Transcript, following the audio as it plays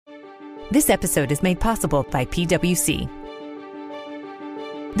This episode is made possible by PwC.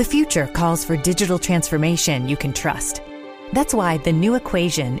 The future calls for digital transformation you can trust. That's why the new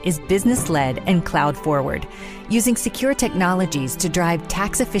equation is business-led and cloud-forward, using secure technologies to drive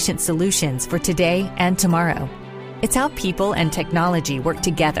tax-efficient solutions for today and tomorrow. It's how people and technology work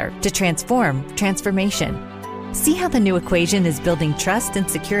together to transform transformation. See how the new equation is building trust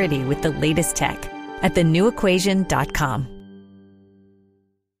and security with the latest tech at thenewequation.com.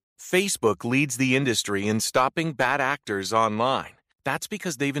 Facebook leads the industry in stopping bad actors online. That's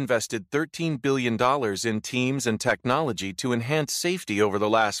because they've invested $13 billion in teams and technology to enhance safety over the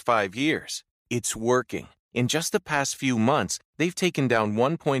last 5 years. It's working. In just the past few months, they've taken down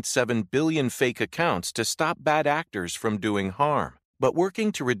 1.7 billion fake accounts to stop bad actors from doing harm. But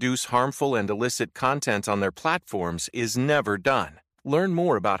working to reduce harmful and illicit content on their platforms is never done. Learn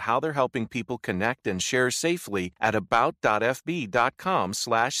more about how they're helping people connect and share safely at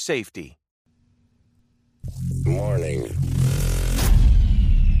about.fb.com/safety. Warning.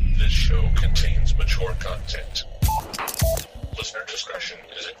 This show contains mature content. Listener discretion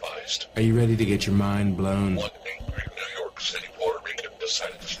is advised. Are you ready to get your mind blown? One angry New York City Puerto Rican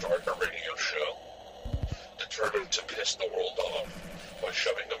decided to start a radio show, determined to piss the world off by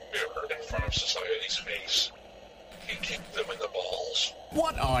shoving a mirror in front of society's face. He kicked them in the balls.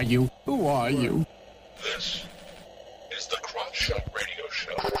 What are you? Who are you? This is the Crotch Shot Radio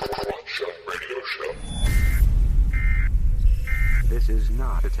Show. Crotch Shot Radio Show. This is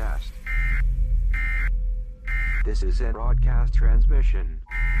not a test. This is a broadcast transmission.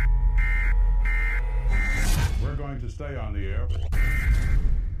 We're going to stay on the air.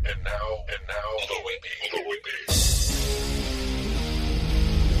 And now, the Whippy.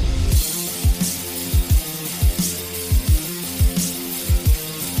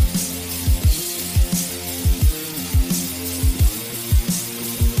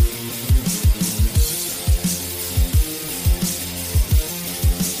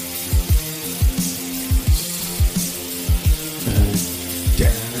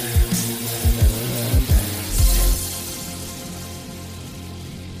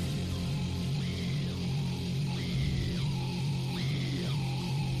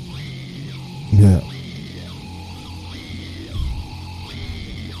 Yeah.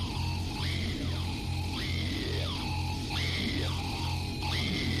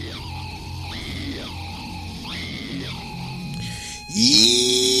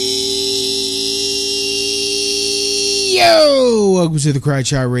 Yo! Welcome to the Crotch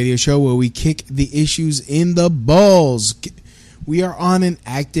Shot Radio Show, where we kick the issues in the balls. We are on an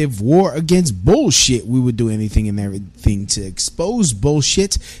active war against bullshit. We would do anything and everything to expose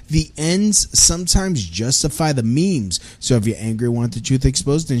bullshit. The ends sometimes justify the memes. So if you're angry and want the truth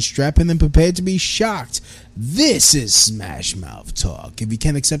exposed, then strap in and prepare to be shocked. This is Smash Mouth Talk. If you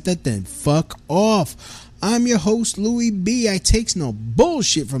can't accept that, then fuck off. I'm your host, Louis B. I takes no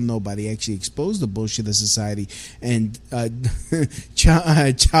bullshit from nobody. I actually expose the bullshit of society and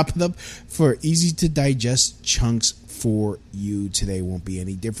chop it up for easy to digest chunks for you. Today won't be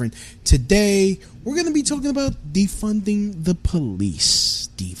any different. Today, we're going to be talking about defunding the police.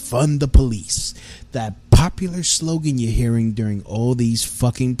 Defund the police. That popular slogan you're hearing during all these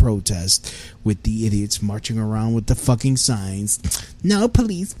fucking protests with the idiots marching around with the fucking signs. No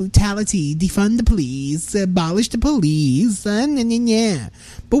police brutality. Defund the police. Abolish the police. Yeah.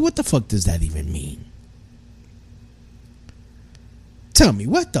 But what the fuck does that even mean? Tell me,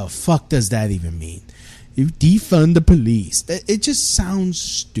 what the fuck does that even mean? You defund the police. It just sounds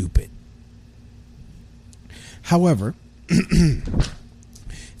stupid. However, in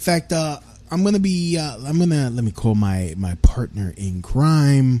fact, let me call my partner in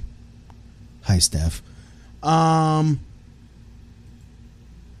crime. Hi, Steph. Gonna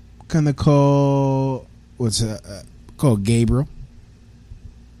call call Gabriel.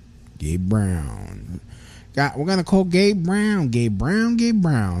 Gabe Brown. We're gonna call Gabe Brown.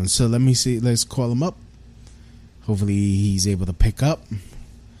 So let me see. Let's call him up. Hopefully he's able to pick up.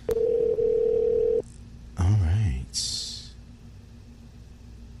 All right.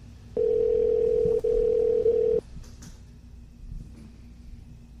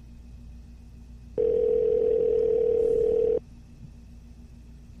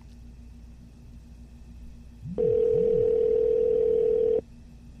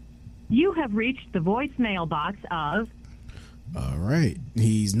 You have reached the voicemail box of... All right.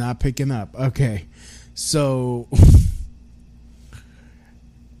 He's not picking up. Okay. So,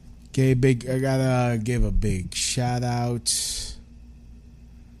 I gotta give a big shout out.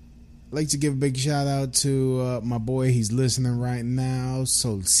 I'd like to give a big shout out to my boy. He's listening right now.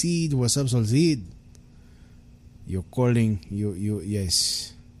 Solcid. What's up, Solcid? You're calling. You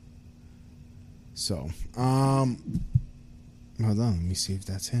yes. So, hold on, let me see if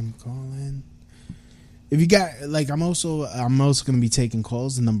that's him calling. If you got, like, I'm also going to be taking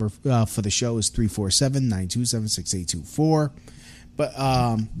calls. The number for the show is 347-927-6824. But,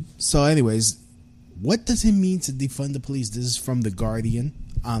 so anyways, what does it mean to defund the police? This is from The Guardian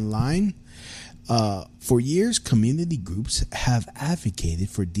online. For years, community groups have advocated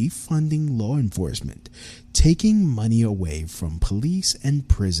for defunding law enforcement, taking money away from police and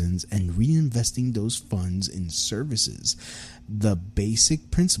prisons and reinvesting those funds in services. The basic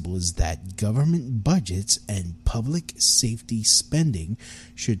principle is that government budgets and public safety spending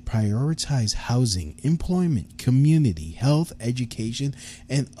should prioritize housing, employment, community, health, education,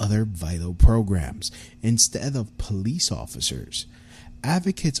 and other vital programs instead of police officers.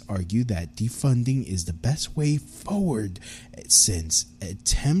 Advocates argue that defunding is the best way forward since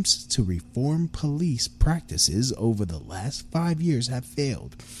attempts to reform police practices over the last 5 years have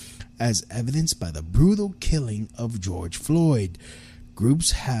failed, as evidenced by the brutal killing of George Floyd.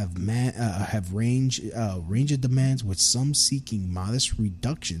 Groups have range of demands, with some seeking modest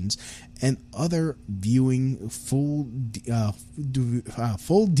reductions and other viewing full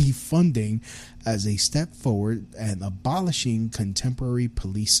defunding as a step forward and abolishing contemporary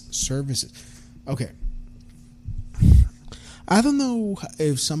police services. Okay, I don't know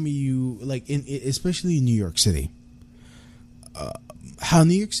if some of you, like, especially in New York City, how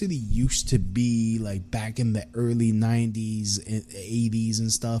New York City used to be, like, back in the early 90s and 80s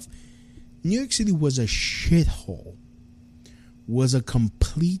and stuff. New York City was a shithole. Was a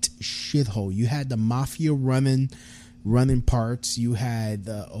complete shithole. You had the mafia running parts. You had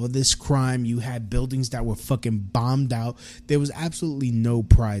all this crime. You had buildings that were fucking bombed out. There was absolutely no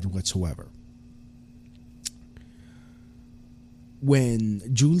pride whatsoever. When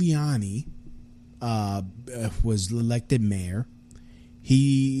Giuliani was elected mayor,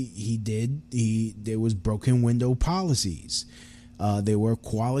 there was broken window policies. There were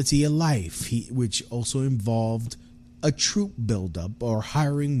quality of life, which also involved a troop buildup or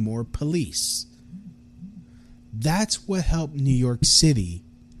hiring more police. That's what helped New York City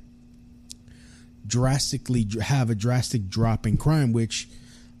have a drastic drop in crime, which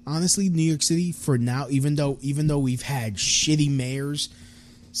honestly, New York City for now, even though we've had shitty mayors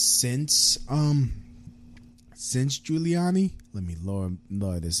since Giuliani, let me lower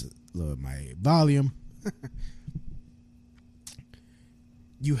my volume.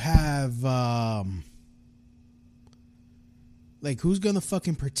 You have like, who's gonna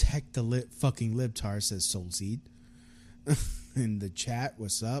fucking protect the fucking libtard, says Soulseed in the chat.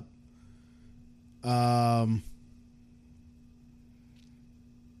 What's up? To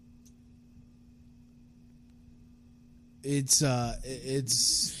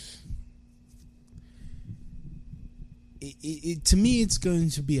me, it's going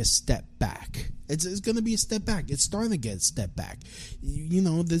to be a step back. It's going to be a step back. It's starting to get a step back. You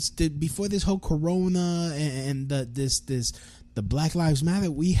know, before this whole Corona and the Black Lives Matter,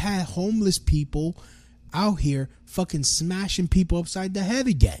 we had homeless people out here fucking smashing people upside the head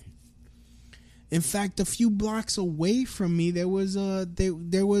again. In fact, a few blocks away from me, there was a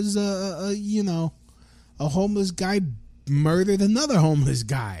homeless guy murdered another homeless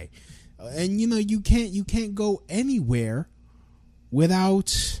guy. And you can't go anywhere without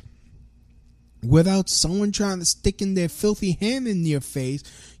someone trying to stick in their filthy hand in your face.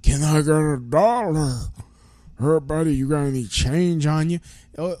 Can I get $1? Hey, buddy, you got any change on you?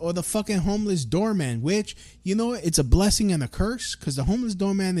 Or the fucking homeless doorman, which, it's a blessing and a curse, because the homeless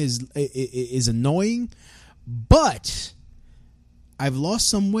doorman is annoying, but I've lost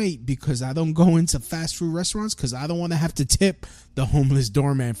some weight because I don't go into fast food restaurants because I don't want to have to tip the homeless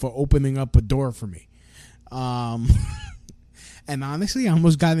doorman for opening up a door for me. And honestly, I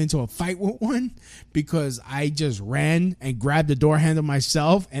almost got into a fight with one because I just ran and grabbed the door handle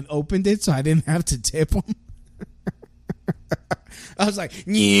myself and opened it so I didn't have to tip him. I was like,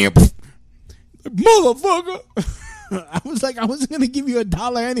 yeah, motherfucker. I was like, I wasn't going to give you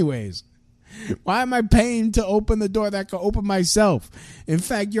 $1 anyways. Why am I paying to open the door that I can open myself? In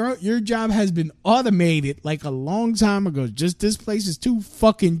fact, your job has been automated like a long time ago. Just this place is too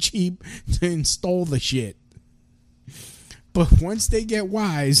fucking cheap to install the shit. But once they get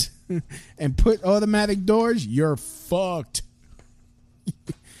wise and put automatic doors, you're fucked.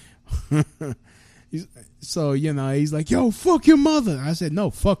 So, he's like, yo, fuck your mother. I said,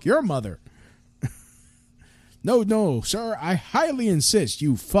 no, fuck your mother. No, sir, I highly insist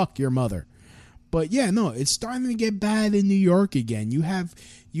you fuck your mother. But yeah, no, it's starting to get bad in New York again. You have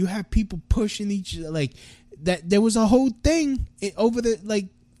people pushing each other, like that. There was a whole thing over the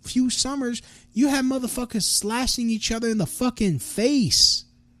few summers. You had motherfuckers slashing each other in the fucking face,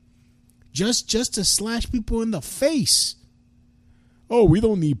 just to slash people in the face. Oh, we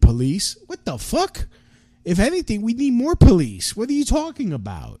don't need police. What the fuck? If anything, we need more police. What are you talking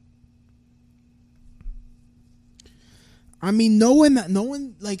about? I mean, no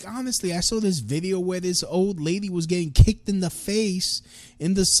one, like, honestly, I saw this video where this old lady was getting kicked in the face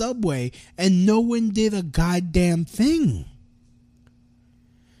in the subway, and no one did a goddamn thing.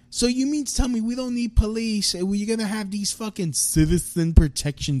 So you mean to tell me we don't need police and we're going to have these fucking citizen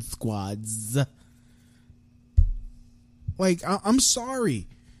protection squads? Like, I'm sorry.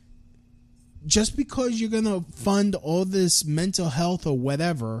 Just because you're going to fund all this mental health or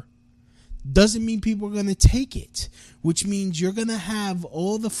whatever doesn't mean people are going to take it. Which means you're going to have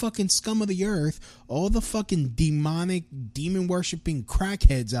all the fucking scum of the earth, all the fucking demonic, demon-worshipping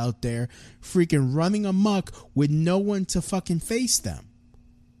crackheads out there freaking running amok with no one to fucking face them.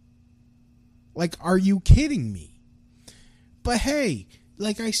 Like, are you kidding me? But hey,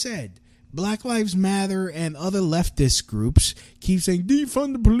 like I said, Black Lives Matter and other leftist groups keep saying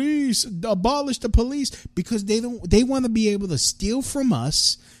defund the police, abolish the police, because they want to be able to steal from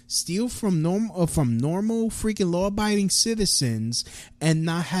us, steal from normal freaking law-abiding citizens and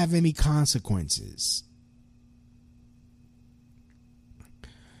not have any consequences.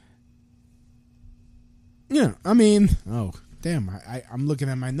 Yeah, I mean, oh damn, I'm looking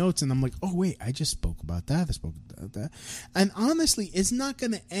at my notes and I'm like, oh wait, I just spoke about that. I spoke about that. And honestly, it's not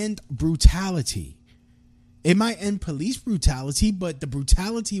going to end brutality. It might end police brutality, but the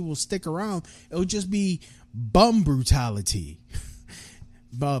brutality will stick around. It'll just be bum brutality.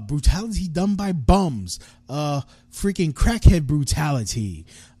 Brutality done by bums. Freaking crackhead brutality.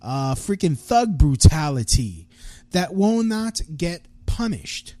 Freaking thug brutality. That will not get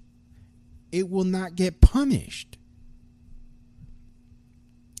punished. It will not get punished.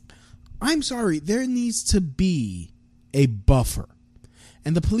 I'm sorry, there needs to be a buffer.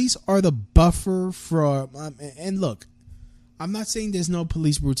 And the police are the buffer for... and look, I'm not saying there's no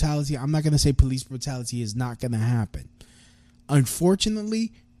police brutality. I'm not going to say police brutality is not going to happen.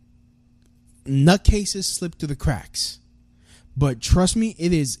 Unfortunately, nutcases slip through the cracks. But trust me,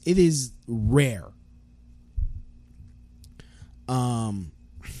 it is rare.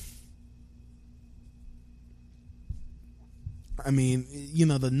 I mean, you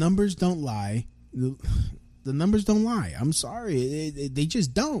know, the numbers don't lie. The numbers don't lie. I'm sorry. They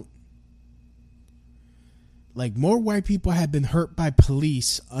just don't. Like, more white people have been hurt by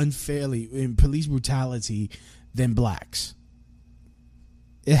police unfairly in police brutality than blacks.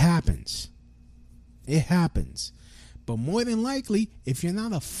 It happens. It happens. But more than likely, if you're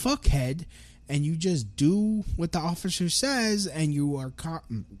not a fuckhead and you just do what the officer says and you are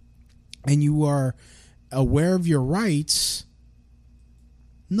aware of your rights,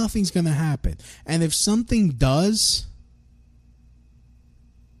 nothing's going to happen. And if something does,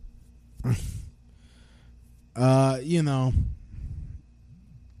 and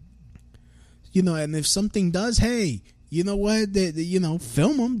if something does, hey, you know what?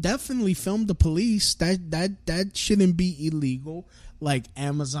 Film them. Definitely film the police. That shouldn't be illegal. Like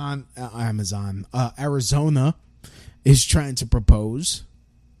Arizona is trying to propose.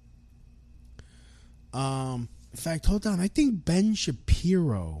 In fact, hold on. I think Ben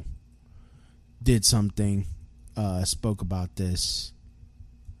Shapiro did something, spoke about this.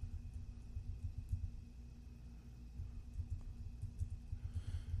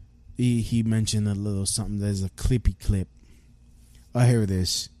 He mentioned a little something. There's a clippy clip. Oh, here it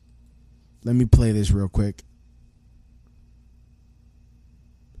is. Let me play this real quick.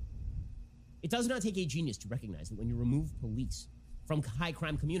 It does not take a genius to recognize that when you remove police from high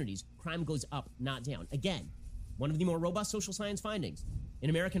crime communities, crime goes up, not down. Again, one of the more robust social science findings in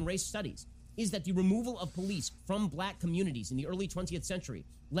American race studies is that the removal of police from black communities in the early 20th century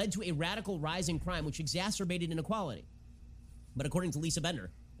led to a radical rise in crime, which exacerbated inequality. But according to Lisa Bender,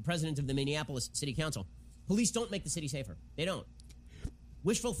 the president of the Minneapolis City Council, police don't make the city safer. They don't.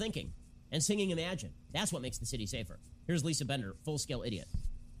 Wishful thinking and singing Imagine, that's what makes the city safer. Here's Lisa Bender, full-scale idiot.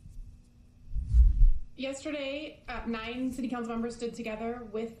 Yesterday, 9 city council members stood together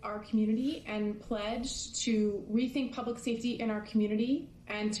with our community and pledged to rethink public safety in our community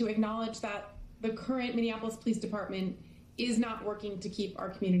and to acknowledge that the current Minneapolis Police Department is not working to keep our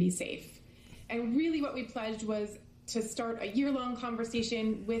community safe. And really what we pledged was to start a year-long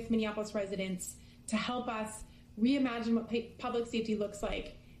conversation with Minneapolis residents to help us reimagine what public safety looks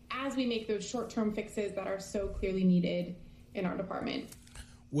like as we make those short-term fixes that are so clearly needed in our department.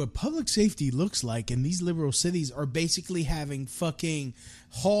 What public safety looks like in these liberal cities are basically having fucking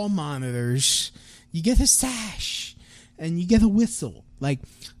hall monitors. You get a sash and you get a whistle. Like,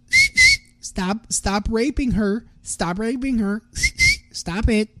 stop raping her. Stop raping her. Stop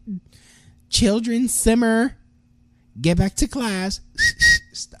it. Children, simmer. Get back to class.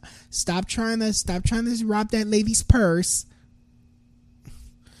 Stop trying to rob that lady's purse.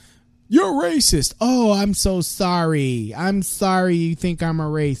 You're racist. Oh, I'm so sorry. I'm sorry you think I'm a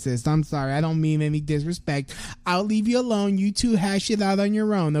racist. I'm sorry. I don't mean any disrespect. I'll leave you alone. You two hash it out on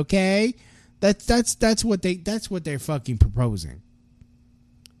your own, okay? That's what they're fucking proposing.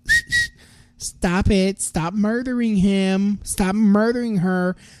 Stop it. Stop murdering him. Stop murdering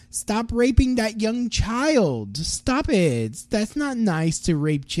her. Stop raping that young child. Stop it. That's not nice to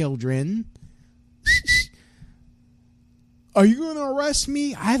rape children. Are you going to arrest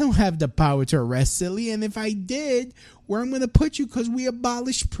me? I don't have the power to arrest, silly. And if I did, where I'm going to put you because we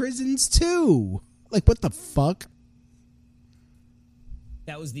abolished prisons too. Like, what the fuck?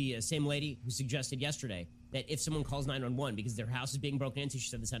 That was the same lady who suggested yesterday that if someone calls 911 because their house is being broken into, she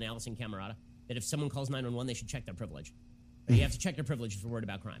said this on Allison Camerata, that if someone calls 911, they should check their privilege. You have to check their privilege if you're worried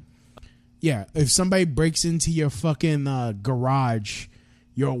about crime. Yeah, if somebody breaks into your fucking garage,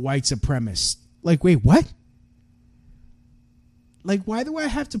 you're a white supremacist. Like, wait, what? Like, why do I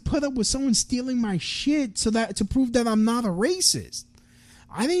have to put up with someone stealing my shit to prove that I'm not a racist?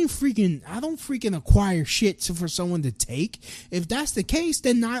 I don't freaking acquire shit for someone to take. If that's the case,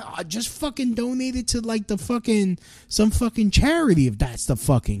 then I just fucking donate it to like some fucking charity if that's the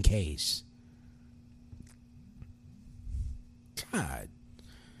fucking case. God.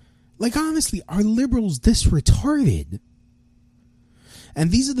 Like, honestly, are liberals this retarded? And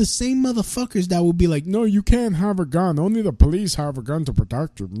these are the same motherfuckers that will be like, no, you can't have a gun. Only the police have a gun to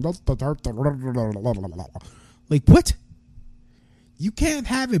protect you. Like, what? You can't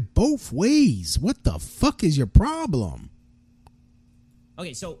have it both ways. What the fuck is your problem?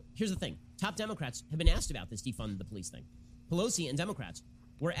 Okay, so here's the thing. Top Democrats have been asked about this defund the police thing. Pelosi and Democrats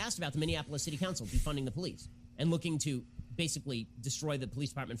were asked about the Minneapolis City Council defunding the police and looking to basically destroy the police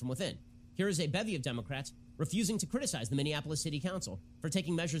department from within. Here is a bevy of Democrats refusing to criticize the Minneapolis City Council for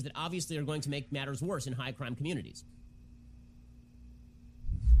taking measures that obviously are going to make matters worse in high-crime communities.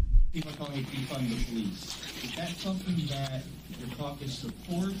 People are calling it defund the police. Is that something that your caucus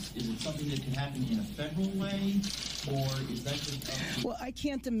supports? Is it something that can happen in a federal way? Or is that just... Well, I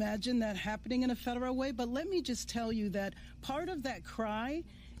can't imagine that happening in a federal way, but let me just tell you that part of that cry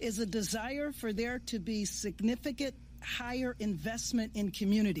is a desire for there to be significant higher investment in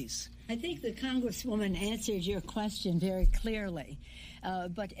communities. I think the Congresswoman answered your question very clearly.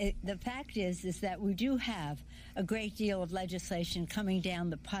 But the fact is that we do have a great deal of legislation coming down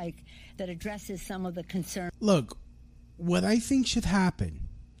the pike that addresses some of the concerns. Look, what I think should happen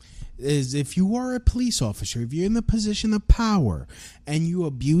is if you are a police officer, if you're in the position of power and you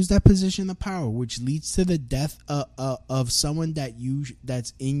abuse that position of power, which leads to the death of someone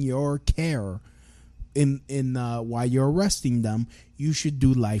that's in your care, while you're arresting them, you should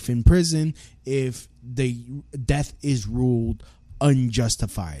do life in prison if the death is ruled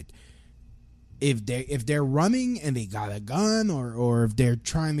unjustified. If they're running and they got a gun, or if they're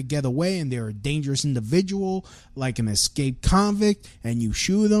trying to get away and they're a dangerous individual like an escaped convict and you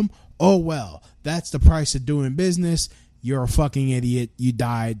shoot them, oh well, that's the price of doing business. You're a fucking idiot. You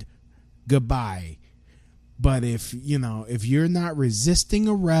died. Goodbye. But if you're not resisting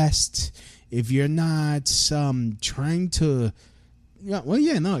arrest, if you're not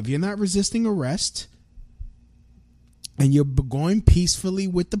if you're not resisting arrest and you're going peacefully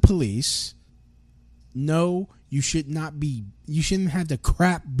with the police, no, you shouldn't have the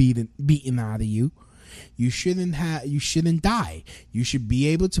crap beaten out of you. You shouldn't die. You should be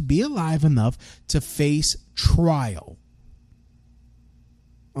able to be alive enough to face trial.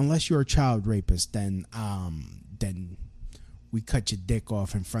 Unless you're a child rapist, then we cut your dick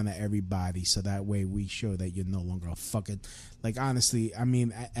off in front of everybody, so that way we show that you're no longer a fucking... Like, honestly, I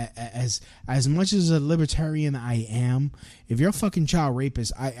mean, as much as a libertarian I am, if you're a fucking child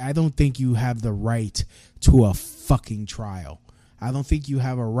rapist, I don't think you have the right to a fucking trial. I don't think you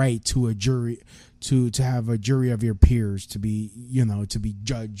have a right to a jury, to have a jury of your peers to be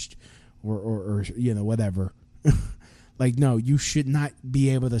judged or whatever. Like, no, you should not be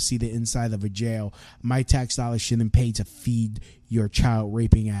able to see the inside of a jail. My tax dollars shouldn't pay to feed your child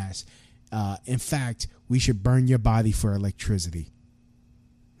raping ass. In fact, we should burn your body for electricity.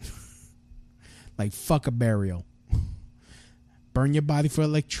 Like, fuck a burial. Burn your body for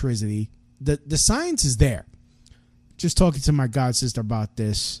electricity. The science is there. Just talking to my god sister about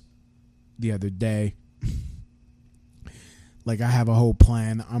this the other day. Like, I have a whole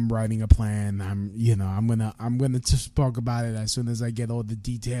plan. I'm writing a plan. I'm gonna just talk about it as soon as I get all the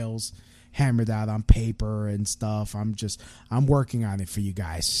details hammered out on paper and stuff. I'm working on it for you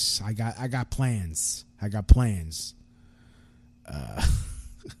guys. I got plans.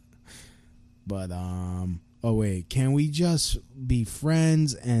 But oh wait, can we just be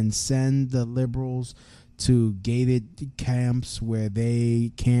friends and send the liberals to gated camps where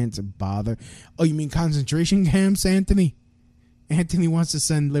they can't bother? Oh, you mean concentration camps, Anthony? Anthony wants to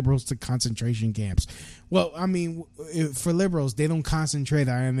send liberals to concentration camps. Well, I mean, for liberals, they don't concentrate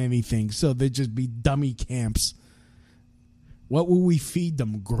on anything, so they just be dummy camps. What will we feed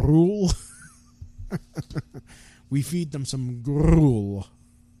them? Gruel? We feed them some gruel.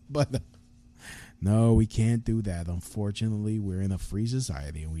 But no, we can't do that. Unfortunately, we're in a free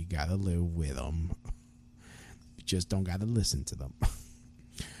society and we gotta live with them. We just don't gotta listen to them.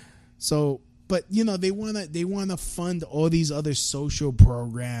 So, but you know, they wanna fund all these other social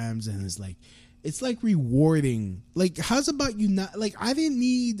programs, and it's like rewarding. Like, how's about you not, like, I didn't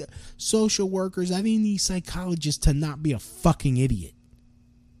need social workers, I didn't need psychologists to not be a fucking idiot.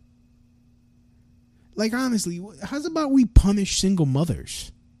 Like, honestly, how's about we punish single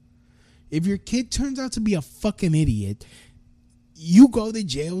mothers? If your kid turns out to be a fucking idiot, you go to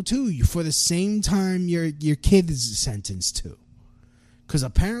jail too for the same time your kid is sentenced to. Because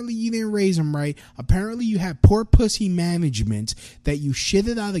apparently you didn't raise them right. Apparently you had poor pussy management that you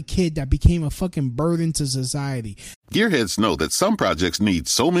shitted out a kid that became a fucking burden to society. Gearheads know that some projects need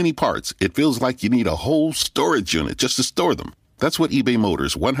so many parts, it feels like you need a whole storage unit just to store them. That's what eBay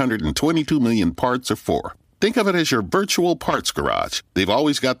Motors' 122 million parts are for. Think of it as your virtual parts garage. They've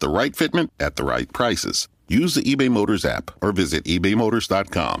always got the right fitment at the right prices. Use the eBay Motors app or visit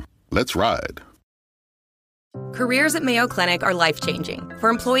ebaymotors.com. Let's ride. Careers at Mayo Clinic are life-changing for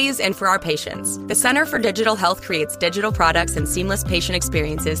employees and for our patients. The Center for Digital Health creates digital products and seamless patient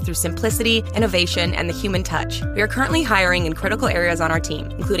experiences through simplicity, innovation, and the human touch. We are currently hiring in critical areas on our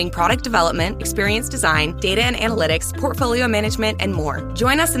team, including product development, experience design, data and analytics, portfolio management, and more.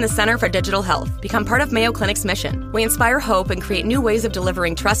 Join us in the Center for Digital Health. Become part of Mayo Clinic's mission. We inspire hope and create new ways of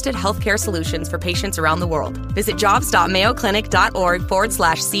delivering trusted healthcare solutions for patients around the world. Visit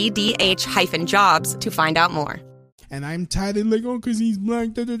jobs.mayoclinic.org/CDH-jobs to find out more. And I'm tired of like, oh, because he's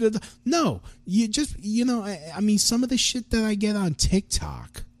black. Da, da, da, da. No, you just, you know, I mean, some of the shit that I get on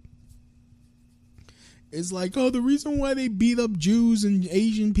TikTok is like, oh, the reason why they beat up Jews and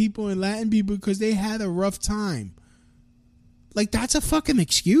Asian people and Latin people because they had a rough time. Like, that's a fucking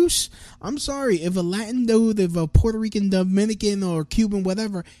excuse. I'm sorry. If a Latin dude, if a Puerto Rican, Dominican, or Cuban,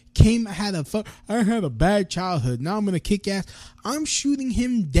 whatever, I had a bad childhood. Now I'm going to kick ass. I'm shooting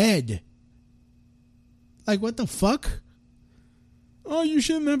him dead. Like, what the fuck? Oh, you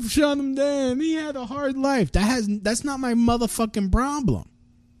shouldn't have shot him down. He had a hard life. That's not my motherfucking problem.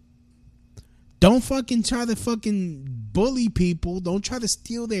 Don't fucking try to fucking bully people. Don't try to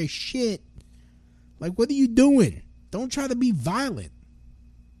steal their shit. Like, what are you doing? Don't try to be violent.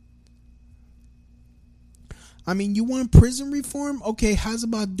 I mean, you want prison reform? Okay, how's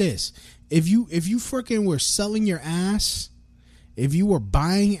about this? If you freaking were selling your ass, if you were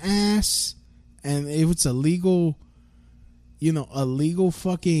buying ass, and if it's a legal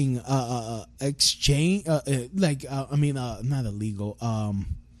fucking exchange, not illegal, a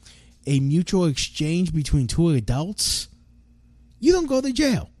mutual exchange between two adults, you don't go to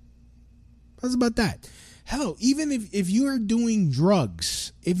jail. How's about that? Hell, even if you are doing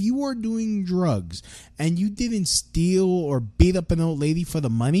drugs, and you didn't steal or beat up an old lady for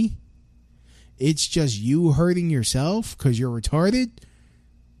the money, it's just you hurting yourself because you're retarded.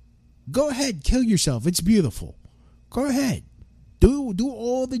 Go ahead, kill yourself. It's beautiful. Go ahead. Do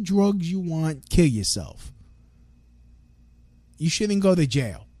all the drugs you want, kill yourself. You shouldn't go to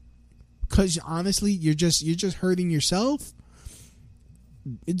jail. Cause honestly, you're just hurting yourself.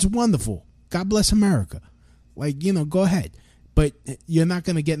 It's wonderful. God bless America. Like, you know, go ahead. But you're not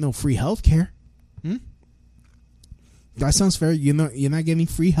gonna get no free health care. That sounds fair. You're not getting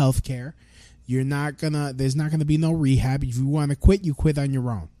free health care. There's not gonna be no rehab. If you want to quit, you quit on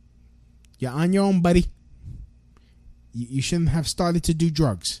your own. You're on your own, buddy. You shouldn't have started to do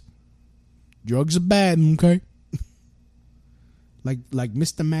drugs. Drugs are bad, okay? like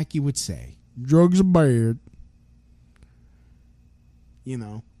Mr. Mackey would say, drugs are bad. You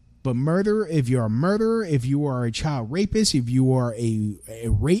know, but murder. If you're a murderer, if you are a child rapist, if you are I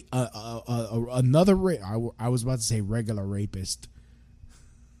was about to say regular rapist.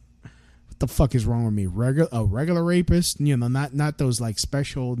 What the fuck is wrong with me? A regular rapist, you know, not those like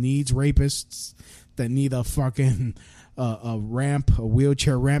special needs rapists that need a fucking a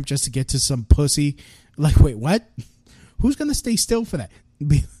wheelchair ramp just to get to some pussy. Like, wait, what? Who's gonna stay still for that?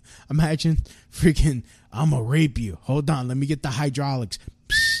 Imagine freaking, I'm gonna rape you. Hold on, let me get the hydraulics.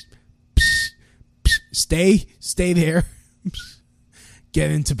 Psst, psst, psst. Stay there.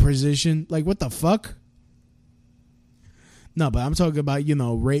 Get into position. Like, what the fuck? No, but I'm talking about,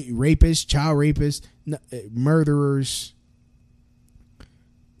 rapists, child rapists, murderers.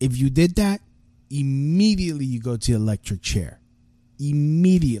 If you did that, immediately you go to the electric chair.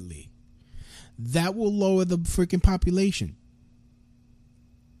 Immediately. That will lower the freaking population.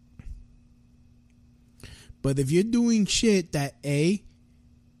 But if you're doing shit that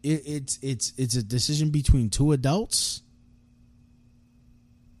it's a decision between two adults.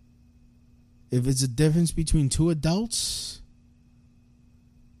 If it's a difference between two adults,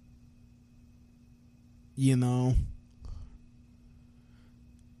 it's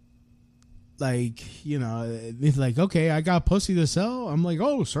like, okay, I got pussy to sell. I'm like,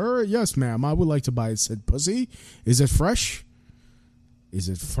 oh, sir, yes, ma'am, I would like to buy said pussy. Is it fresh? Is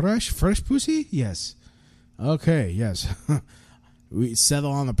it fresh? Fresh pussy? Yes. Okay, yes. We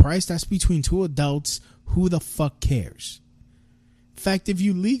settle on the price. That's between two adults. Who the fuck cares? In fact, if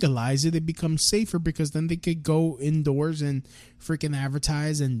you legalize it, it becomes safer because then they could go indoors and freaking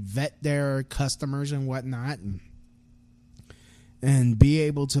advertise and vet their customers and whatnot, and be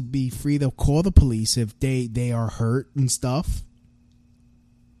able to be free to call the police if they are hurt and stuff.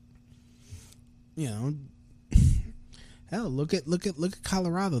 Hell, look at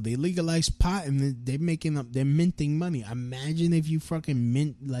Colorado. They legalized pot and they're minting money. Imagine if you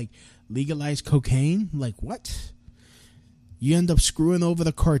fucking legalize cocaine. Like, what? You end up screwing over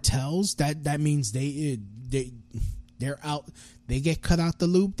the cartels. That means they're out. They get cut out the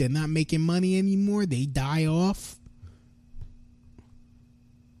loop. They're not making money anymore. They die off.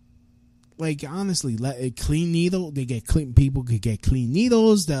 Like, honestly, clean needle. People could get clean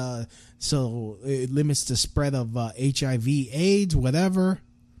needles. So it limits the spread of HIV, AIDS, whatever.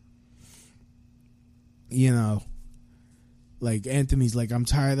 Like Anthony's like, I'm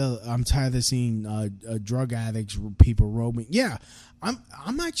tired of seeing drug addicts, people roaming. Yeah,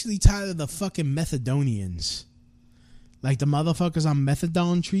 I'm actually tired of the fucking methadonians, like the motherfuckers on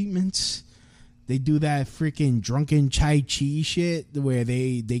methadone treatments. They do that freaking drunken chai chi shit where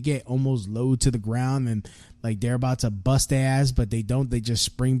they get almost low to the ground and like they're about to bust their ass, but they don't. They just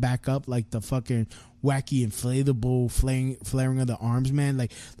spring back up like the fucking wacky inflatable flaring of the arms, man.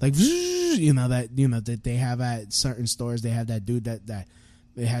 Like that they have at certain stores. They have that dude that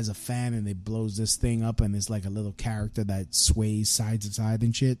it has a fan and it blows this thing up and it's like a little character that sways side to side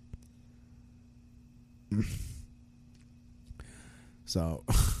and shit. So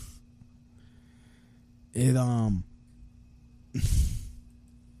it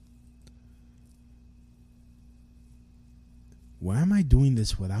why am I doing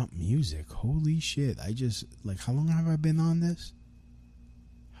this without music? Holy shit. I just, how long have I been on this?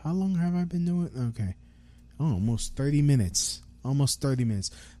 How long have I been doing? Okay. Oh, almost 30 minutes. Almost 30 minutes.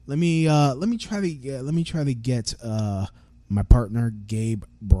 Let me try to get my partner Gabe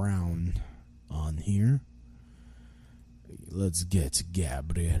Brown on here. Let's get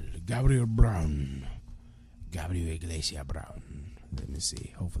Gabriel Brown. Gabriel Iglesia Brown. Let me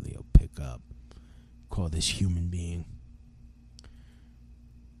see. Hopefully he'll pick up. Call this human being.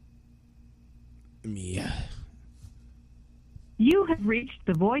 Yeah. You have reached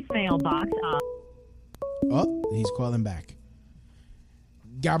the voicemail box of... Oh, he's calling back.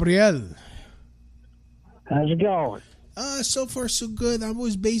 Gabriel. How's it going? So far so good. I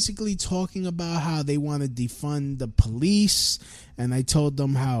was basically talking about how they want to defund the police, and I told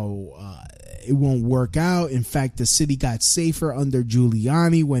them how it won't work out. In fact, the city got safer under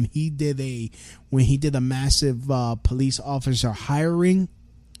Giuliani when he did a massive police officer hiring.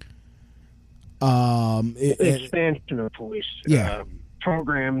 Expansion of police. Yeah.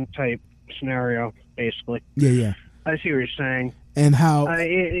 Program type scenario, basically. Yeah. I see what you're saying. And how?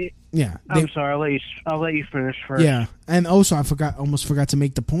 Yeah. I'm sorry. I'll let you finish first. Yeah, and also I almost forgot to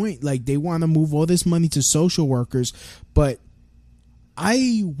make the point. Like, they want to move all this money to social workers, but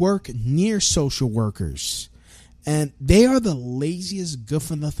I work near social workers, and they are the laziest,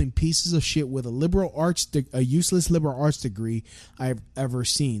 good-for-nothing pieces of shit with a useless liberal arts degree I've ever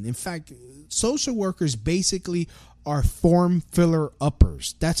seen. In fact, social workers basically are form filler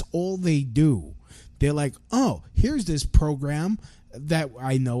uppers. That's all they do. They're like, oh, here's this program that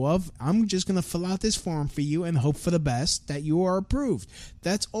I know of. I'm just going to fill out this form for you and hope for the best that you are approved.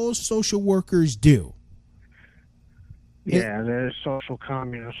 That's all social workers do. Yeah, they're social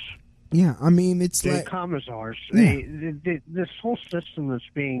communists. Yeah, I mean, it's they're like... commissars. Yeah. This whole system that's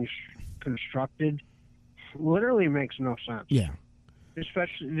being constructed literally makes no sense. Yeah.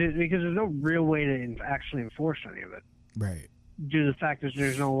 Especially because there's no real way to actually enforce any of it. Right. Due to the fact that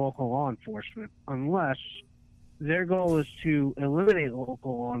there's no local law enforcement, unless their goal is to eliminate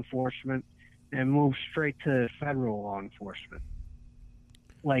local law enforcement and move straight to federal law enforcement.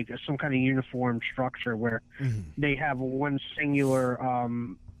 like some kind of uniform structure where they have one singular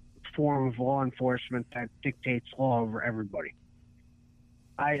form of law enforcement that dictates law over everybody.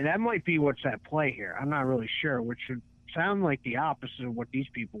 That might be what's at play here. I'm not really sure, which should sound like the opposite of what these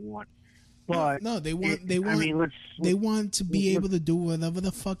people want. But no, they want they want to be able to do whatever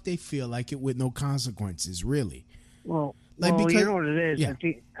the fuck they feel like it with no consequences, really. Well, because, you know what it is. Yeah.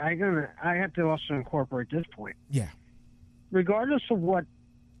 I have to also incorporate this point. Yeah. Regardless of what,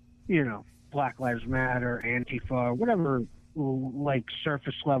 Black Lives Matter, Antifa, whatever, like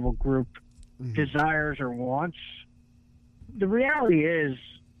surface level group desires or wants, the reality is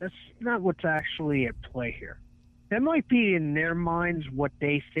that's not what's actually at play here. That might be in their minds what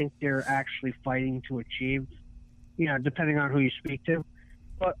they think they're actually fighting to achieve, depending on who you speak to.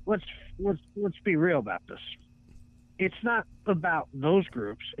 But let's be real about this. It's not about those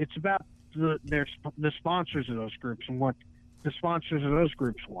groups. It's about the sponsors of those groups and what the sponsors of those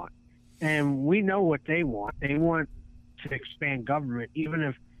groups want. And we know what they want. They want to expand government, even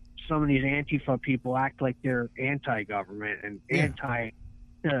if some of these Antifa people act like they're anti-government and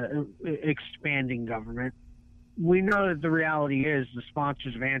anti-expanding government. We know that the reality is the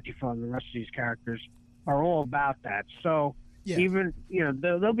sponsors of Antifa and the rest of these characters are all about that. So even,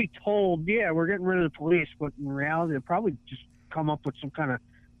 they'll be told, we're getting rid of the police, but in reality, they'll probably just come up with some kind of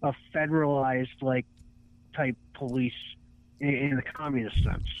a federalized, type police in the communist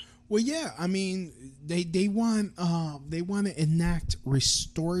sense. Well, yeah, I mean, they want to enact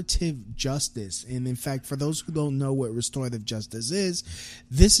restorative justice, and in fact, for those who don't know what restorative justice is,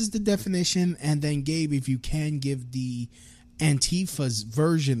 this is the definition. And then, Gabe, if you can give the Antifa's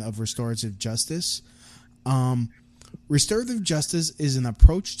version of restorative justice, restorative justice is an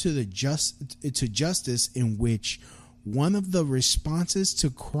approach to justice in which one of the responses to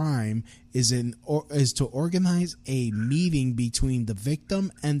crime is to organize a meeting between the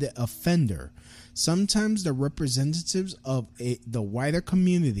victim and the offender. Sometimes the representatives of the wider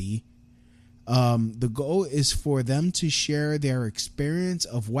community. The goal is for them to share their experience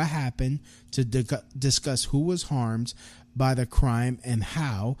of what happened, to discuss who was harmed by the crime and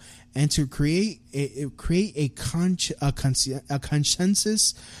how, and to create a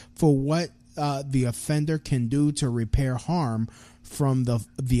consensus for what the offender can do to repair harm from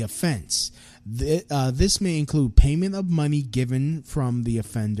the offense. This may include payment of money given from the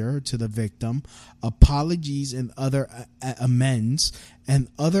offender to the victim, apologies and other amends, and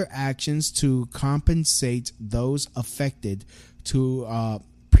other actions to compensate those affected to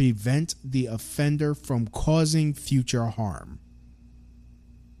prevent the offender from causing future harm.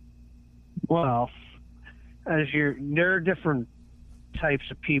 Well, there are different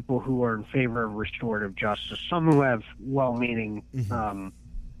types of people who are in favor of restorative justice. Some who have well-meaning,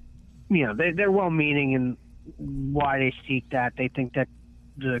 they're well-meaning in why they seek that. They think that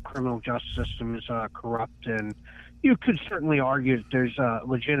the criminal justice system is corrupt, and you could certainly argue that there's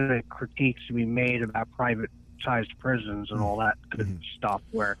legitimate critiques to be made about privatized prisons and all that good stuff,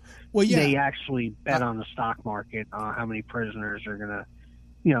 where they actually bet on the stock market how many prisoners are going to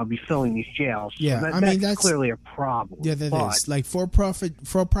be filling these jails. Yeah, so that's clearly a problem. Yeah, that is. Like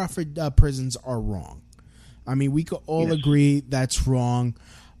for-profit prisons are wrong. I mean, we could all agree that's wrong.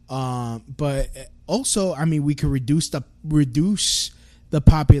 But also, I mean, we could reduce the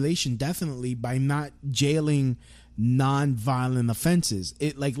population definitely by not jailing non-violent offenses.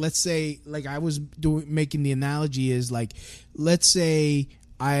 Let's say, I was making the analogy is let's say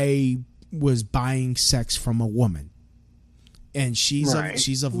I was buying sex from a woman. And she's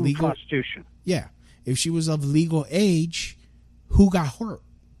of legal prostitution. Yeah, if she was of legal age, who got hurt?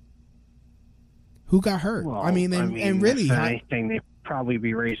 Well, I mean, really, if anything, they'd probably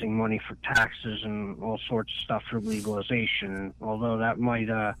be raising money for taxes and all sorts of stuff for legalization. Although that might,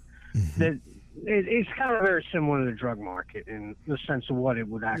 it's kind of very similar to the drug market in the sense of what it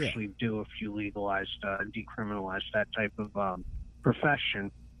would actually do if you legalized, decriminalized that type of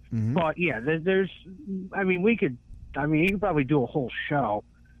profession. But yeah, you could probably do a whole show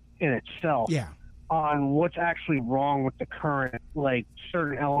in itself on what's actually wrong with the current,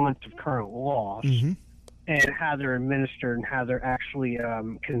 certain elements of current laws and how they're administered and how they're actually,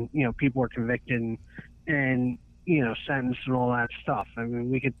 people are convicted and sentenced and all that stuff. I mean,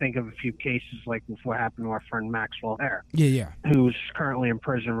 we could think of a few cases like what happened to our friend Maxwell Hare. Who's currely in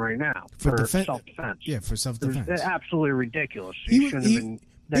prison right now for self-defense. Yeah, for self-defense. It's absolutely ridiculous.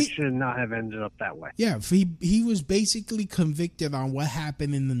 That should not have ended up that way. Yeah, he was basically convicted on what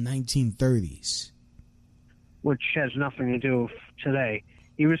happened in the 1930s. Which has nothing to do with today.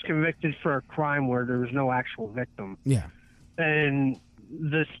 He was convicted for a crime where there was no actual victim. Yeah. And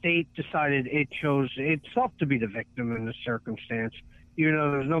the state decided it chose itself to be the victim in this circumstance Even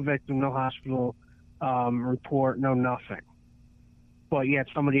though there's no victim, no hospital report, no nothing. But yet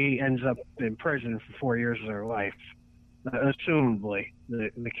somebody ends up in prison for 4 years of their life. Assumably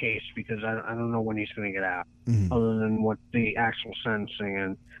the case, because I don't know when he's going to get out, other than what the actual sentencing.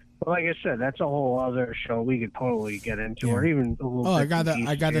 And but like I said, that's a whole other show we could totally get into, or even a little. I got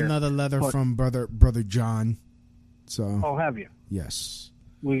another letter from brother John. So. Oh, have you? Yes.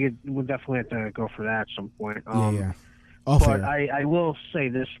 We'll definitely have to go for that at some point. Yeah. But I will say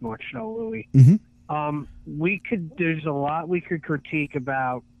this much, though, Louis. Mm-hmm. There's a lot we could critique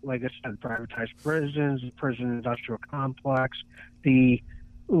about, like I said, privatized prisons, the prison industrial complex, the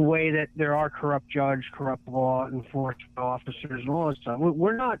way that there are corrupt judges, corrupt law enforcement officers, and all that stuff.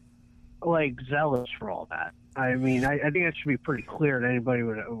 We're not, like, zealous for all that. I mean, I think that should be pretty clear to anybody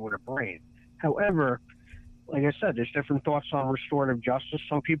with a brain. However, like I said, there's different thoughts on restorative justice.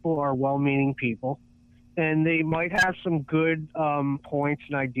 Some people are well-meaning people, and they might have some good points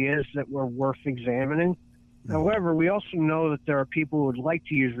and ideas that were worth examining. However, we also know that there are people who would like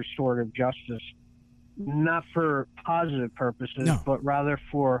to use restorative justice not for positive purposes, but rather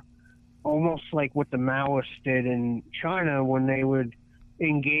for almost like what the Maoists did in China when they would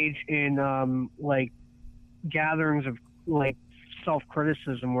engage in like gatherings of like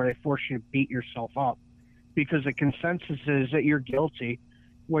self-criticism where they force you to beat yourself up because the consensus is that you're guilty,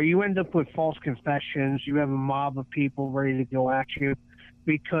 where you end up with false confessions. You have a mob of people ready to go at you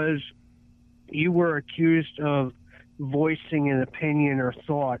because you were accused of voicing an opinion or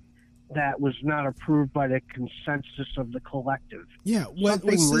thought that was not approved by the consensus of the collective. Yeah,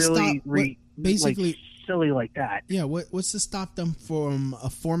 something really basically like silly like that. Yeah, what's to stop them from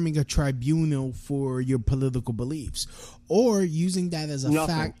forming a tribunal for your political beliefs, or using that as a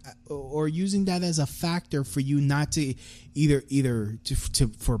factor for you not to either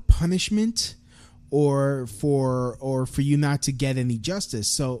for punishment or for you not to get any justice.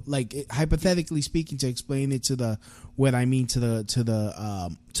 So, like, hypothetically speaking, to explain it to the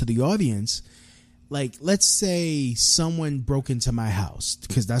audience, like, let's say someone broke into my house,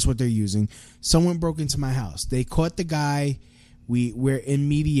 because that's what they're using. Someone broke into my house. They caught the guy. We're in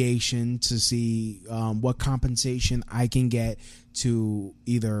mediation to see what compensation I can get to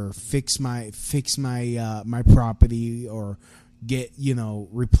either fix my property or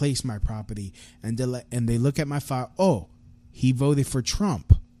replace my property. And they look at my file. Oh, he voted for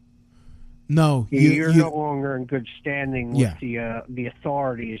Trump. No, you're no longer in good standing with the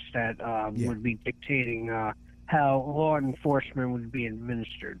authorities that would be dictating how law enforcement would be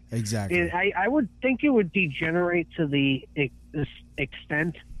administered. Exactly. And I would think it would degenerate to the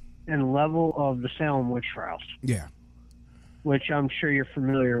extent and level of the Salem witch trials. Yeah. Which I'm sure you're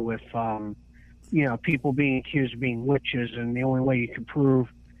familiar with. People being accused of being witches, and the only way you can prove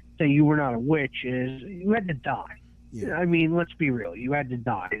that you were not a witch is you had to die. Yeah. I mean, let's be real. You had to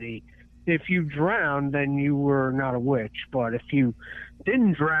die. If you drowned, then you were not a witch. But if you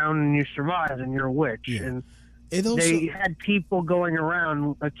didn't drown and you survived, then you're a witch. Yeah. And they had people going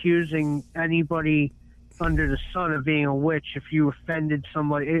around accusing anybody under the sun of being a witch if you offended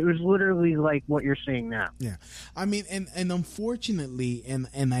somebody. It was literally like what you're seeing now. Yeah. I mean, and unfortunately,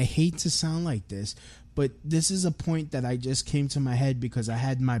 and I hate to sound like this, but this is a point that I just came to my head because I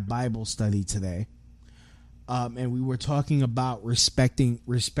had my Bible study today. And we were talking about respecting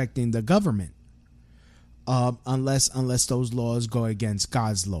the government, unless those laws go against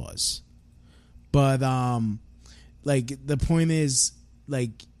God's laws. But like, the point is,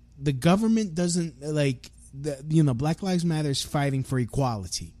 like, the government doesn't Black Lives Matter is fighting for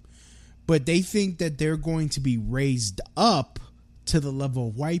equality, but they think that they're going to be raised up to the level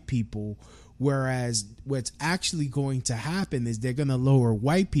of white people. Whereas what's actually going to happen is they're going to lower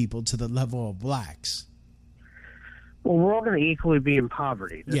white people to the level of blacks. Well, we're all going to equally be in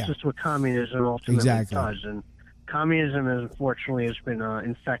poverty. This is what communism ultimately does. And communism, unfortunately, has been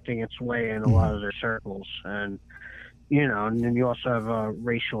infecting its way in a lot of their circles. And, and then you also have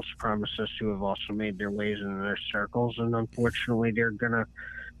racial supremacists who have also made their ways in their circles. And unfortunately,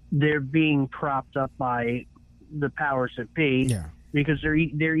 they're being propped up by the powers that be. Yeah. Because they're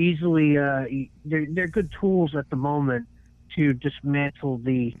easily they're good tools at the moment to dismantle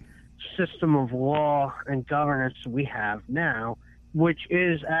the system of law and governance we have now, which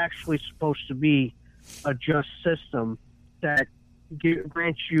is actually supposed to be a just system that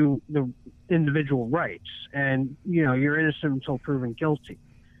grants you the individual rights, and you're innocent until proven guilty.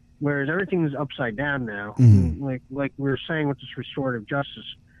 Whereas everything is upside down now, like we were saying with this restorative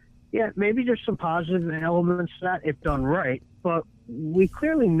justice. Yeah, maybe there's some positive elements to that if done right, but we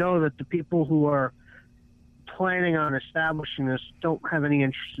clearly know that the people who are planning on establishing this don't have any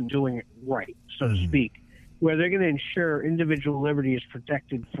interest in doing it right, so to speak. where they're going to ensure individual liberty is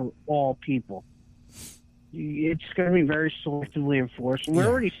protected for all people. It's going to be very selectively enforced. And we're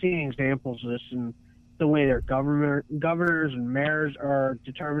already seeing examples of this in the way their governors and mayors are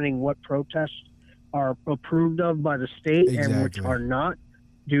determining what protests are approved of by the state and which are not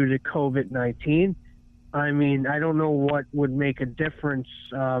due to COVID-19. I mean, I don't know what would make a difference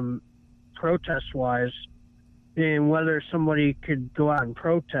protest-wise in whether somebody could go out and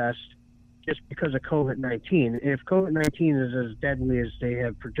protest just because of COVID-19. If COVID-19 is as deadly as they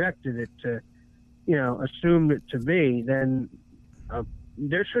have projected it to, assumed it to be, then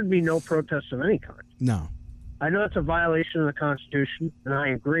there should be no protests of any kind. No. I know it's a violation of the Constitution, and I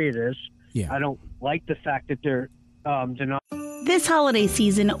agree it is. Yeah. I don't like the fact that they're denying. This holiday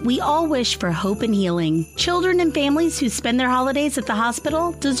season, we all wish for hope and healing. Children and families who spend their holidays at the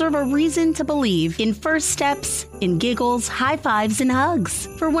hospital deserve a reason to believe in first steps, in giggles, high fives, and hugs.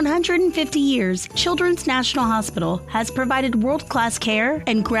 For 150 years, Children's National Hospital has provided world-class care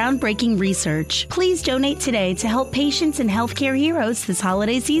and groundbreaking research. Please donate today to help patients and healthcare heroes this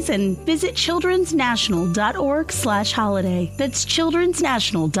holiday season. Visit childrensnational.org/holiday. That's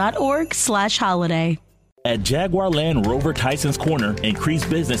childrensnational.org/holiday. At Jaguar Land Rover Tyson's Corner, increased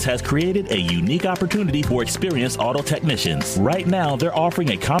business has created a unique opportunity for experienced auto technicians. Right now, they're offering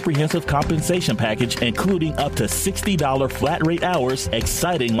a comprehensive compensation package, including up to $60 flat rate hours,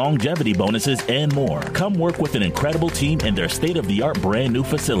 exciting longevity bonuses, and more. Come work with an incredible team in their state-of-the-art brand new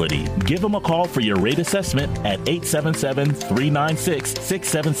facility. Give them a call for your rate assessment at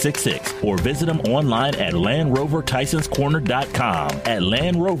 877-396-6766 or visit them online at LandRoverTysonsCorner.com. At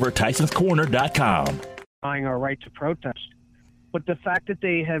LandRoverTysonsCorner.com. Our right to protest. But the fact that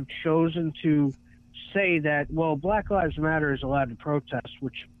they have chosen to say that, well, Black Lives Matter is allowed to protest,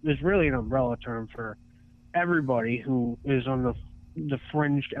 which is really an umbrella term for everybody who is on the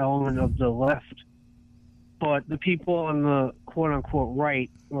fringed element of the left. But the people on the quote-unquote right,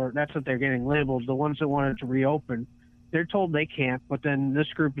 or that's what they're getting labeled, the ones that wanted to reopen, they're told they can't, but then this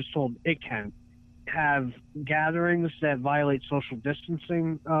group is told it can. Have gatherings that violate social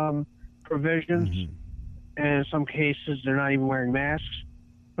distancing provisions. Mm-hmm. And in some cases, they're not even wearing masks.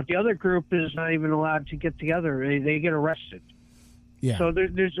 But the other group is not even allowed to get together. They get arrested. Yeah. So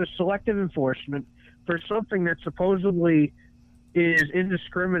there's a selective enforcement for something that supposedly is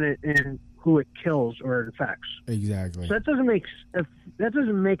indiscriminate in who it kills or infects. Exactly. So that doesn't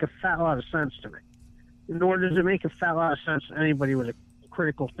make a fat lot of sense to me. Nor does it make a fat lot of sense to anybody with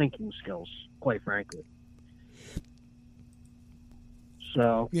critical thinking skills, quite frankly.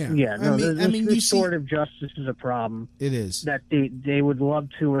 So, this restorative justice is a problem. It is. That they would love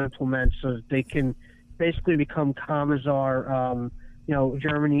to implement so that they can basically become Commissar,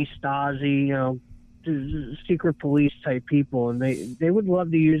 Germany, Stasi, secret police type people. And they would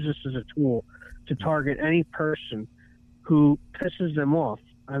love to use this as a tool to target any person who pisses them off.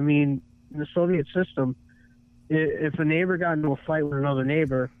 I mean, in the Soviet system, if a neighbor got into a fight with another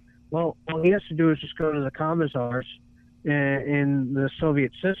neighbor, well, all he has to do is just go to the commissars in the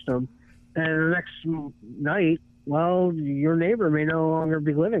Soviet system, and the next night, well, your neighbor may no longer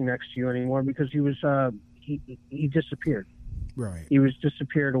be living next to you anymore because he was he disappeared. Right. He was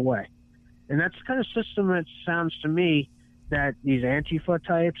disappeared away. And that's the kind of system that sounds to me that these Antifa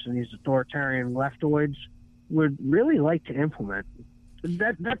types and these authoritarian leftoids would really like to implement.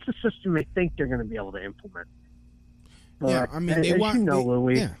 That's a system they think they're going to be able to implement. But yeah, I mean,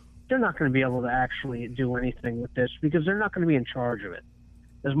 Louis, they're not going to be able to actually do anything with this because they're not going to be in charge of it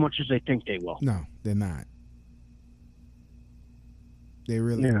as much as they think they will. No, they're not. They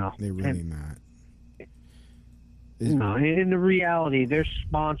really not. No, in the reality, their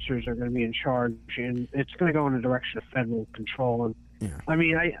sponsors are going to be in charge, and it's going to go in the direction of federal control. And I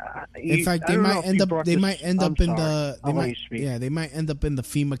mean, in fact, they might end up in the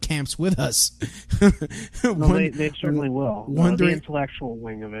FEMA camps with us. They certainly will. The intellectual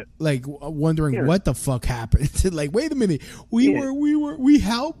wing of it, like wondering what the fuck happened. Like, wait a minute, we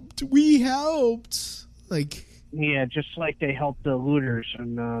helped. Like, yeah, just like they helped the looters,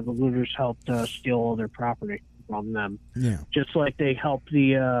 and the looters helped steal all their property from them. Yeah, just like they helped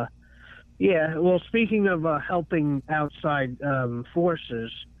the. Yeah, well, speaking of helping outside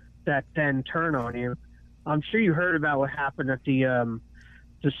forces that then turn on you, I'm sure you heard about what happened at the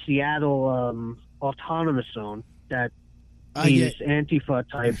Seattle autonomous zone that these Antifa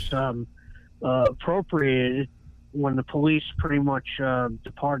types appropriated when the police pretty much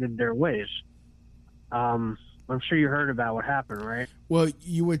departed their ways. I'm sure you heard about what happened, right? Well,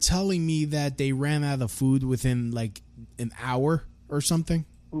 you were telling me that they ran out of food within like an hour or something.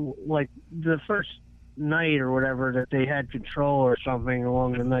 Like the first night or whatever that they had control or something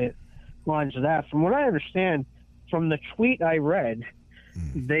along the night, lines of that. From what I understand, from the tweet I read,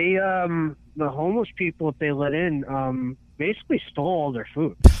 they the homeless people that they let in basically stole all their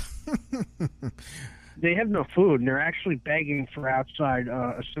food. They have no food, and they're actually begging for outside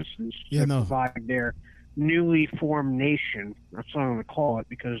assistance to provide their newly formed nation. That's what I'm going to call it,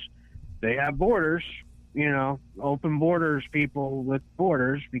 because they have borders, open borders, people with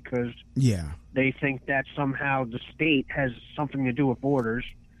borders, because they think that somehow the state has something to do with borders.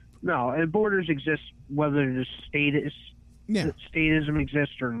 No, and borders exist whether the statism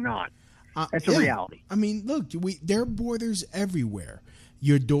exists or not. That's a reality. I mean, look, there are borders everywhere.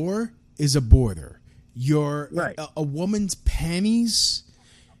 Your door is a border. A woman's panties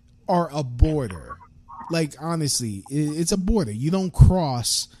are a border. Like, honestly, it's a border. You don't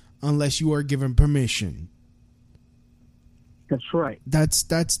cross unless you are given permission. That's right.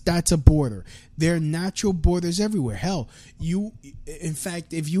 That's a border. There are natural borders everywhere. Hell, in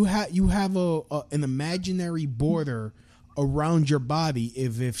fact, if you have an imaginary border around your body,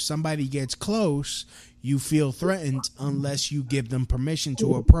 if somebody gets close, you feel threatened unless you give them permission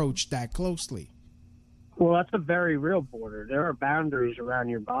to approach that closely. Well, that's a very real border. There are boundaries around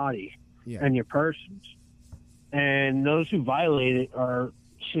your body and your persons, and those who violate it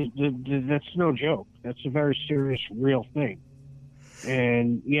that's no joke. That's a very serious, real thing.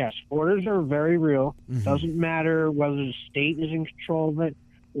 And yes, borders are very real. Mm-hmm. Doesn't matter whether the state is in control of it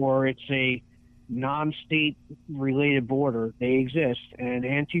or it's a non-state related border. They exist, and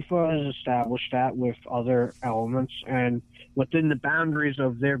Antifa has established that with other elements, and within the boundaries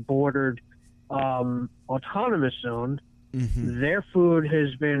of their bordered autonomous zone, their food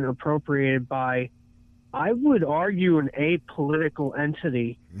has been appropriated by, I would argue, an apolitical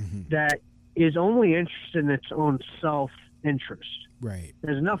entity that is only interested in its own self-interest. Right.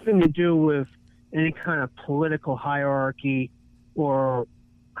 There's nothing to do with any kind of political hierarchy or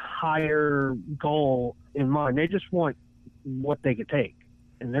higher goal in mind. They just want what they can take,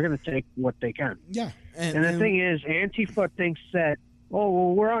 and they're going to take what they can. Yeah. And the thing is, Antifa thinks that, oh,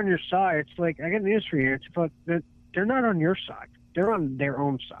 well, we're on your side. It's like, I got news for you, Antifa. They're not on your side. They're on their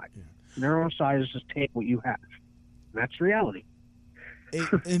own side. Yeah. And their own side is just take what you have. And that's reality.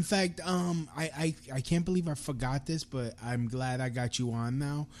 In fact, I can't believe I forgot this, but I'm glad I got you on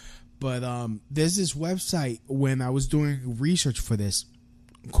now. But there's this website when I was doing research for this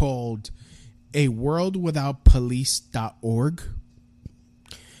called aworldwithoutpolice.org.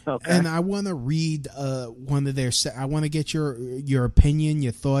 Okay. And I want to read one of their. I want to get your opinion,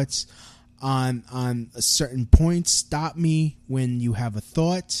 your thoughts on certain points. Stop me when you have a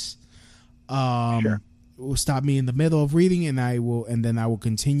thought. Sure. Will stop me in the middle of reading, and then I will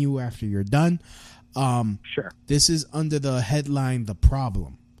continue after you're done. Sure. This is under the headline "The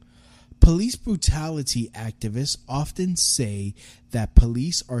Problem." Police brutality activists often say that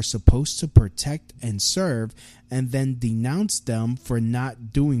police are supposed to protect and serve, and then denounce them for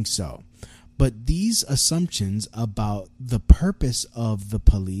not doing so. But these assumptions about the purpose of the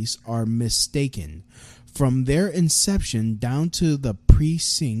police are mistaken. From their inception down to the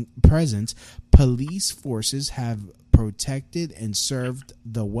present, police forces have protected and served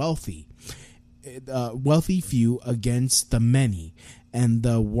the wealthy few against the many, and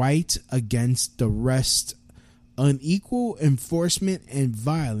the white against the rest. Unequal enforcement and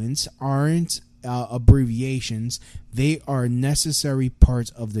violence aren't abbreviations. They are necessary parts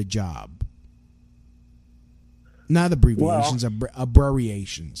of the job. Not abbreviations,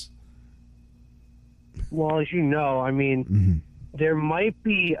 abbreviations. Well, as you know, I mean, there might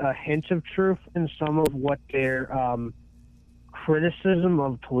be a hint of truth in some of what their criticism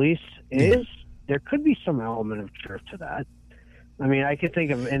of police is. There could be some element of truth to that. I mean, I could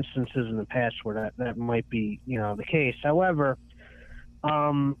think of instances in the past where that might be, the case. However,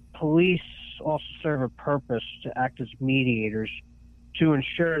 police also serve a purpose to act as mediators to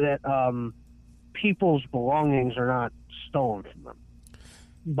ensure that people's belongings are not stolen from them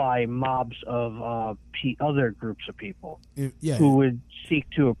by mobs of other groups of people who would seek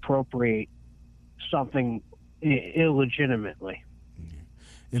to appropriate something illegitimately.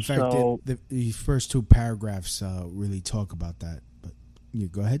 In fact, the first two paragraphs really talk about that. But you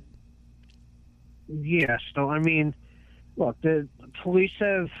go ahead. Yes. So, I mean, look, the police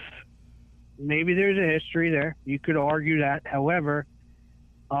have, maybe there's a history there. You could argue that. However,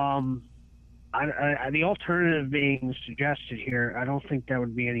 the alternative being suggested here, I don't think that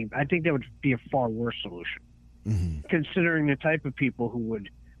would be I think that would be a far worse solution, considering the type of people who would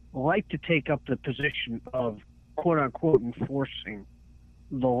like to take up the position of quote-unquote enforcing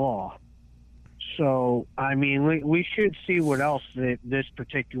the law. So, I mean, we should see what else this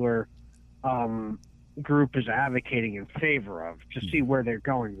particular group is advocating in favor of to see where they're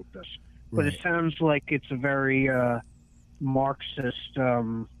going with this. but it sounds like it's a very Marxist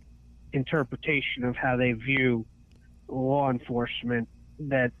interpretation of how they view law enforcement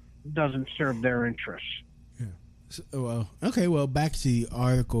that doesn't serve their interests. Well, back to the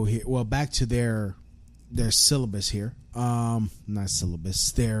article here. Well, back to their syllabus here. Not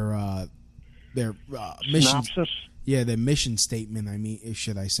syllabus. Their mission. Synopsis. Yeah, their mission statement. I mean,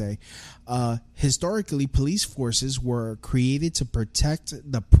 should I say? Historically, police forces were created to protect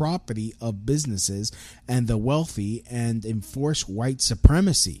the property of businesses and the wealthy and enforce white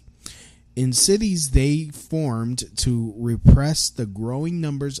supremacy. In cities, they formed to repress the growing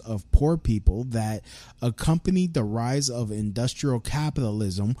numbers of poor people that accompanied the rise of industrial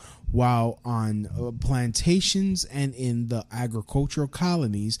capitalism, while on plantations and in the agricultural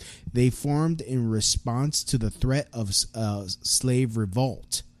colonies, they formed in response to the threat of slave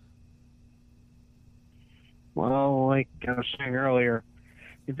revolt. Well, like I was saying earlier,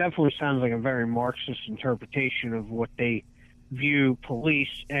 it definitely sounds like a very Marxist interpretation of what they view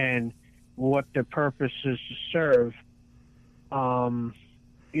police and what their purpose is to serve.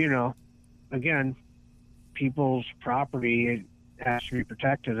 Again, people's property has to be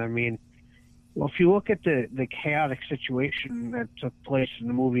protected. I mean, well, if you look at the chaotic situation that took place in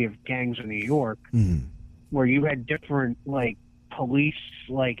the movie of Gangs of New York, where you had different police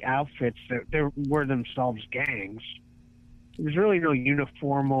outfits that were themselves gangs, there's really no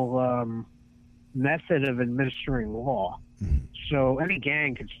uniform method of administering law. So any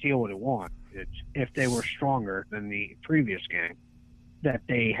gang could steal what it wants if they were stronger than the previous gang that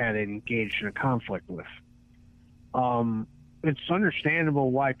they had engaged in a conflict with. It's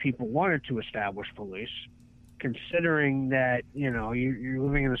understandable why people wanted to establish police, considering that, you're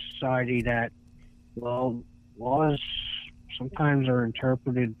living in a society that, well, laws sometimes are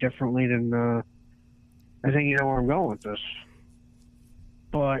interpreted differently than, I think you know where I'm going with this.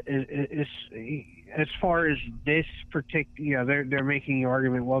 But it's as far as this particular, they're making the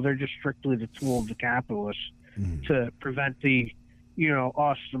argument, well, they're just strictly the tool of the capitalists to prevent us,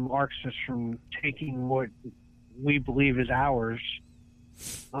 the Marxists, from taking what we believe is ours.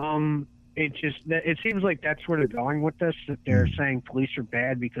 It seems like that's where they're going with this, that they're saying police are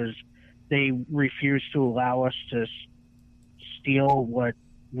bad because they refuse to allow us to steal what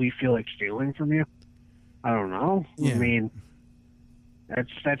we feel like stealing from you. I don't know. Yeah. I mean,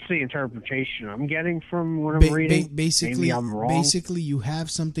 that's the interpretation I'm getting from what I'm reading. Basically, maybe I'm wrong. Basically, you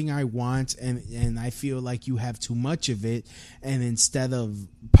have something I want, and I feel like you have too much of it, and instead of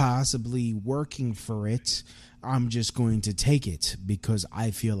possibly working for it, I'm just going to take it because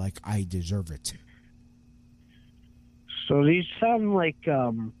I feel like I deserve it. So these sound like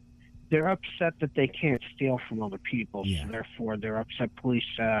they're upset that they can't steal from other people, so therefore they're upset police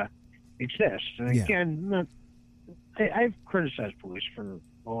exist. And again, I've criticized police for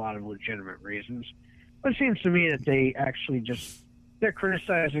a lot of legitimate reasons, but it seems to me that they actually they're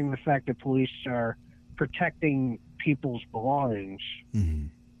criticizing the fact that police are protecting people's belongings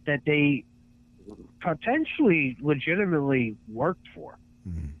that they potentially legitimately worked for.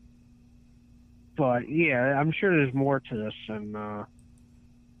 But yeah, I'm sure there's more to this than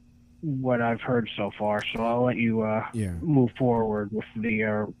what I've heard so far, so I'll let you move forward with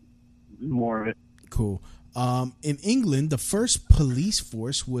the more of it. Cool. In England, the first police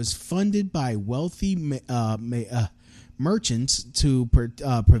force was funded by wealthy merchants to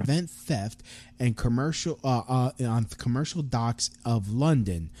prevent theft and on commercial docks of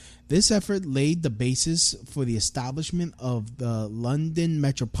London. This effort laid the basis for the establishment of the London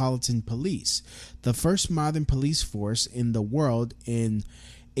Metropolitan Police, the first modern police force in the world in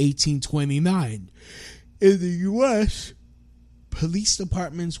 1829. In the U.S., police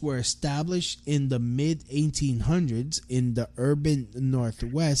departments were established in the mid-1800s in the urban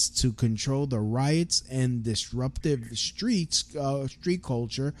Northwest to control the riots and disruptive street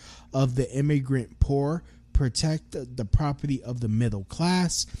culture of the immigrant poor, protect the property of the middle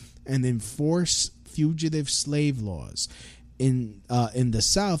class, and enforce fugitive slave laws. In the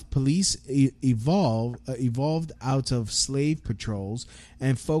South, police evolved out of slave patrols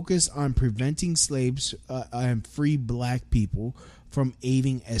and focused on preventing slaves and free black people from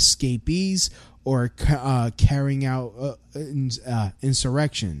aiding escapees or carrying out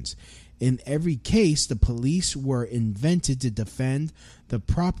insurrections. In every case, the police were invented to defend the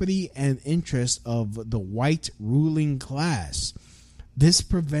property and interests of the white ruling class. This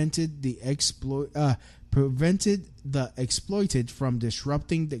prevented the exploited from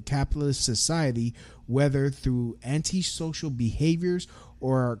disrupting the capitalist society, whether through antisocial behaviors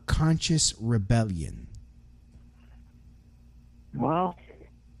or conscious rebellion. Well,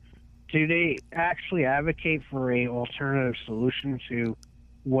 do they actually advocate for a alternative solution to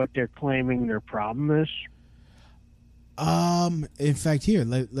what they're claiming their problem is? In fact, here,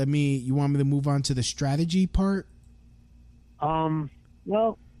 let me. You want me to move on to the strategy part?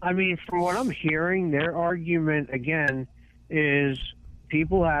 Well, I mean, from what I'm hearing, their argument again is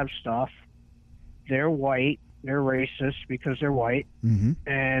people have stuff. They're white. They're racist because they're white,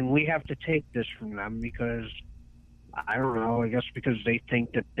 and we have to take this from them because I don't know. I guess because they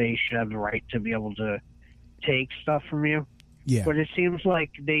think that they should have the right to be able to take stuff from you. Yeah. But it seems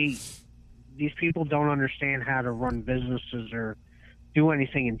like these people don't understand how to run businesses or do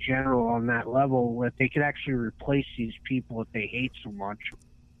anything in general on that level where they could actually replace these people that they hate so much.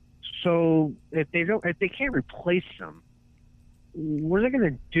 So if they can't replace them, what are they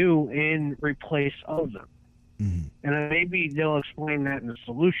going to do in replace of them? And then maybe they'll explain that in the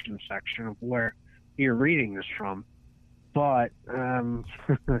solution section of where you're reading this from. But well,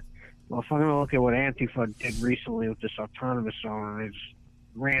 if I'm going to look at what Antifa did recently with this autonomous zone, and they just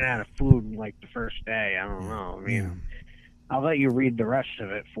ran out of food in like the first day. I don't know. I mean, I'll let you read the rest of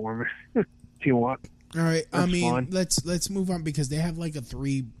it for me if you want. All right. That's I mean, fine. let's move on because they have like They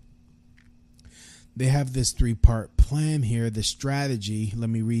have this 3-part plan here. The strategy. Let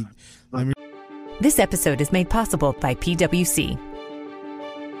me read. This episode is made possible by PwC.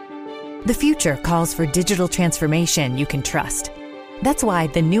 The future calls for digital transformation you can trust. That's why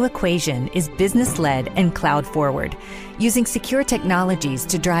the new equation is business-led and cloud-forward, using secure technologies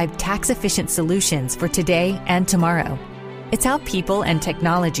to drive tax-efficient solutions for today and tomorrow. It's how people and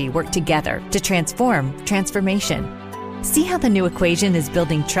technology work together to transform transformation. See how the new equation is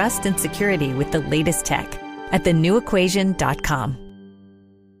building trust and security with the latest tech at thenewequation.com.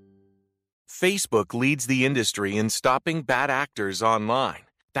 Facebook leads the industry in stopping bad actors online.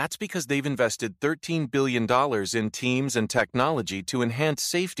 That's because they've invested $13 billion in teams and technology to enhance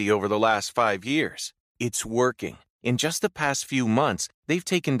safety over the last 5 years. It's working. In just the past few months, they've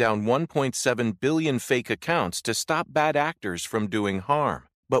taken down 1.7 billion fake accounts to stop bad actors from doing harm.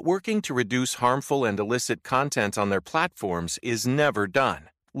 But working to reduce harmful and illicit content on their platforms is never done.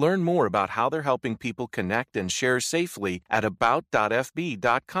 Learn more about how they're helping people connect and share safely at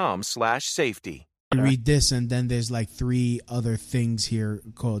about.fb.com/safety. Read this, and then there's like 3 other things here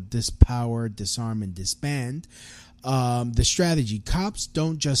called dispower, disarm, and disband. The strategy: cops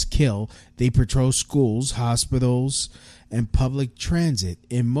don't just kill; they patrol schools, hospitals, and public transit.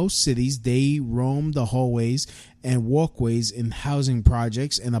 In most cities, they roam the hallways and walkways in housing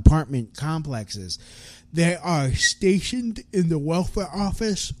projects and apartment complexes. They are stationed in the welfare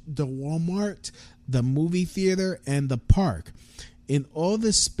office, the Walmart, the movie theater, and the park. In all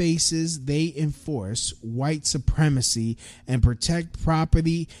the spaces, they enforce white supremacy and protect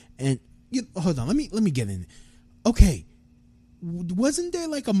property. And hold on, let me get in. Okay, wasn't there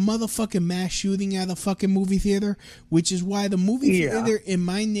like a motherfucking mass shooting at a fucking movie theater? Which is why the movie theater in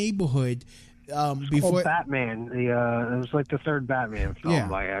my neighborhood before Batman, it was like the third Batman film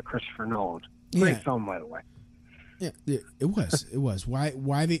by Christopher Nolan. Great film, by the way. Yeah, it was. It was. Why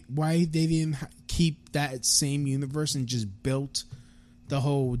they didn't keep that same universe and just built the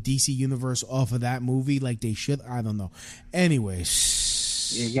whole DC universe off of that movie like they should? I don't know.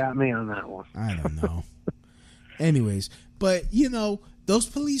 Anyways, you got me on that one. I don't know. Anyways, but those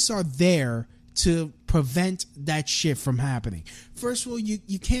police are there to prevent that shit from happening. First of all,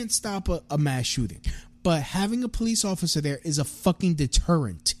 you can't stop a mass shooting, but having a police officer there is a fucking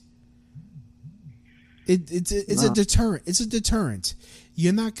deterrent. It's a deterrent. It's a deterrent.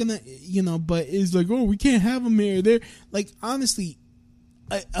 You're not gonna, but it's like, oh, we can't have them here. They're like, honestly,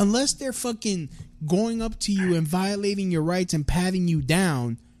 unless they're fucking going up to you and violating your rights and patting you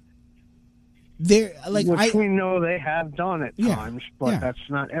down, they're like, which we know they have done at times, but that's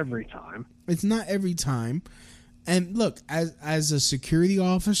not every time. It's not every time. And look, as a security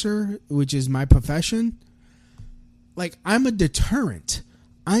officer, which is my profession, like, I'm a deterrent.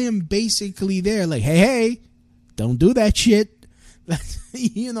 I am basically there like, hey, don't do that shit.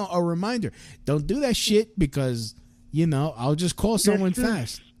 A reminder. Don't do that shit because, I'll just call someone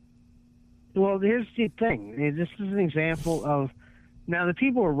fast. Well, here's the thing. This is an example of, now the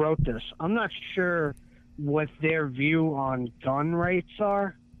people who wrote this, I'm not sure what their view on gun rights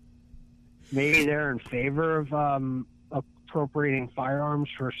are. Maybe they're in favor of appropriating firearms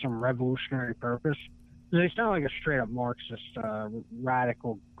for some revolutionary purpose. They sound like a straight-up Marxist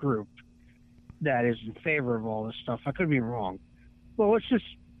radical group that is in favor of all this stuff. I could be wrong. Well, let's just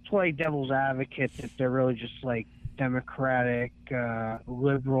play devil's advocate that they're really just like democratic,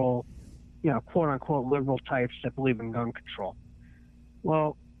 liberal, quote-unquote liberal types that believe in gun control.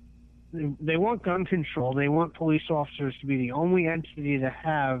 Well, they want gun control. They want police officers to be the only entity to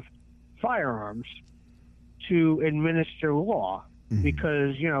have firearms to administer law.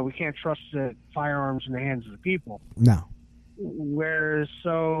 because, we can't trust the firearms in the hands of the people. No. Whereas,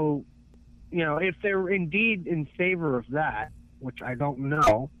 so, if they're indeed in favor of that, which I don't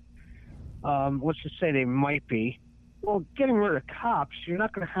know, let's just say they might be, well, getting rid of cops, you're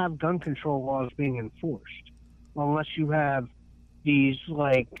not going to have gun control laws being enforced unless you have these,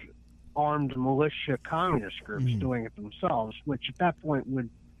 armed militia communist groups doing it themselves, which at that point would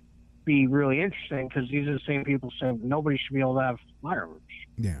be really interesting because these are the same people saying nobody should be able to have firearms.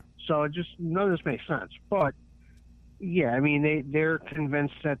 Yeah. So none of this makes sense. But, yeah, I mean, they're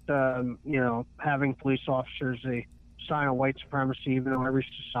convinced that, having police officers, they sign of white supremacy, even though every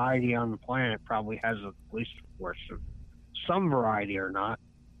society on the planet probably has a police force of some variety or not,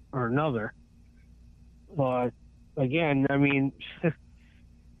 or another. But, again, I mean,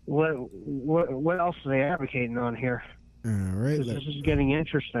 what else are they advocating on here? All right. This is getting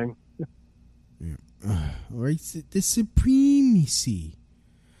interesting. Yeah. All right. The supremacy.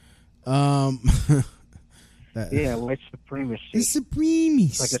 Yeah, white supremacy. The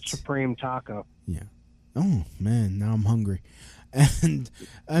supremacy. It's like a supreme taco. Yeah. Oh man, now I'm hungry. And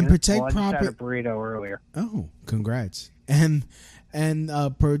protect property. I just had a burrito earlier. Oh, congrats. And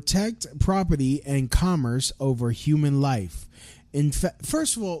protect property and commerce over human life. In fact,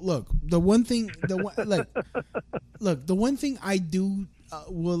 first of all, look, the one thing I do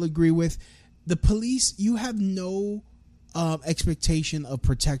will agree with, the police, you have no expectation of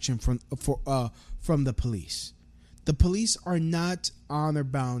protection from the police. The police are not honor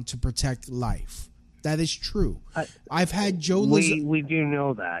bound to protect life. That is true. I've had Joe. We do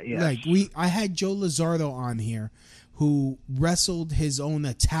know that. Yes. I had Joe Lizardo on here, who wrestled his own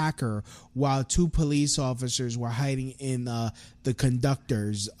attacker while two police officers were hiding in the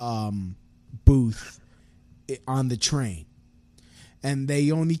conductor's booth on the train. And they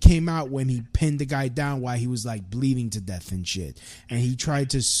only came out when he pinned the guy down while he was bleeding to death and shit. And he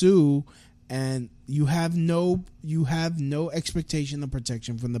tried to sue, and you have no expectation of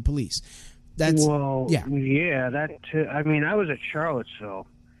protection from the police. That too. I mean, I was at Charlottesville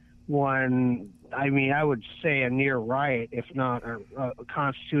when, I would say a near riot, if not a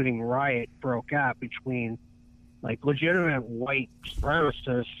constituting riot, broke out between legitimate white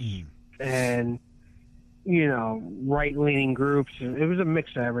supremacists and right-leaning groups. It was a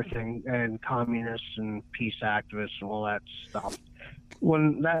mix of everything, and communists and peace activists and all that stuff.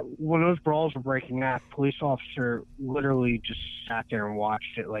 When those brawls were breaking out, police officer literally just sat there and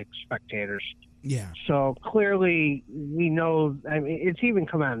watched it like spectators. Yeah. So clearly, we know. I mean, it's even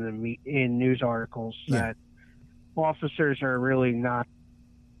come out in news articles that officers are really not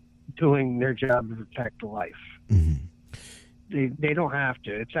doing their job to protect life. Mm-hmm. They don't have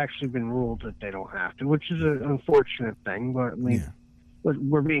to. It's actually been ruled that they don't have to, which is an unfortunate thing. But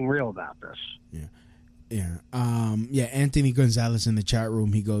we're being real about this. Yeah. Yeah. Anthony Gonzalez in the chat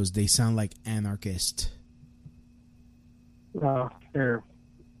room, he goes, they sound like anarchists. Well, they're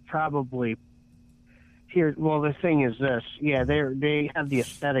probably here. Well, the thing is this. Yeah, they have the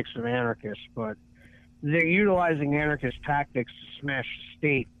aesthetics of anarchists, but they're utilizing anarchist tactics to smash the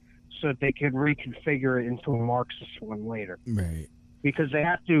state so that they can reconfigure it into a Marxist one later. Right. Because they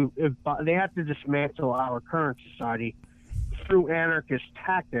have to dismantle our current society through anarchist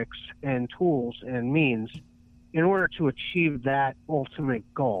tactics and tools and means in order to achieve that ultimate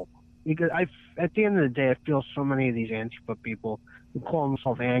goal. Because at the end of the day, I feel so many of these Antifa people who call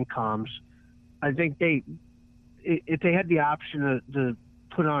themselves ANCOMs, I think if they had the option to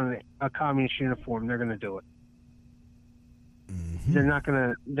put on a communist uniform, they're going to do it. Mm-hmm.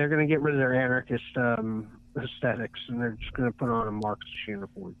 They're going to get rid of their anarchist aesthetics, and they're just going to put on a Marxist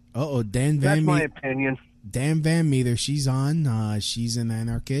uniform. That's my opinion. Dan Van Meter, she's on. She's an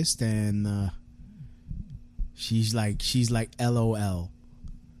anarchist, and she's like LOL.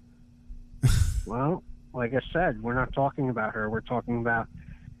 Well, like I said, we're not talking about her. We're talking about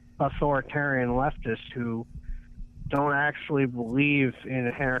authoritarian leftists who don't actually believe in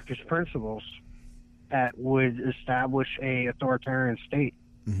anarchist principles that would establish a authoritarian state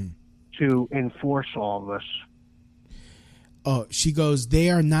to enforce all of this. Oh, she goes, they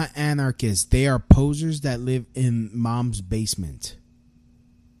are not anarchists. They are posers that live in mom's basement.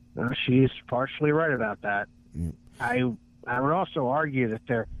 She's partially right about that. Yep. I would also argue that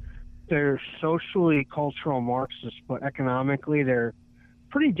they're socially cultural Marxists, but economically they're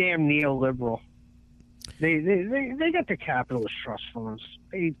pretty damn neoliberal. They got the capitalist trust funds.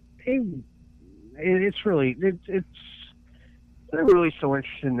 They're really so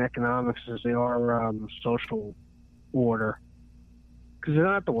interested in economics as they are social order, because they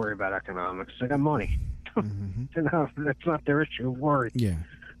don't have to worry about economics. They got money. Mm-hmm. That's not their issue of worry. Yeah.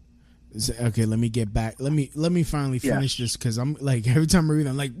 Okay, let me get back. Let me finally finish this because I'm like every time I read,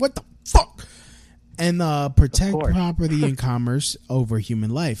 I'm like, what the fuck? And protect property and commerce over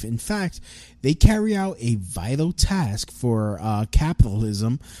human life. In fact, they carry out a vital task for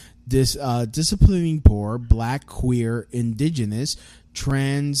capitalism, disciplining poor, black, queer, indigenous,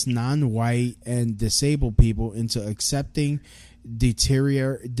 trans, non-white, and disabled people into accepting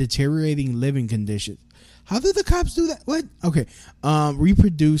deteriorating living conditions. How do the cops do that? What? Okay.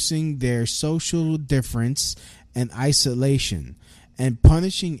 Reproducing their social difference and isolation, and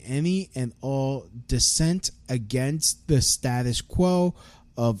punishing any and all dissent against the status quo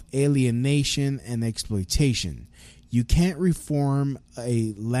of alienation and exploitation. You can't reform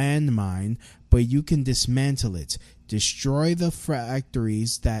a landmine, but you can dismantle it, destroy the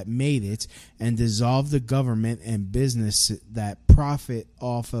factories that made it, and dissolve the government and business that profit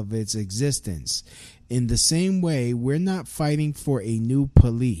off of its existence. In the same way, we're not fighting for a new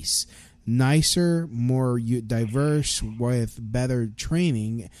police, nicer, more diverse, with better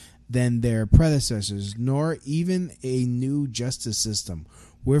training than their predecessors, nor even a new justice system.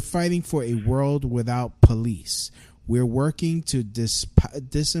 We're fighting for a world without police. We're working to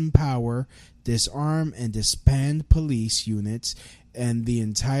disempower, disarm, and disband police units and the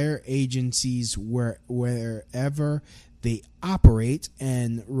entire agencies wherever they operate,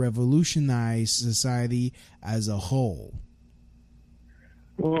 and revolutionize society as a whole.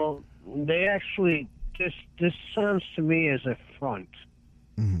 Well, they actually, this sounds to me as a front.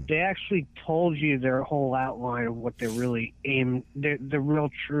 Mm-hmm. They actually told you their whole outline of what they really aim, the real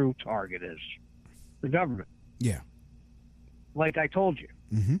true target is. The government. Yeah. Like I told you.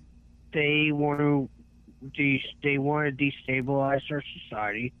 Mm-hmm. They want to destabilize our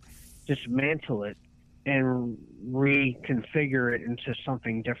society, dismantle it, and reconfigure it into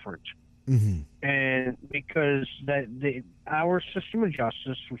something different. Mm-hmm. And because our system of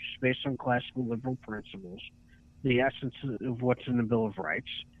justice, which is based on classical liberal principles, the essence of what's in the Bill of Rights,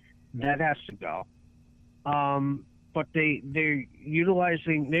 that has to go. But they're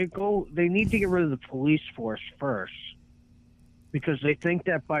utilizing they need to get rid of the police force first, because they think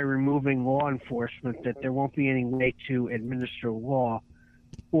that by removing law enforcement that there won't be any way to administer law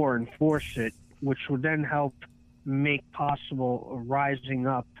or enforce it, which would then help make possible a rising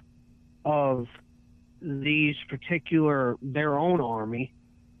up of these their own army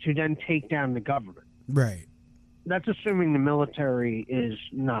to then take down the government. Right. That's assuming the military is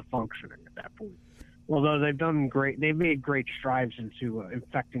not functioning at that point. Although they've made great strides into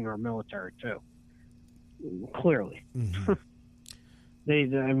infecting our military too. Clearly. Mm-hmm.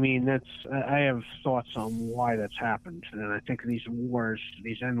 I have thoughts on why that's happened, and I think these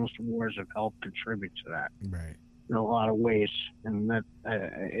endless wars have helped contribute to that. Right. In a lot of ways, and that's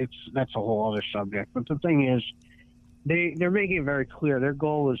a whole other subject. But the thing is, they're making it very clear. Their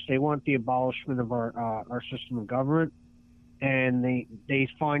goal is they want the abolishment of our system of government, and they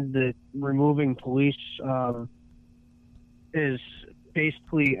find that removing police is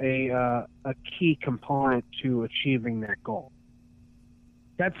basically a key component to achieving that goal.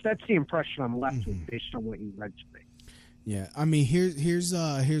 That's the impression I'm left with based on what you read to me. Yeah, I mean, here's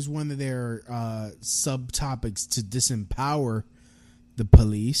one of their subtopics to disempower the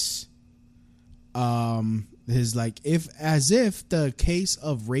police. Is like if the case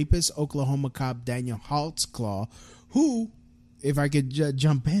of rapist Oklahoma cop Daniel Holtzclaw, who, if I could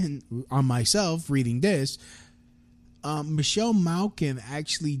jump in on myself reading this, Michelle Malkin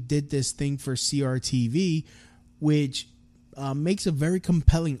actually did this thing for CRTV, which makes a very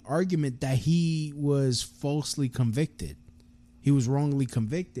compelling argument that he was falsely convicted. He was wrongly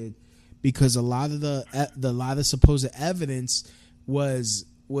convicted because a lot of the supposed evidence was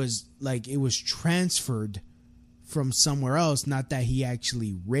like it was transferred from somewhere else. Not that he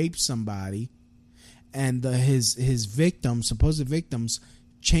actually raped somebody, and his supposed victims,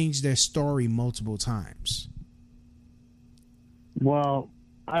 changed their story multiple times. Well,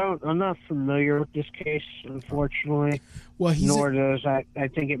 I'm not familiar with this case, unfortunately. Well, does I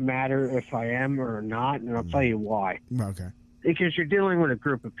think it matter if I am or not, and I'll tell you why. Okay. Because you're dealing with a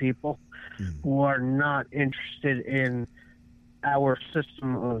group of people who are not interested in our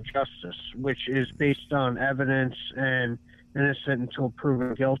system of justice, which is based on evidence and innocent until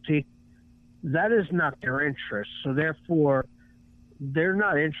proven guilty. That is not their interest. So therefore, they're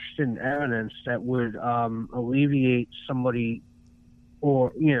not interested in evidence that would alleviate somebody,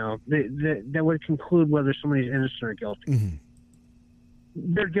 or that would conclude whether somebody's innocent or guilty. Mm-hmm.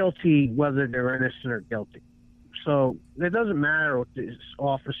 They're guilty whether they're innocent or guilty. So it doesn't matter with this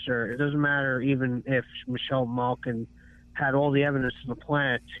officer. It doesn't matter even if Michelle Malkin had all the evidence in the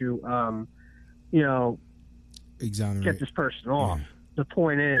planet to, exonerate, get this person off. the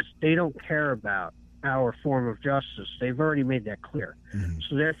point is they don't care about our form of justice. They've already made that clear.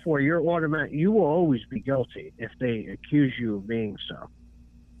 So therefore, you will always be guilty if they accuse you of being so,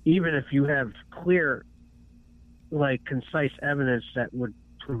 even if you have clear, concise evidence that would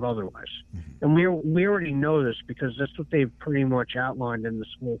prove otherwise. And we already know this because that's what they've pretty much outlined in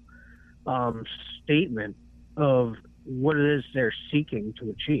this whole statement of what it is they're seeking to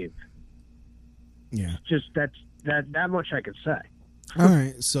achieve. Yeah, just that much I could say. All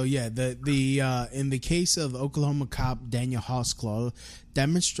right, so yeah, the in the case of Oklahoma cop Daniel Hosklaw,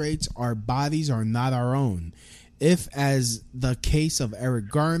 demonstrates our bodies are not our own. If, as the case of Eric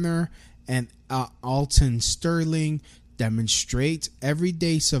Garner and Alton Sterling, demonstrate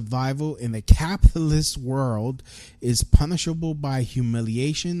everyday survival in a capitalist world is punishable by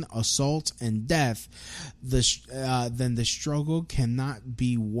humiliation, assault, and death, then the struggle cannot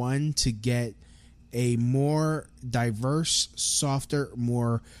be one to get a more diverse, softer,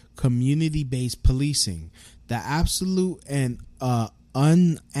 more community-based policing. The absolute and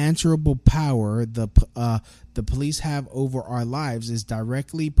unanswerable power the police have over our lives is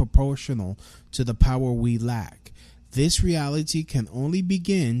directly proportional to the power we lack. This reality can only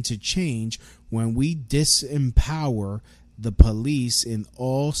begin to change when we disempower the police in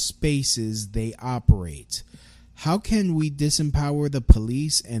all spaces they operate. How can we disempower the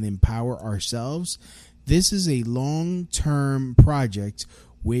police and empower ourselves? This is a long-term project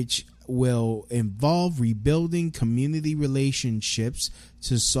which will involve rebuilding community relationships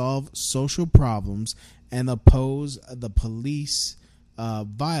to solve social problems and oppose the police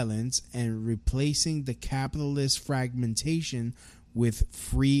violence and replacing the capitalist fragmentation with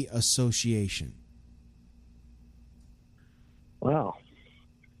free association. Wow.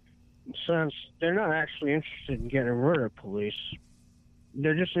 Since they're not actually interested in getting rid of police,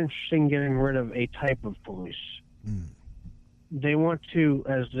 they're just interested in getting rid of a type of police. They want to,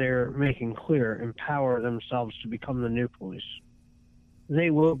 as they're making clear, empower themselves to become the new police. They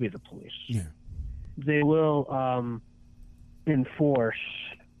will be the police. Yeah. They will enforce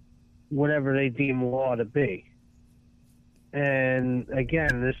whatever they deem law to be. And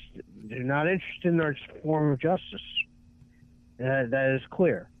again, they're not interested in our form of justice. That is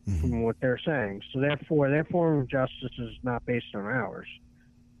clear from what they're saying. So therefore, their form of justice is not based on ours.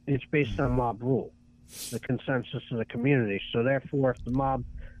 It's based on mob rule, the consensus of the community. So therefore, if the mob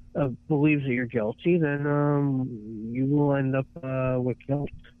believes that you're guilty, then you will end up with guilt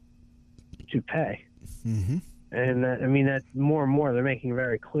to pay. And that more and more they're making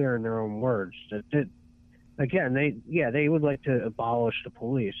very clear in their own words that again, they would like to abolish the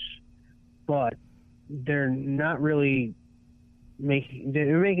police, but they're not really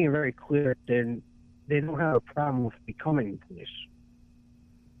they're making it very clear that they don't have a problem with becoming police.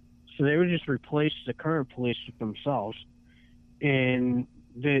 So they would just replace the current police with themselves, and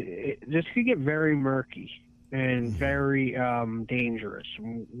this could get very murky and very dangerous.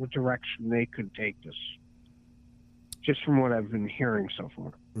 What direction they could take this, just from what I've been hearing so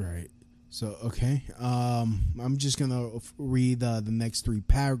far. Right. So okay, I'm just gonna read the next 3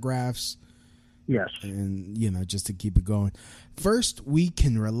 paragraphs. Yes. And, just to keep it going. First, we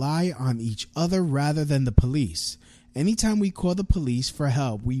can rely on each other rather than the police. Anytime we call the police for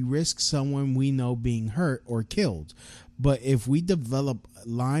help, we risk someone we know being hurt or killed. But if we develop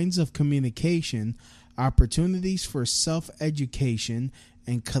lines of communication, opportunities for self-education,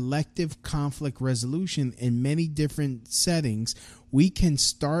 and collective conflict resolution in many different settings, we can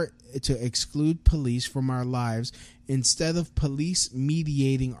start to exclude police from our lives instead of police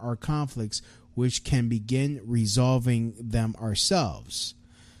mediating our conflicts, which can begin resolving them ourselves.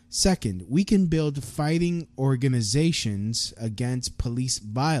 Second, we can build fighting organizations against police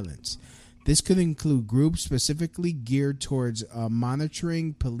violence. This could include groups specifically geared towards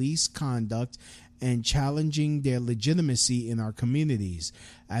monitoring police conduct and challenging their legitimacy in our communities.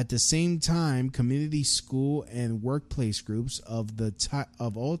 At the same time, community, school, and workplace groups of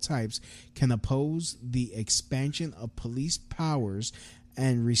all types can oppose the expansion of police powers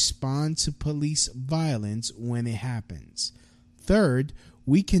and respond to police violence when it happens. Third,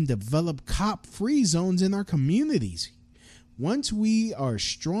 we can develop cop-free zones in our communities. Once we are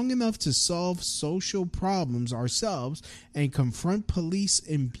strong enough to solve social problems ourselves and confront police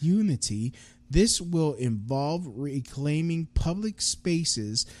impunity, this will involve reclaiming public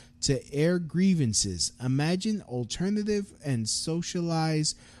spaces to air grievances, imagine alternative and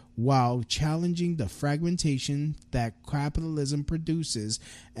socialize while challenging the fragmentation that capitalism produces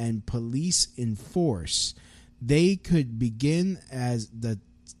and police enforce. They could begin as the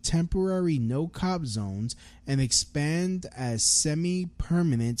temporary no-cop zones and expand as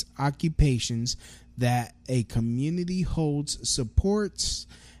semi-permanent occupations that a community holds, supports,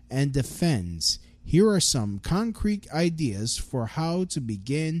 and defends. Here are some concrete ideas for how to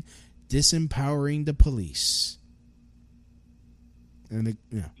begin disempowering the police. And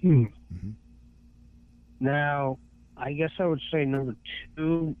Now, I guess I would say number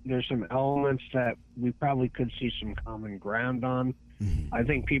 2, there's some elements that we probably could see some common ground on. I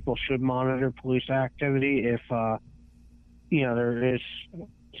think people should monitor police activity if, there is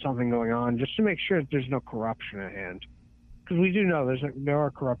something going on, just to make sure that there's no corruption at hand. Because we do know there are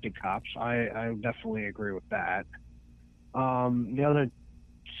corrupted cops. I definitely agree with that. The other,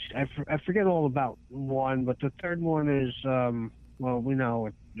 I forget all about one, but the third one is, we know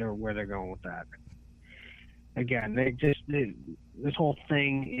where they're going with that. Again, this whole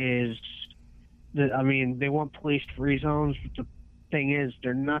thing is they want police-free zones, but the thing is,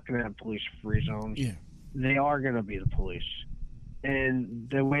 they're not going to have police-free zones. Yeah. They are going to be the police. And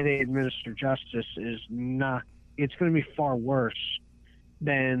the way they administer justice is not, it's going to be far worse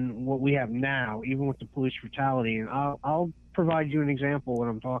than what we have now, even with the police brutality. And I'll provide you an example of what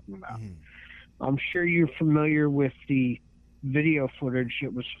I'm talking about. I'm sure you're familiar with the video footage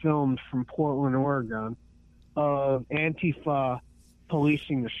that was filmed from Portland, Oregon, of Antifa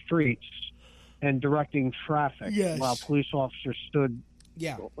policing the streets and directing traffic while police officers stood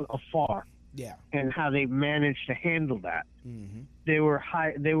afar. Yeah. And how they managed to handle that. Mm-hmm. They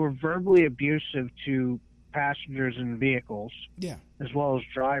were verbally abusive to passengers in vehicles, as well as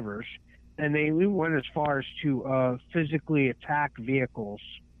drivers, and they went as far as to physically attack vehicles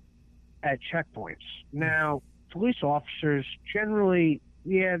at checkpoints. Now, police officers generally,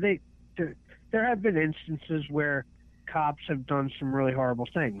 there have been instances where cops have done some really horrible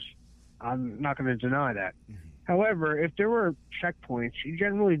things. I'm not going to deny that. Mm-hmm. However, if there were checkpoints, you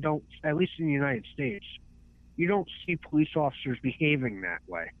generally don't, at least in the United States, you don't see police officers behaving that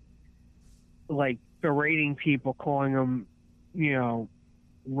way. Like berating people, calling them,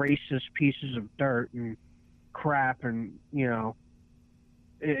 racist pieces of dirt and crap and, and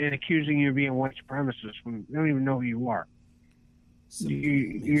accusing you of being white supremacist when they don't even know who you are.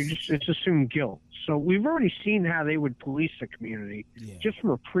 It's assumed guilt. So we've already seen how they would police the community just from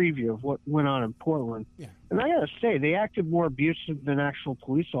a preview of what went on in Portland. Yeah. And I gotta say, they acted more abusive than actual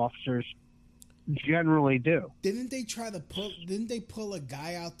police officers generally do. Didn't they pull a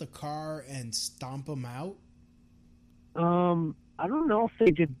guy out the car and stomp him out? I don't know if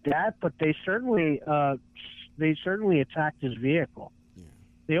they did that, but they certainly attacked his vehicle. Yeah.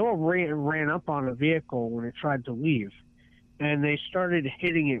 They all ran up on a vehicle when it tried to leave. And they started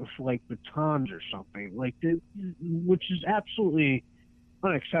hitting it with like batons or something, which is absolutely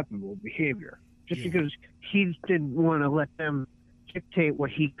unacceptable behavior. Just because he didn't want to let them dictate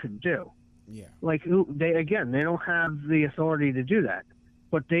what he could do. Yeah. They don't have the authority to do that,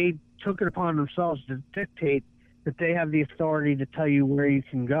 but they took it upon themselves to dictate that they have the authority to tell you where you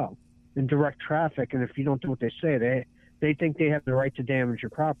can go and direct traffic. And if you don't do what they say, they think they have the right to damage your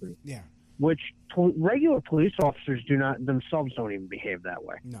property. Yeah. Which regular police officers themselves don't even behave that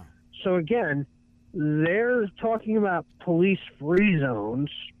way. No. So again, they're talking about police-free zones,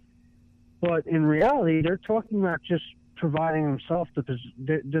 but in reality, they're talking about just providing themselves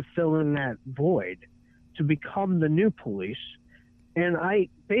to fill in that void, to become the new police. And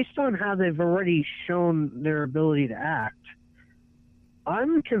based on how they've already shown their ability to act,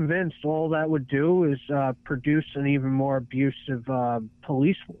 I'm convinced all that would do is produce an even more abusive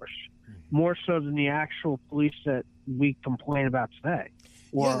police force. More so than the actual police that we complain about today,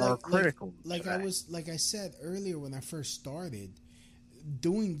 or are critical. Like I said earlier when I first started,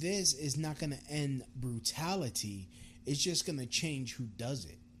 doing this is not going to end brutality. It's just going to change who does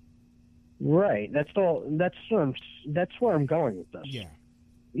it. Right. That's all. That's where I'm going with this. Yeah.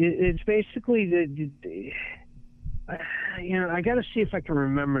 It's basically I got to see if I can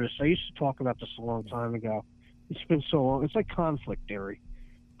remember this. I used to talk about this a long time ago. It's been so long. It's like conflict theory.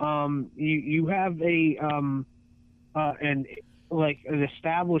 You have an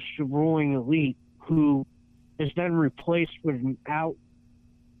established ruling elite who is then replaced with an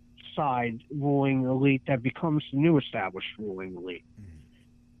outside ruling elite that becomes the new established ruling elite.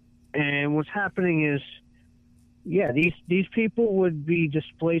 Mm-hmm. And what's happening is, these people would be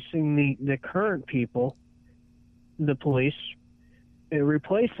displacing the current people, the police, and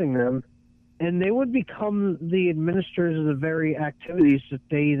replacing them. And they would become the administrators of the very activities that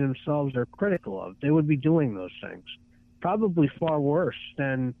they themselves are critical of. They would be doing those things, probably far worse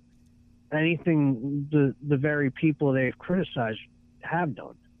than anything the very people they've criticized have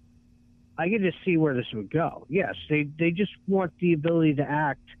done. I get to see where this would go. Yes, they just want the ability to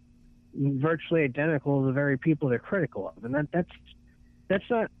act virtually identical to the very people they're critical of, and that's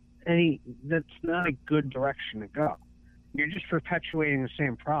not that's not a good direction to go. You're just perpetuating the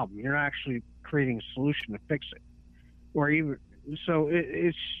same problem. You're not actually creating a solution to fix it. Or even so,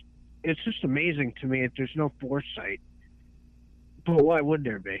 it's just amazing to me that there's no foresight. But why would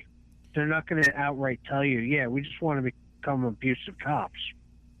there be? They're not going to outright tell you, yeah, we just want to become abusive cops.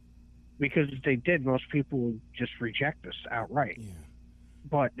 Because if they did, most people would just reject us outright. Yeah.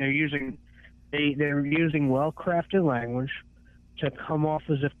 But they're using well-crafted language to come off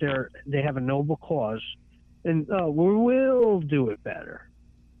as if they have a noble cause, and we will do it better.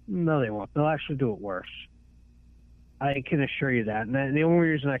 No, they won't. They'll actually do it worse. I can assure you that. And the only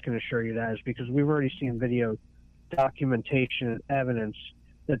reason I can assure you that is because we've already seen video documentation and evidence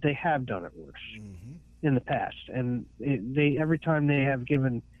that they have done it worse in the past. And every time they have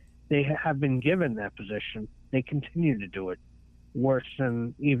been given that position, they continue to do it worse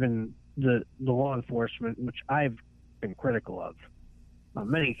than even the law enforcement, which I've been critical of on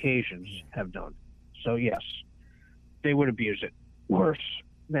many occasions, have done. So yes, they would abuse it worse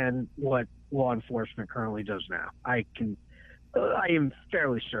than what law enforcement currently does now. I am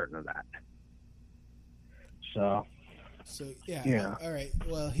fairly certain of that. So yeah. All right.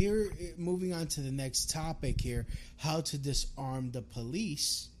 Well, here, moving on to the next topic here, how to disarm the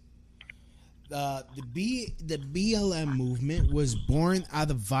police. The BLM movement was born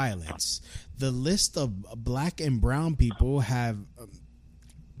out of violence. The list of black and brown people that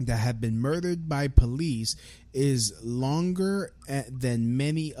have been murdered by police is longer than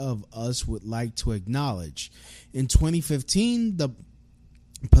many of us would like to acknowledge. In 2015, the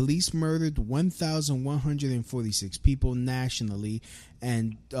police murdered 1,146 people nationally,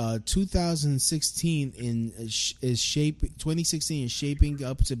 and 2016 is shaping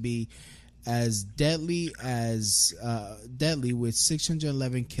up to be as deadly with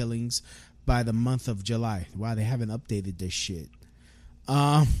 611 killings by the month of July. Wow, they haven't updated this shit.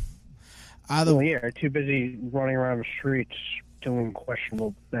 They're too busy running around the streets doing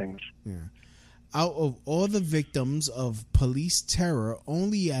questionable things. Yeah. Out of all the victims of police terror,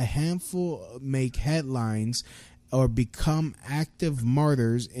 only a handful make headlines or become active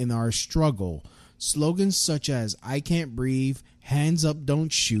martyrs in our struggle. Slogans such as "I can't breathe," "Hands up,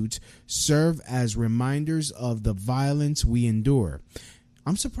 don't shoot" serve as reminders of the violence we endure.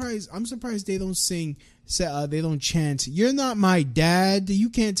 I'm surprised they don't they don't chant, "You're not my dad. You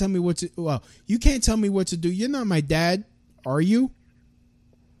can't tell me what to you can't tell me what to do. You're not my dad, are you?"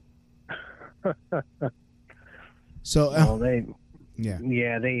 So there's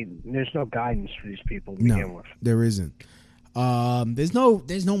no guidance for these people to begin with. There isn't. There's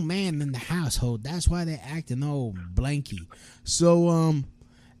no man in the household. That's why they're acting all blanky. So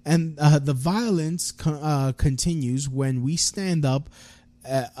the violence continues when we stand up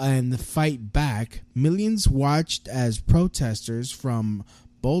and fight back. Millions watched as protesters from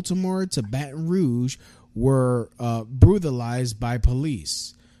Baltimore to Baton Rouge were brutalized by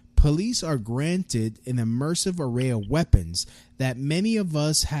police. Police are granted an immersive array of weapons that many of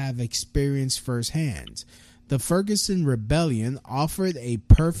us have experienced firsthand. The Ferguson Rebellion offered a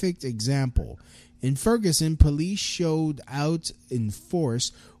perfect example. In Ferguson, police showed out in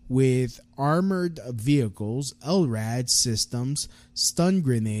force with armored vehicles, LRAD systems, stun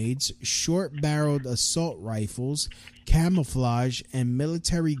grenades, short-barreled assault rifles, camouflage, and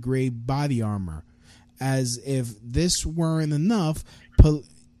military-grade body armor. As if this weren't enough,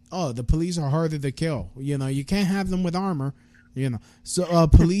 the police are harder to kill. You can't have them with armor. So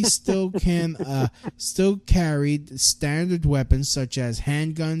police still carried standard weapons such as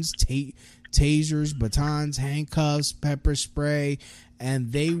handguns, tasers, batons, handcuffs, pepper spray,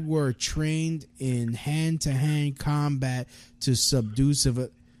 and they were trained in hand-to-hand combat to subdue civil.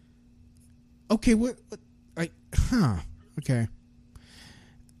 Okay, okay.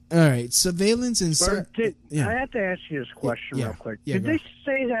 All right, surveillance and I have to ask you this question real quick. Did they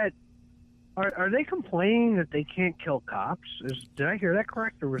say that? Are they complaining that they can't kill cops? Did I hear that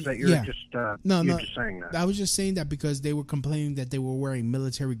correct, or was that just saying that? I was just saying that because they were complaining that they were wearing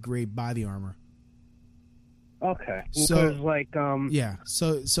military-grade body armor. Okay, so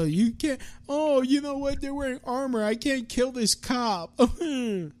because you can't. Oh, you know what? They're wearing armor. I can't kill this cop.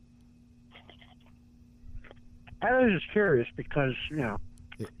 I was just curious because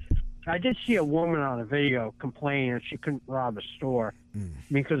I did see a woman on a video complaining that she couldn't rob a store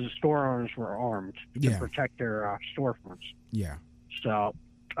because the store owners were armed to protect their storefronts. Yeah. So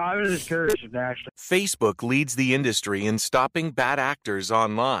I was just curious if they actually. Facebook leads the industry in stopping bad actors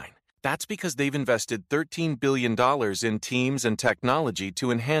online. That's because they've invested $13 billion in teams and technology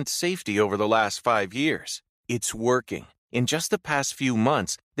to enhance safety over the last 5 years. It's working. In just the past few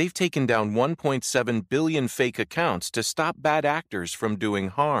months, they've taken down 1.7 billion fake accounts to stop bad actors from doing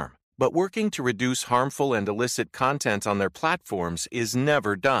harm. But working to reduce harmful and illicit content on their platforms is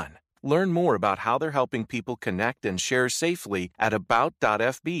never done. Learn more about how they're helping people connect and share safely at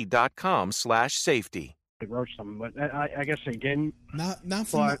about.fb.com/safety. They wrote something, but I guess they didn't. Not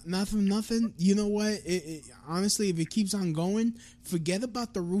for nothing. You know what? Honestly, if it keeps on going, forget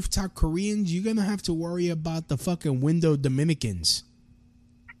about the rooftop Koreans. You're gonna have to worry about the fucking window Dominicans.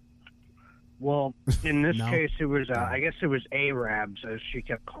 Well, in this case, it was I guess it was Arabs, as she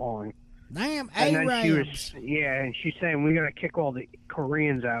kept calling. Damn, Arabs. And she's saying we're gonna kick all the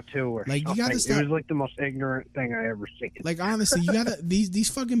Koreans out too, or like something. You gotta stop. It was like the most ignorant thing I ever seen. Like honestly, you gotta these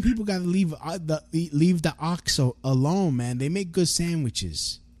fucking people gotta leave the ox alone, man. They make good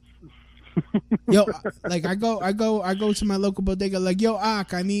sandwiches. Yo, like I go to my local bodega, like, yo,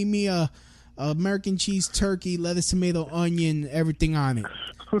 Ock, I need me a American cheese turkey, lettuce, tomato, onion, everything on it.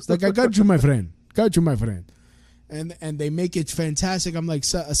 It's like, I got you, my friend. And they make it fantastic. I'm like,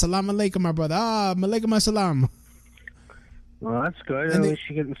 salam alaikum, my brother. Malaikum assalam. Well, that's good. At least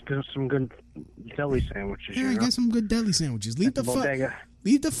you get some good deli sandwiches. Yeah, I got some good deli sandwiches. Leave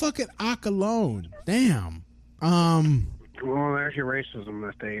the fucking Ock alone. Damn. Well, there's your racism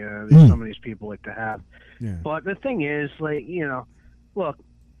that some of these people like to have. Yeah. But the thing is, like, look,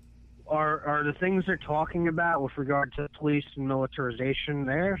 are the things they're talking about with regard to police and militarization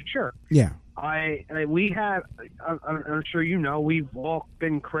there? Sure. Yeah. I'm sure we've all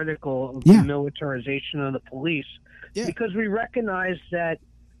been critical of the militarization of the police because we recognize that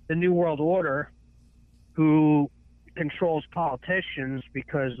the New World Order, who controls politicians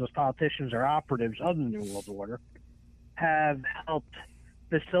because those politicians are operatives of the New World Order, have helped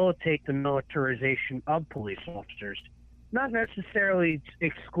facilitate the militarization of police officers. Not necessarily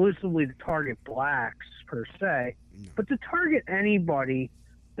exclusively to target blacks per se, but to target anybody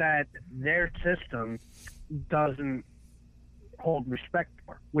that their system doesn't hold respect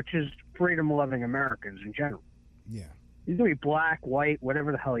for, which is freedom-loving Americans in general. Yeah. You can be black, white,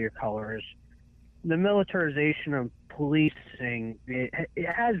 whatever the hell your color is. The militarization of policing, it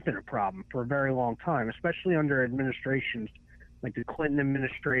has been a problem for a very long time, especially under administrations like the Clinton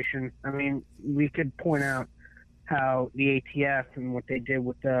administration. I mean, we could point out how the ATF and what they did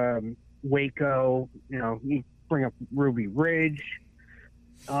with Waco, you bring up Ruby Ridge.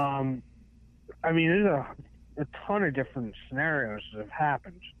 I mean, there's a ton of different scenarios that have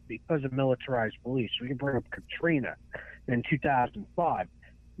happened because of militarized police. We can bring up Katrina in 2005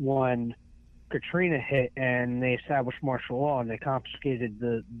 when Katrina hit and they established martial law and they confiscated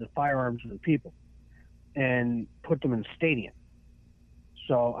the firearms of the people and put them in stadium.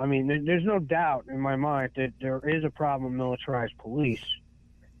 So, I mean, there's no doubt in my mind that there is a problem with militarized police.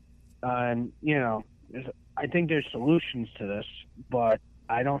 And, I think there's solutions to this, but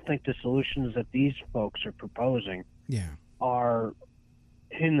I don't think the solutions that these folks are proposing are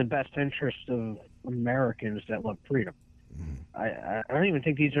in the best interest of Americans that love freedom. I don't even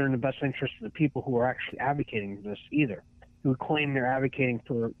think these are in the best interest of the people who are actually advocating this either, who claim they're advocating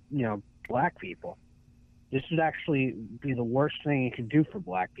for, black people. This would actually be the worst thing you could do for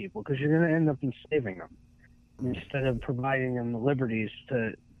black people because you're going to end up enslaving them instead of providing them the liberties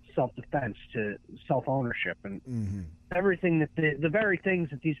to self-defense, to self-ownership, and everything that the very things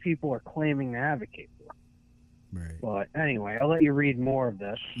that these people are claiming to advocate for. Right. But anyway, I'll let you read more of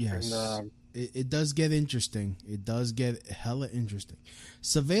this. Yes. And, it does get interesting. It does get hella interesting.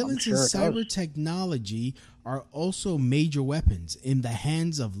 Surveillance and cyber technology are also major weapons in the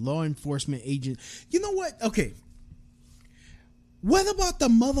hands of law enforcement agents. You know what? Okay. What about the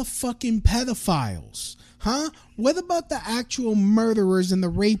motherfucking pedophiles? Huh? What about the actual murderers and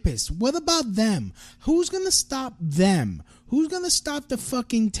the rapists? What about them? Who's going to stop them? Who's going to stop the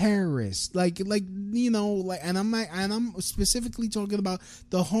fucking terrorists? And I'm specifically talking about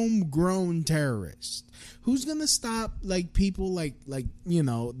the homegrown terrorists. Who's going to stop people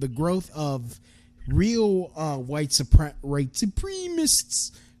the growth of real white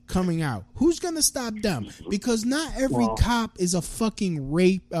supremacists coming out? Who's gonna stop them? Because not every cop is a fucking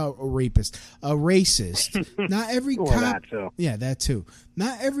racist. Not every cop. That too. Yeah, that too.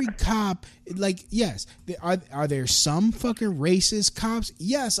 Not every cop. Yes, are there some fucking racist cops?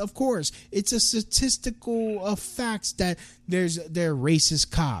 Yes, of course. It's a statistical fact that there are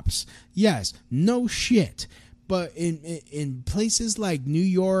racist cops. Yes, no shit. But in places like New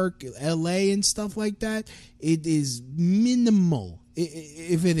York, LA, and stuff like that, it is minimal.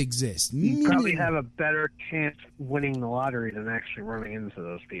 If it exists, you probably have a better chance winning the lottery than actually running into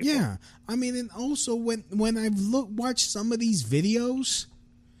those people. Yeah, I mean, and also when I've watched some of these videos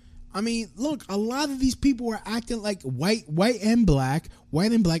I mean, look, a lot of these people are acting like white and black,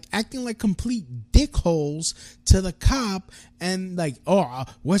 acting like complete dickholes to the cop, and like, oh,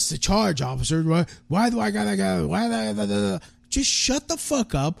 what's the charge, officer? Why do I gotta go? Just shut the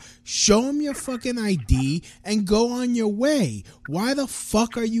fuck up, show him your fucking ID, and go on your way. Why the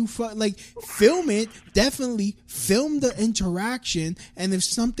fuck are you film it, definitely film the interaction, and if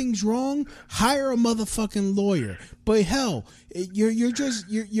something's wrong, hire a motherfucking lawyer. But hell, you're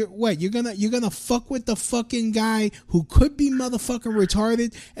gonna fuck with the fucking guy who could be motherfucking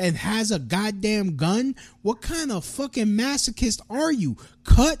retarded and has a goddamn gun? What kind of fucking masochist are you?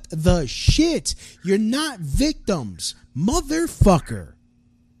 Cut the shit. You're not victims, motherfucker.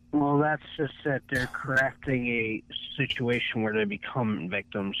 Well, that's just that they're crafting a situation where they become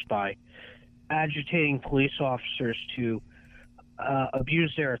victims by agitating police officers to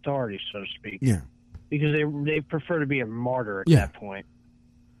abuse their authority, so to speak. Yeah. Because they prefer to be a martyr at that point.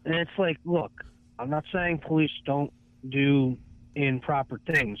 And it's like, look, I'm not saying police don't do improper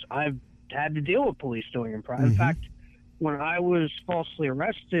things. I've had to deal with police doing improper. In fact, when I was falsely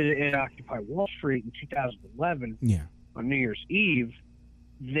arrested at Occupy Wall Street in 2011 on New Year's Eve,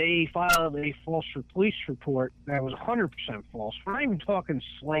 they filed a false police report that was 100% false. We're not even talking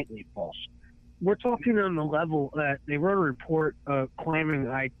slightly false. We're talking on the level that they wrote a report claiming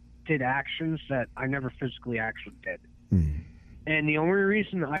I did actions that I never physically actually did. And the only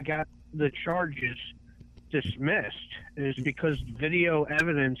reason I got the charges dismissed is because video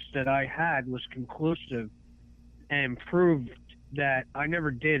evidence that I had was conclusive and proved that I never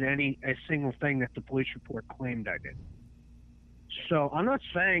did a single thing that the police report claimed I did. So I'm not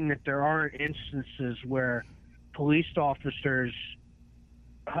saying that there aren't instances where police officers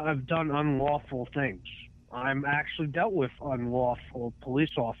have done unlawful things. I'm actually dealt with unlawful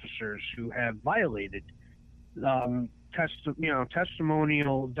police officers who have violated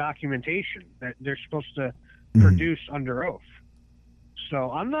testimonial documentation that they're supposed to produce under oath.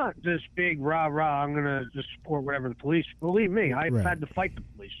 So I'm not this big rah-rah, I'm going to just support whatever the police. Believe me, I've had to fight the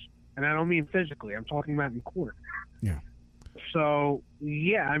police. And I don't mean physically. I'm talking about in court. Yeah. So,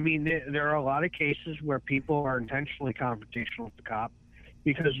 yeah, I mean, there are a lot of cases where people are intentionally confrontational with the cop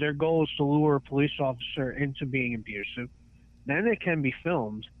because their goal is to lure a police officer into being abusive. Then it can be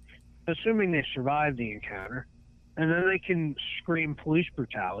filmed, assuming they survive the encounter, and then they can scream police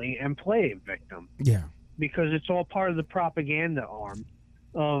brutality and play a victim. Yeah. Because it's all part of the propaganda arm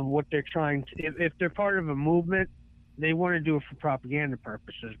of what they're trying to... If they're part of a movement, they want to do it for propaganda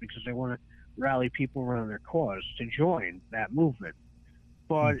purposes because they want to rally people around their cause to join that movement.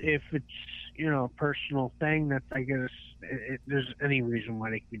 But if it's, a personal thing, that I guess there's any reason why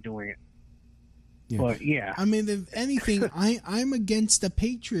they could be doing it. Yeah. But yeah, I mean, if anything, I'm against the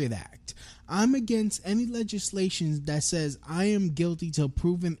Patriot Act. I'm against any legislation that says I am guilty till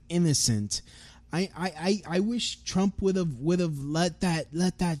proven innocent. I wish Trump would have let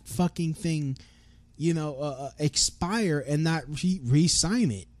that fucking thing, expire and not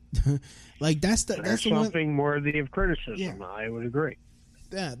re-sign it. Like that's something worthy of criticism. Yeah. I would agree.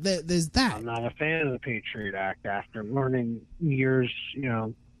 Yeah, there's that. I'm not a fan of the Patriot Act after learning years,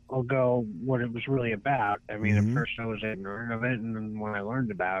 ago what it was really about. I mean, at first I was ignorant of it, and then when I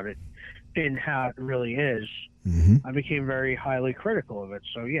learned about it and how it really is, I became very highly critical of it.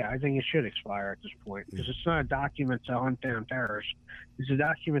 So yeah, I think it should expire at this point because it's not a document to hunt down terrorists. It's a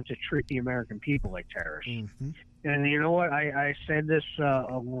document to treat the American people like terrorists. And you know what? I said this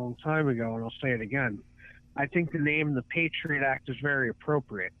a long time ago, and I'll say it again. I think the name the Patriot Act is very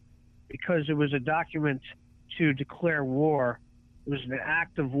appropriate because it was a document to declare war. It was an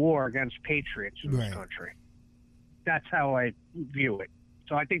act of war against patriots in this country. That's how I view it.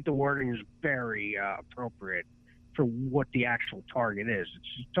 So I think the wording is very appropriate for what the actual target is.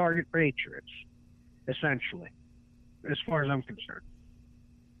 It's to target patriots, essentially, as far as I'm concerned.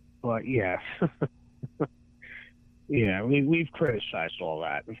 But yeah, yeah, we've criticized all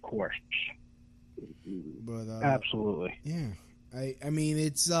that, of course. But absolutely, yeah. I mean,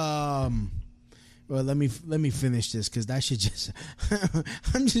 it's well, let me finish this because that shit just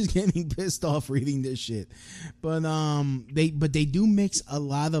I'm just getting pissed off reading this shit. But they do mix a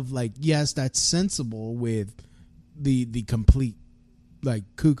lot of yes, that's sensible with the complete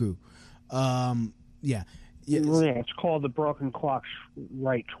cuckoo. Yeah. Yeah, it's called the broken clock's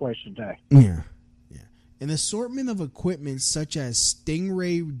right twice a day. Yeah. An assortment of equipment such as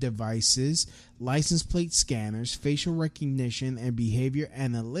Stingray devices, license plate scanners, facial recognition, and behavior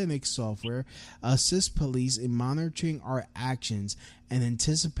analytics software assist police in monitoring our actions and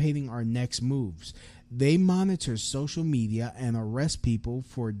anticipating our next moves. They monitor social media and arrest people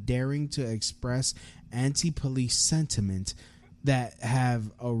for daring to express anti-police sentiment. that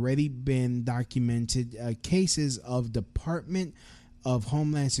have already been documented cases of Department of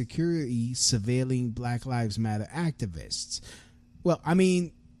Homeland Security surveilling Black Lives Matter activists. Well, I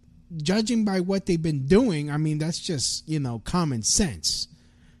mean, judging by what they've been doing, I mean, that's just, common sense.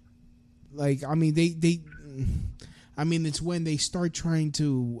 Like, I mean, it's when they start trying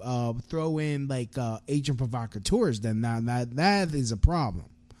to throw in like agent provocateurs, then that is a problem.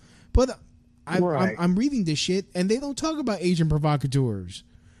 But I'm reading this shit and they don't talk about agent provocateurs.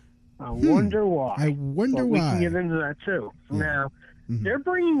 I wonder why. I wonder why. We can get into that too. Yeah. Now, they're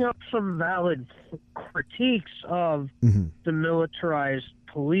bringing up some valid critiques of the militarized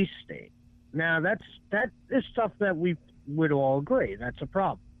police state. Now, that is stuff that we would all agree. That's a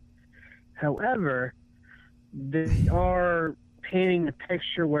problem. However, they are painting a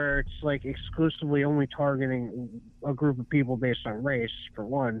picture where it's like exclusively only targeting a group of people based on race, for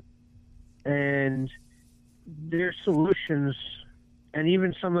one, and their solutions, and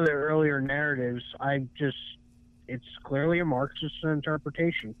even some of their earlier narratives, it's clearly a Marxist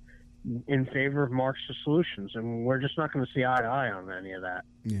interpretation in favor of Marxist solutions, and we're just not going to see eye to eye on any of that.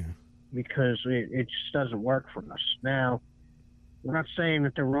 Yeah, because it just doesn't work for us. Now, we're not saying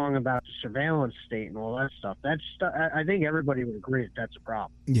that they're wrong about the surveillance state and all that stuff. I think everybody would agree that that's a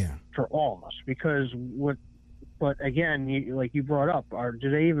problem. Yeah, for all of us, because but again, you brought up, do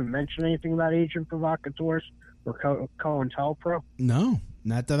they even mention anything about agent provocateurs or COINTELPRO? No,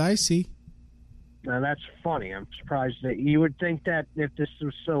 not that I see. Now that's funny. I'm surprised that you would think that if this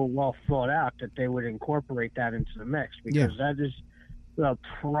was so well thought out that they would incorporate that into the mix, because that is the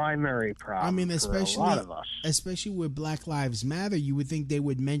primary problem. I mean, especially for a lot of us, especially with Black Lives Matter, you would think they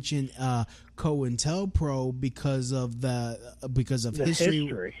would mention COINTELPRO because of the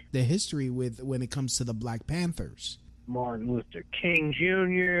history with when it comes to the Black Panthers, Martin Luther King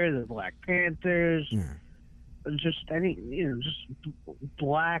Jr., the Black Panthers, just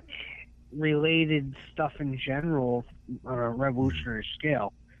black related stuff in general on a revolutionary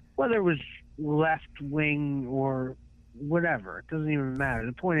scale, whether it was left wing or whatever, it doesn't even matter.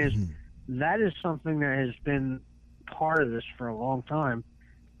 The point is that is something that has been part of this for a long time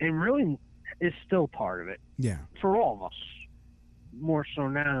and really is still part of it. Yeah, for all of us, more so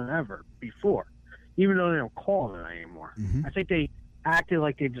now than ever before, even though they don't call it anymore. I think they acted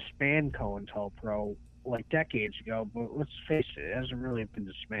like they disbanded COINTELPRO like decades ago, but let's face it hasn't really been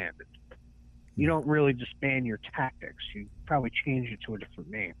disbanded. You don't really disband your tactics. You probably change it to a different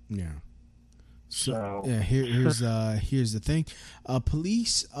name. Yeah. So here's the thing.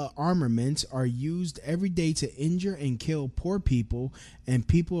 Police armaments are used every day to injure and kill poor people and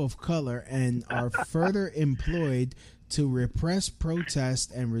people of color, and are further employed to repress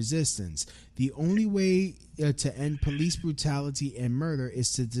protest and resistance. The only way to end police brutality and murder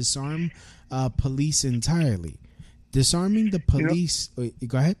is to disarm police entirely. Disarming the police.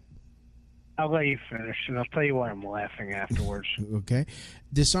 Go ahead. I'll let you finish, and I'll tell you why I'm laughing afterwards. Okay.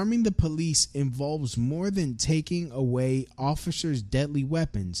 Disarming the police involves more than taking away officers' deadly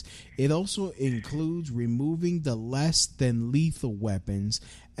weapons. It also includes removing the less than lethal weapons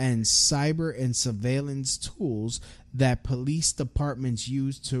and cyber and surveillance tools that police departments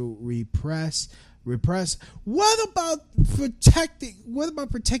use to repress. What about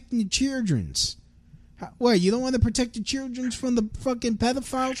protecting the children's? What, you don't want to protect the children from the fucking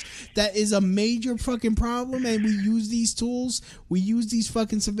pedophiles? That is a major fucking problem, and we use these tools. We use these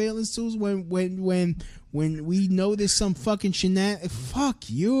fucking surveillance tools when we notice some fucking shenanigans. Fuck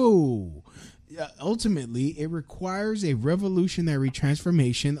you. Ultimately, it requires a revolutionary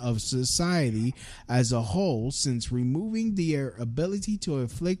transformation of society as a whole, since removing their ability to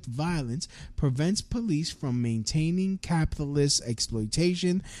inflict violence prevents police from maintaining capitalist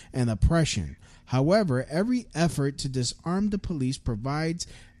exploitation and oppression. However, every effort to disarm the police provides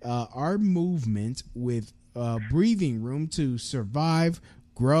our movement with breathing room to survive,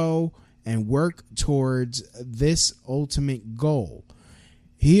 grow, and work towards this ultimate goal.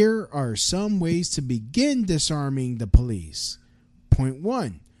 Here are some ways to begin disarming the police. Point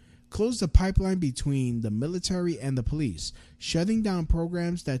 1. Close the pipeline between the military and the police. Shutting down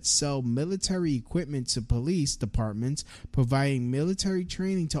programs that sell military equipment to police departments, providing military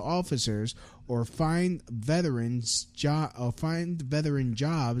training to officers, or find veteran jobs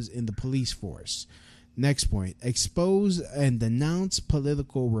in the police force. Next point, expose and denounce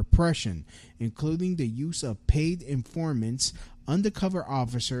political repression, including the use of paid informants, undercover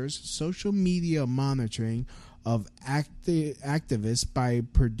officers, social media monitoring of activists by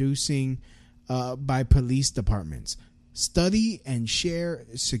police departments. Study and share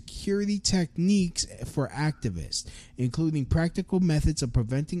security techniques for activists, including practical methods of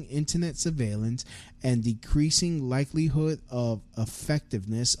preventing internet surveillance and decreasing likelihood of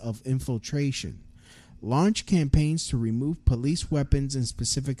effectiveness of infiltration. Launch campaigns to remove police weapons in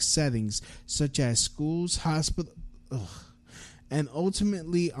specific settings, such as schools, hospitals, and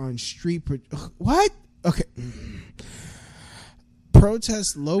ultimately on street. What? Okay.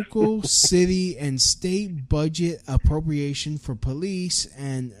 Protest local, city, and state budget appropriation for police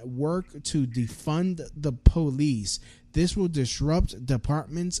and work to defund the police. This will disrupt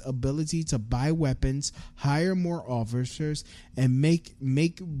departments' ability to buy weapons, hire more officers, and make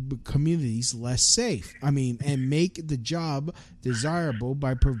communities less safe. And make the job desirable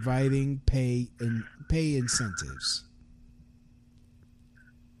by providing pay incentives.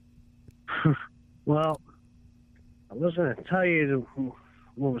 Well, I was going to tell you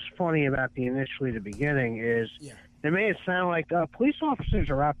what was funny about the beginning is they made it sound like police officers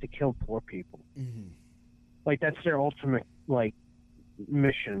are out to kill poor people. Mm-hmm. Like that's their ultimate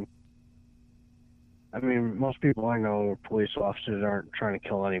mission. I mean, most people I know, police officers aren't trying to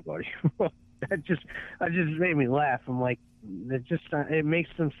kill anybody. That just made me laugh. I'm like, it makes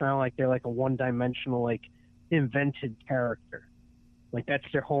them sound like they're like a one-dimensional, like invented character. Like that's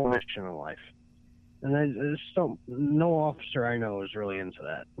their whole mission in life. And no officer I know is really into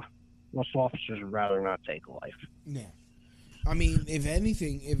that. Most officers would rather not take a life. Yeah. I mean, if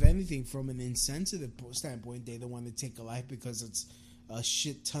anything, from an insensitive standpoint, they don't want to take a life because it's a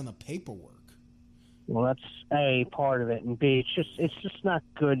shit ton of paperwork. Well, that's A, part of it, and B, it's just not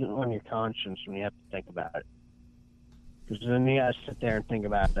good on your conscience when you have to think about it. Because then you gotta sit there and think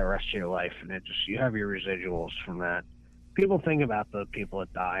about the rest of your life, and you have your residuals from that. People think about the people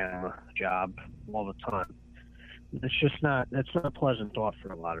that die on the job all the time. That's not a pleasant thought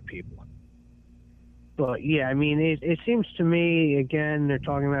for a lot of people. But yeah, I mean, it seems to me, again, they're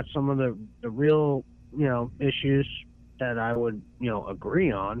talking about some of the real, issues that I would,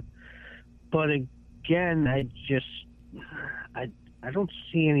 agree on. But again, I don't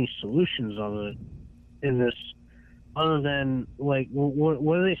see any solutions in this other than, like,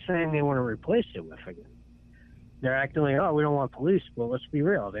 what are they saying they want to replace it with again? They're acting like, oh, we don't want police. Well, let's be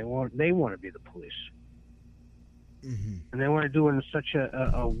real. They want to be the police. Mm-hmm. And they want to do it in such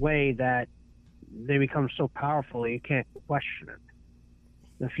a way that they become so powerful you can't question it.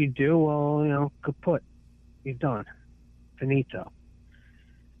 If you do, well, kaput. You're done. Finito.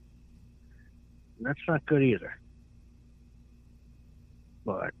 And that's not good either.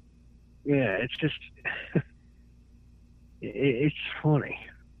 But, yeah, it's just... it's funny.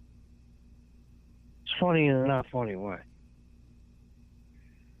 It's funny in a not funny way.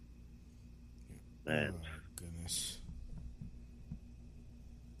 And goodness.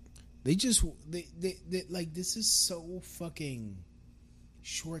 They like, this is so fucking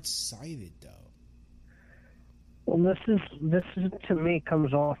short-sighted, though. Well, this is to me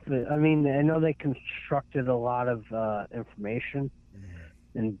comes off. I mean, I know they constructed a lot of information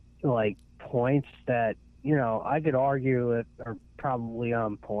and like points that I could argue are probably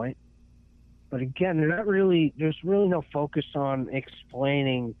on point. But again, there's really no focus on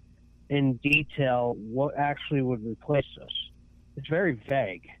explaining in detail what actually would replace us. It's very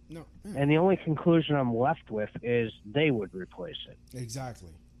vague. No. And the only conclusion I'm left with is they would replace it.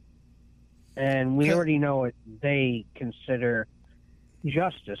 Exactly. And we already know what they consider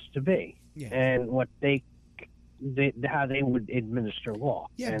justice to be. Yeah. And what how they would administer law.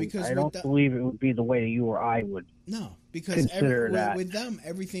 Yeah, and because I don't believe it would be the way you or I would. No, because consider that. With them,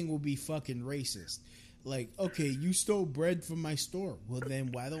 everything will be fucking racist. Like, okay, you stole bread from my store. Well,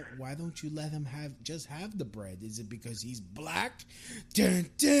 then why don't you let him just have the bread? Is it because he's black? Dun,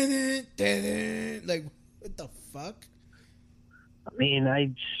 dun, dun, dun, dun. Like, what the fuck? I mean, I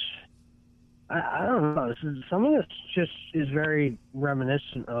don't know. Some of this just is very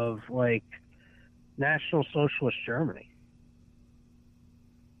reminiscent of like National Socialist Germany.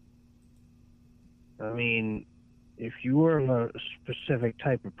 I mean, if you were a specific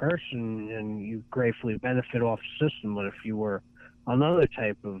type of person and you gratefully benefit off the system, but if you were another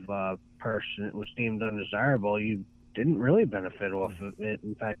type of person that was deemed undesirable, you didn't really benefit off of it.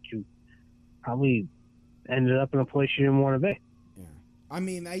 In fact, you probably ended up in a place you didn't want to be. Yeah. I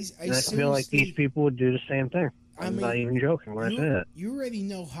mean, I feel like these people would do the same thing. I'm not even joking when I say that. You already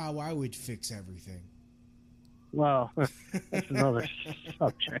know how I would fix everything. Well, that's another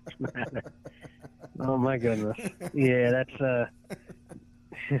subject matter. Oh my goodness. Yeah, that's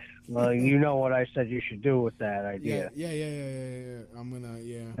Well, you know what I said you should do with that idea. Yeah. I'm gonna.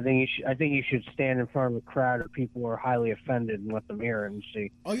 I think you should stand in front of a crowd of people who are highly offended and let them hear it and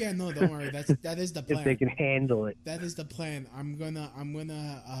see. Oh yeah, no, don't worry. That is the plan. If they can handle it. That is the plan. I'm gonna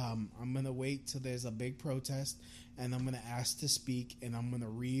wait till there's a big protest, and I'm gonna ask to speak, and I'm gonna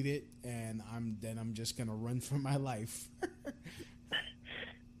read it, and I'm just gonna run for my life.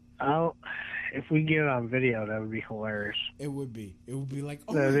 If we get it on video, that would be hilarious. It would be. It would be like,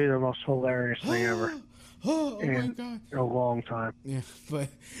 that'd be the most hilarious thing ever. Oh my God! In a long time. Yeah, but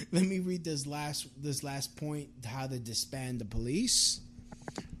let me read this last point: how to disband the police.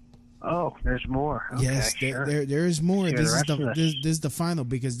 Oh, there's more. Okay, yes, sure. there is more. This is the final,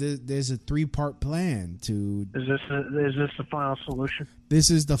 because there's a 3-part plan to. Is this the final solution? This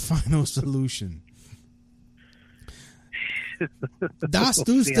is the final solution. Das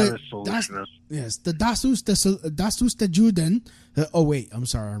ist der Juden. Oh wait, I'm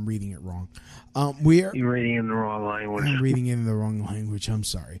sorry, I'm reading it wrong. You're reading in the wrong language. I'm reading it in the wrong language. I'm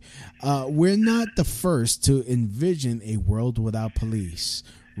sorry. We're not the first to envision a world without police.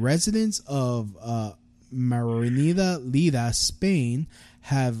 Residents of Marinida, Spain,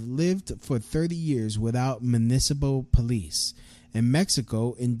 have lived for 30 years without municipal police. In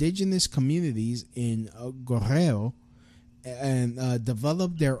Mexico, indigenous communities in Guerrero and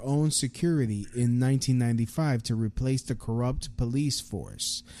developed their own security in 1995 to replace the corrupt police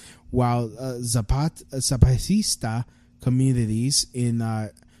force, while Zapatista communities in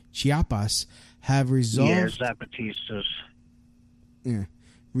Chiapas have resolved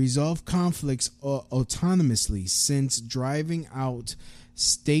conflicts autonomously since driving out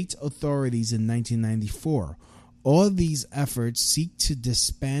state authorities in 1994. All these efforts seek to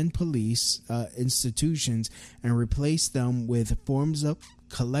disband police institutions and replace them with forms of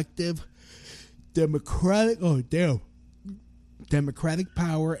collective democratic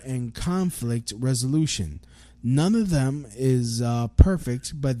power and conflict resolution. None of them is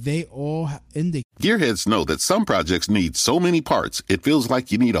perfect, but they all indicate. Gearheads know that some projects need so many parts, it feels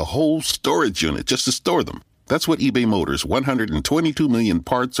like you need a whole storage unit just to store them. That's what eBay Motors' 122 million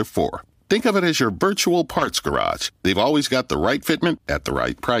parts are for. Think of it as your virtual parts garage. They've always got the right fitment at the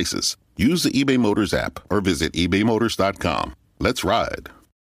right prices. Use the eBay Motors app or visit ebaymotors.com. Let's ride.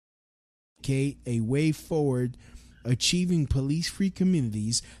 A way forward, achieving police-free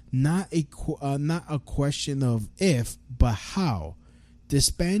communities, not a question of if, but how.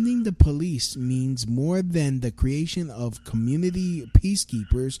 Disbanding the police means more than the creation of community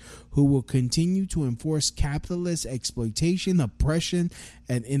peacekeepers who will continue to enforce capitalist exploitation, oppression,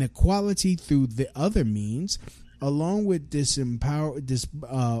 and inequality through the other means, along with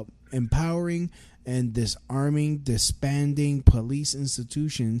empowering and disarming, disbanding police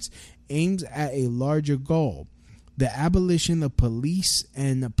institutions aims at a larger goal: the abolition of police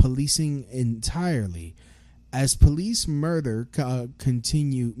and policing entirely. As police murders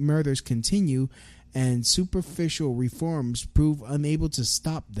continue and superficial reforms prove unable to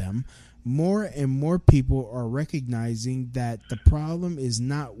stop them, more and more people are recognizing that the problem is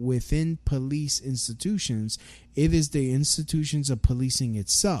not within police institutions, it is the institutions of policing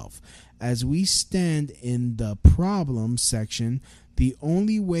itself. As we stand in the problem section, the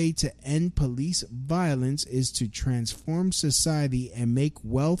only way to end police violence is to transform society and make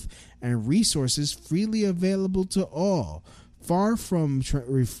wealth and resources freely available to all. Far from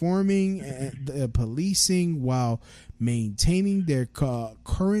reforming the policing while maintaining their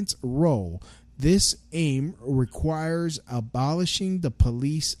current role, this aim requires abolishing the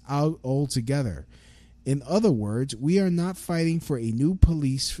police altogether. In other words, we are not fighting for a new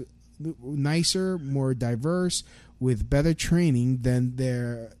police, nicer, more diverse, with better training than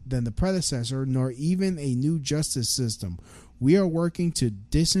the predecessor, nor even a new justice system. We are working to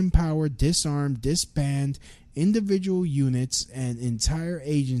disempower, disarm, disband individual units and entire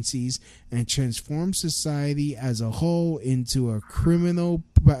agencies and transform society as a whole into a criminal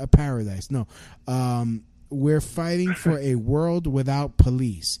paradise. We're fighting for a world without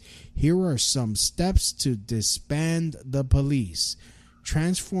police. Here are some steps to disband the police.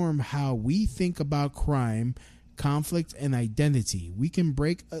 Transform how we think about crime, conflict, and identity. We can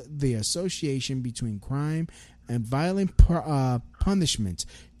break the association between crime and violent punishment,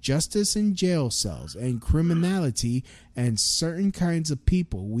 justice and jail cells, and criminality and certain kinds of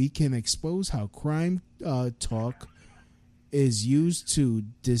people. We can expose how crime talk is used to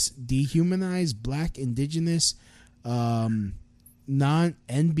dehumanize Black, Indigenous, non-NBPOC,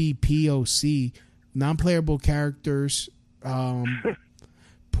 non-playable characters,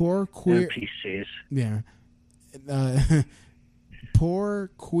 poor queer NPCs. Yeah. Poor,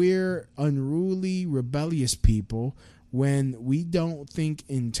 queer, unruly, rebellious people, when we don't think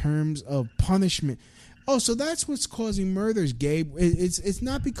in terms of punishment. Oh, so that's what's causing murders, Gabe. It's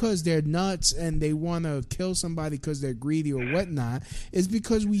not because they're nuts and they want to kill somebody because they're greedy or whatnot. It's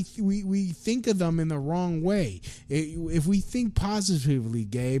because we think of them in the wrong way. If we think positively,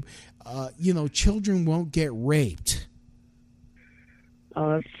 Gabe, children won't get raped.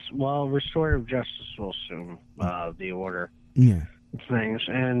 Oh, restorative justice will assume the order. Yeah. Things,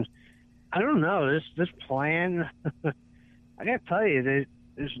 and I don't know this plan. I gotta tell you,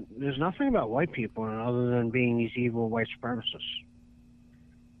 there's nothing about white people other than being these evil white supremacists.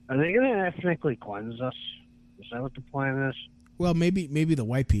 Are they going to ethnically cleanse us? Is that what the plan is? Well, maybe the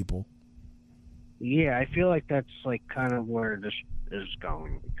white people. Yeah, I feel like that's like kind of where this is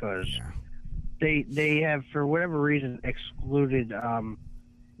going, because they have, for whatever reason, excluded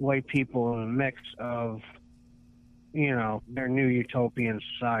white people in the mix of their new utopian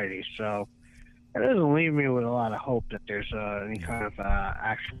society. So it doesn't leave me with a lot of hope that there's any kind of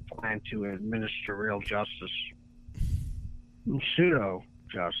action plan to administer real justice. Pseudo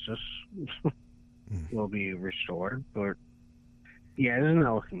justice will be restored, but yeah, it isn't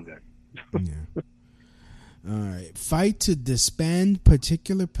looking good. Yeah. All right. Fight to disband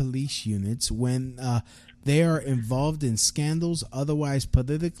particular police units when they are involved in scandals otherwise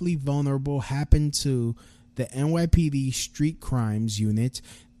politically vulnerable happened to the NYPD Street Crimes Unit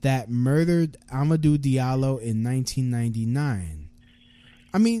that murdered Amadou Diallo in 1999.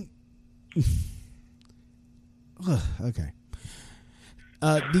 I mean, okay.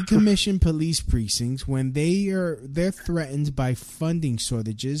 Decommission police precincts when they're threatened by funding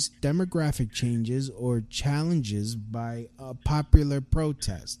shortages, demographic changes, or challenges by a popular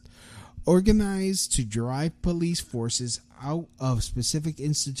protest. Organized to drive police forces out of specific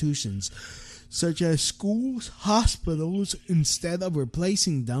institutions such as schools, hospitals, instead of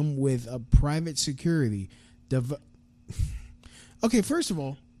replacing them with a private security. Okay, first of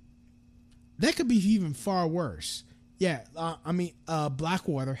all, that could be even far worse. Yeah,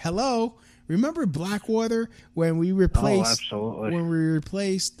 Blackwater. Hello, remember Blackwater when we replaced? Oh, absolutely. When we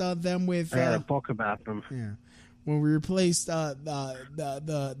replaced them with. I had a book about them. Yeah, when we replaced the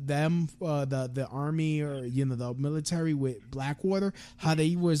army or the military with Blackwater, how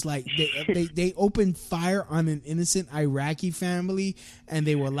they was like they opened fire on an innocent Iraqi family and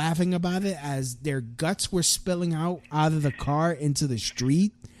they were laughing about it as their guts were spilling out of the car into the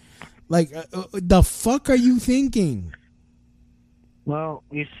street. Like, the fuck are you thinking? Well,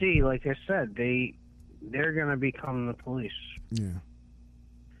 you see, like I said, they're gonna become the police. Yeah,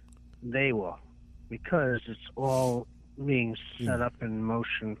 they will. Because it's all being set up in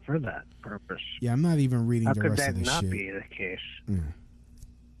motion for that purpose. Yeah, I'm not even reading the rest of this shit. How could that not be the case? Yeah.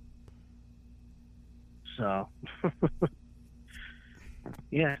 So,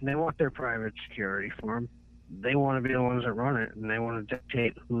 yeah, they want their private security for them. They want to be the ones that run it, and they want to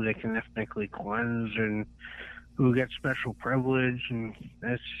dictate who they can ethnically cleanse and who gets special privilege, and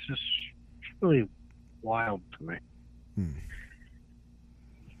it's just really wild to me.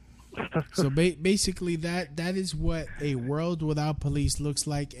 So basically, that is what a world without police looks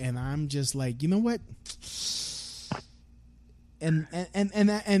like, and I'm just like, you know what? And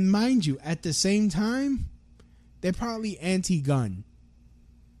mind you, at the same time, they're probably anti-gun.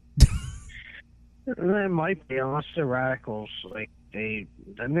 They might be, unless they're radicals. Like they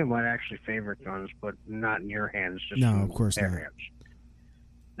might actually favor guns, but not in your hands. Just no, of course not. Hands.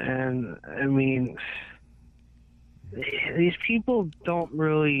 And I mean, these people don't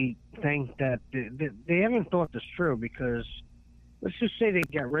really think that they haven't thought this through, because let's just say they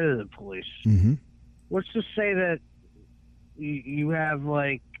get rid of the police. Mm-hmm. Let's just say that you have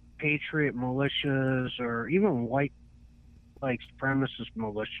like patriot militias or even white like supremacist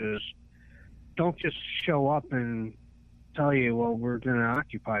militias don't just show up and tell you, well, we're going to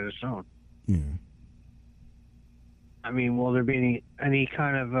occupy the zone. Yeah. I mean, will there be any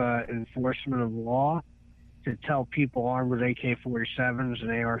kind of enforcement of law to tell people armed with AK-47s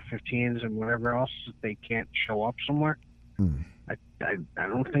and AR-15s and whatever else that they can't show up somewhere? I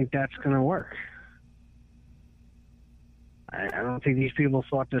don't think that's going to work. I don't think these people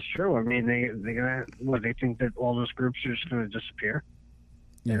thought this through. I mean, they think that all those groups are just going to disappear?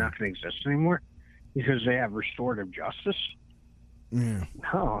 They're not going to exist anymore because they have restorative justice? Yeah.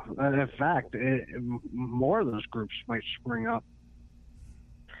 No. In fact, more of those groups might spring up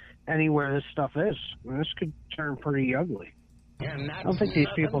anywhere this stuff is. And this could turn pretty ugly. I don't think these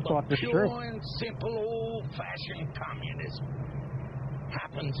people thought this through. Pure and simple old-fashioned communism.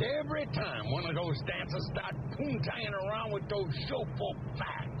 Happens every time one of those dancers start poontanging around with those chauffeur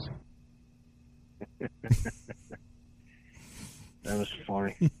facts. That was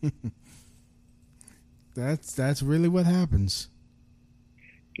funny. That's really what happens.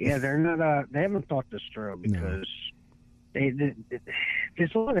 Yeah, they're not. They haven't thought this through because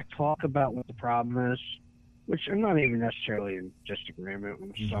there's a lot of talk about what the problem is, which I'm not even necessarily in disagreement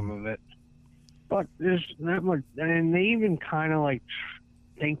with some of it. But there's not much, and they even kind of like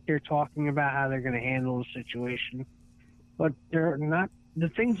think they're talking about how they're going to handle the situation, but they're not. The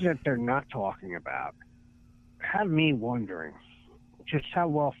things that they're not talking about have me wondering just how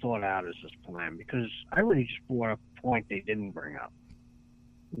well thought out is this plan, because I really just brought up a point they didn't bring up.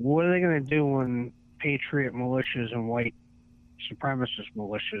 What are they going to do when patriot militias and white supremacist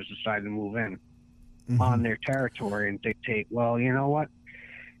militias decide to move in on their territory and dictate, well, you know what?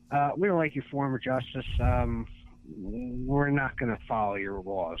 We don't like your form of justice. We're not going to follow your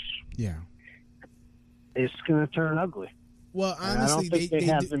laws. Yeah. It's going to turn ugly. Well, honestly, I don't think they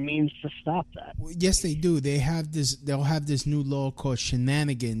have the means to stop that. Yes, they do. They'll have this new law called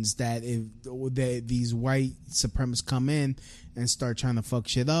shenanigans that if these white supremacists come in and start trying to fuck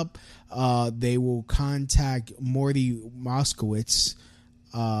shit up, they will contact Morty Moskowitz,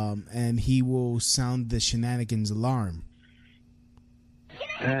 and he will sound the shenanigans alarm.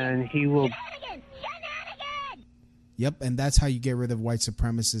 And he will. Yep, and that's how you get rid of white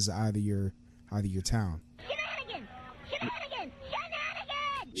supremacists out of your town.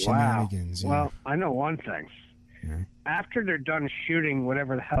 Shenanigans. Wow. Yeah. Well, I know one thing. Yeah. After they're done shooting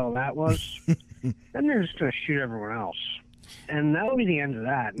whatever the hell that was, then they're just going to shoot everyone else. And that'll be the end of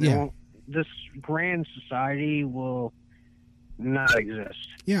that. Yeah. This grand society will not exist.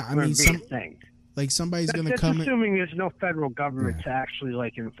 Yeah, I mean, thing. Like somebody's going to That's come assuming there's no federal government to actually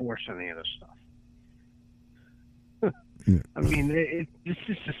like enforce any of this stuff. I mean, this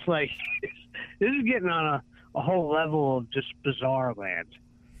is just like this is getting on a whole level of just bizarre land.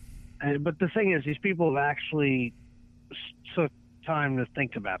 But the thing is, these people have actually took time to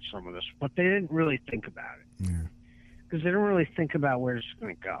think about some of this, but they didn't really think about it. Yeah. Because they don't really think about where it's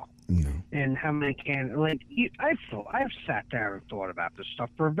going to go. No. And how many I've sat down and thought about this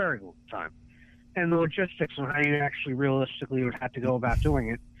stuff for a very long time. And the logistics on how you actually realistically would have to go about doing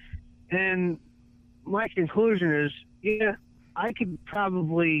it. And my conclusion is, yeah, I could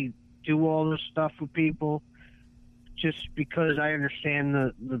probably do all this stuff with people just because I understand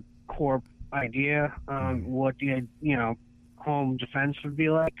the core idea on what the home defense would be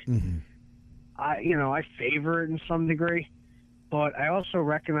like. Mm-hmm. I favor it in some degree, but I also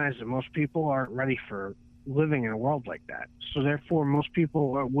recognize that most people aren't ready for living in a world like that. So therefore, most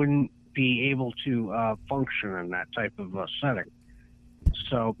people wouldn't be able to function in that type of setting.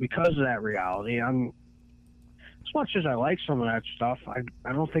 So because of that reality, as much as I like some of that stuff,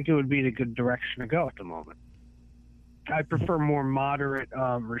 I don't think it would be the good direction to go at the moment. I prefer more moderate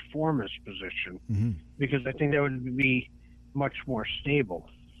reformist position because I think that would be much more stable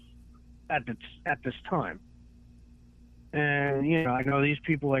at this time. And I know these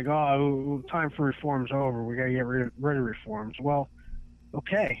people like, oh, time for reform's over. We got to get rid of reforms. Well,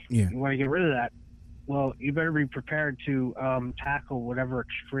 okay, you want to get rid of that? Well, you better be prepared to tackle whatever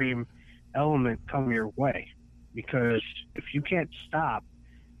extreme element come your way, because if you can't stop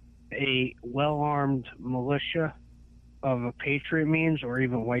a well-armed militia of a patriot means, or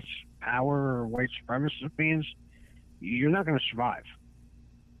even white power or white supremacist means, you're not going to survive,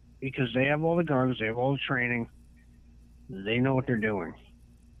 because they have all the guns, they have all the training, they know what they're doing.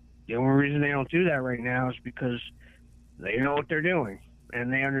 The only reason they don't do that right now is because they know what they're doing,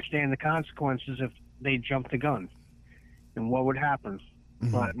 and they understand the consequences if they jump the gun and what would happen.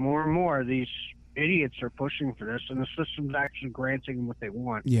 But more and more, these idiots are pushing for this, and the system's actually granting them what they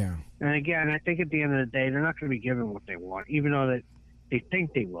want. Yeah. And again, I think at the end of the day, they're not going to be given what they want, even though that they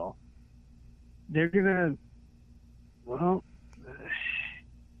think they will. They're going to, well,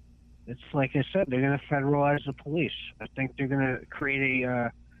 it's like I said, they're going to federalize the police. I think they're going to create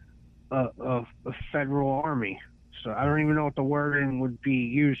a federal army. So I don't even know what the wording would be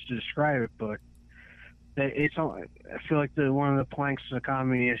used to describe it, but I feel like one of the planks of the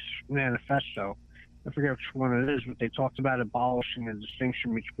Communist Manifesto, I forget which one it is, but they talked about abolishing the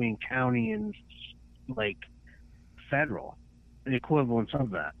distinction between county and like federal, the equivalence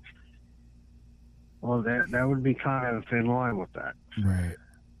of that. Well, that would be kind of in line with that. Right.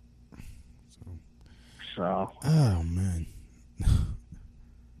 So. Oh man.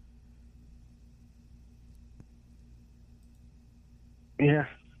 Yeah.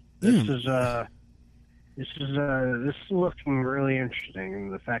 This is looking really interesting,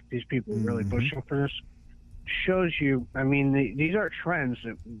 and the fact these people are really pushing for this shows you. I mean, these are trends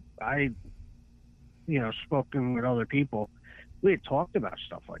that spoken with other people. We had talked about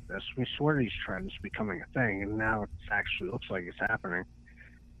stuff like this. We swear these trends becoming a thing, and now it actually looks like it's happening.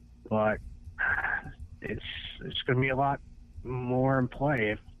 But it's going to be a lot more in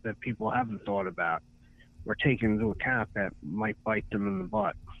play that people haven't thought about or taken into account that might bite them in the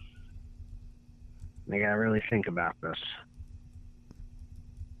butt. They got to really think about this.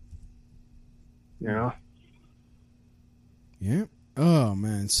 You know? Yeah. Oh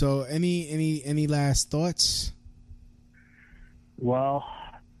man. So any last thoughts? Well,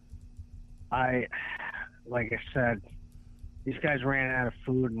 like I said, these guys ran out of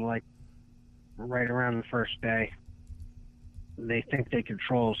food and like right around the first day. They think they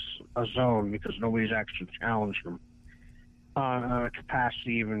control a zone because nobody's actually challenged them on a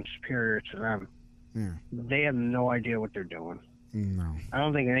capacity even superior to them. Yeah. They have no idea what they're doing. No. I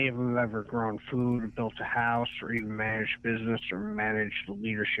don't think any of them have ever grown food or built a house or even managed business or managed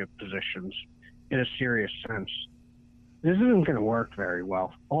leadership positions in a serious sense. This isn't going to work very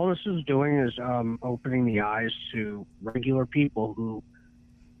well. All this is doing is opening the eyes to regular people who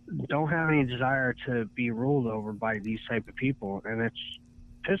don't have any desire to be ruled over by these type of people, and it's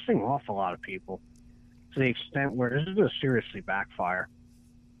pissing off a lot of people to the extent where this is going to seriously backfire.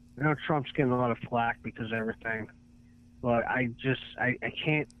 I know Trump's getting a lot of flack because of everything, but I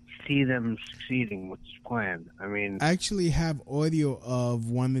can't see them succeeding with this plan. I mean, I actually have audio of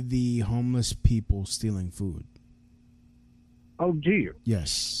one of the homeless people stealing food. Oh, do you?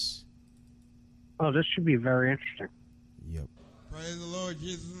 Yes. Oh, this should be very interesting. Yep. Praise the Lord,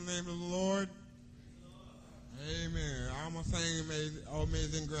 Jesus, in the name of the Lord. Amen. I'm going to sing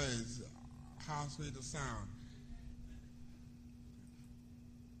Amazing Grace. How sweet the sound.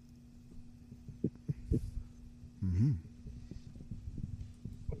 Mm-hmm.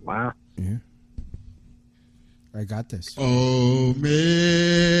 Wow. Yeah. I got this. Amazing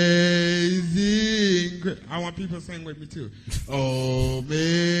grace. I want people to sing with me too. Amazing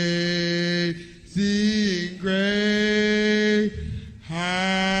grace,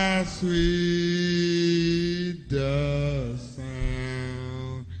 how sweet the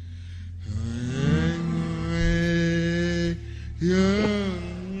sound.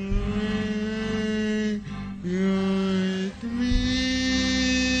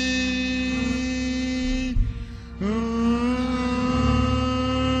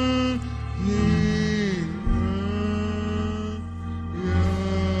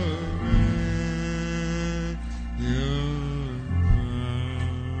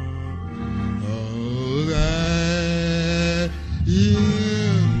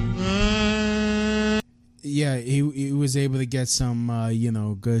 Yeah, he was able to get some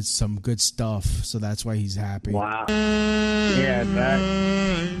good stuff, so that's why he's happy. Wow. Yeah, that.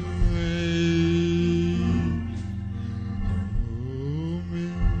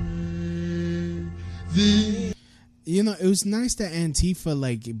 You know, it was nice that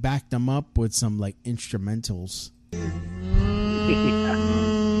Antifa backed them up with some instrumentals.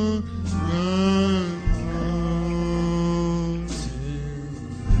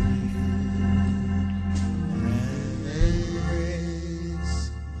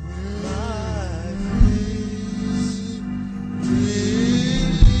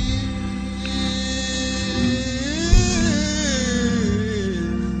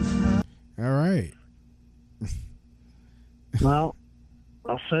 All right. Well,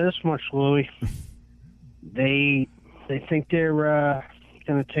 I'll say this much, Louis. They think they're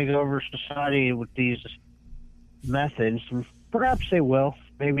going to take over society with these methods. Perhaps they will.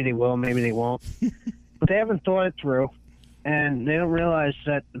 Maybe they will. Maybe they won't. But they haven't thought it through, and they don't realize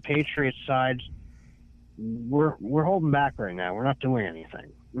that the Patriot side, we're holding back right now. We're not doing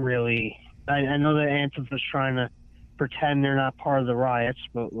anything really. I know that Antifa's trying to pretend they're not part of the riots,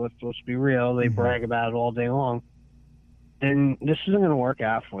 but let's be real. They brag about it all day long. And this isn't going to work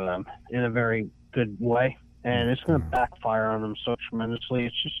out for them in a very good way. And it's going to backfire on them so tremendously.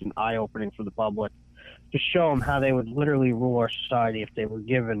 It's just an eye-opening for the public to show them how they would literally rule our society if they were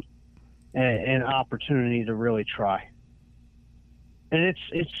given an opportunity to really try. And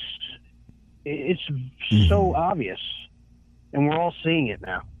it's so obvious. And we're all seeing it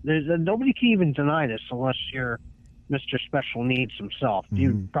now. Nobody can even deny this unless you're Mr. Special Needs himself.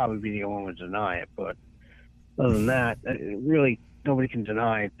 You'd probably be the only one to deny it, but other than that, really, nobody can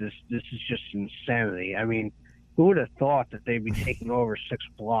deny it. This is just insanity. I mean, who would have thought that they'd be taking over 6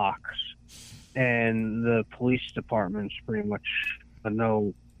 blocks and the police department's pretty much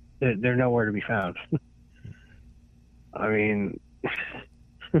they're nowhere to be found. I mean,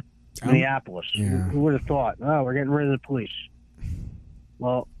 Minneapolis. Yeah. Who would have thought? Oh, we're getting rid of the police.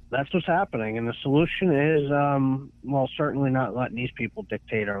 Well, that's what's happening, and the solution is, certainly not letting these people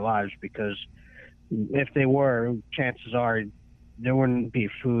dictate our lives, because if they were, chances are there wouldn't be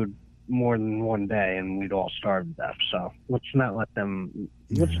food more than one day, and we'd all starve to death. So let's not let them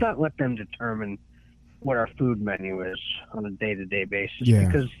determine what our food menu is on a day-to-day basis, Yeah.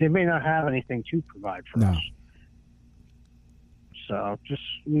 because they may not have anything to provide for us. So just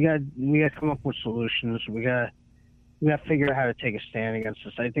we got to come up with solutions. We got to figure out how to take a stand against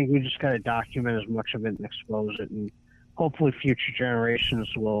this. I think we just got to document as much of it and expose it, and hopefully future generations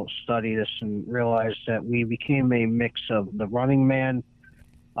will study this and realize that we became a mix of the Running Man,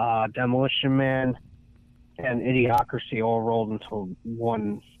 Demolition Man, and Idiocracy all rolled into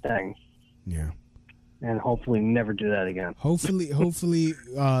one thing. Yeah. And hopefully never do that again. Hopefully,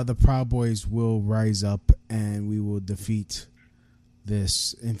 the Proud Boys will rise up and we will defeat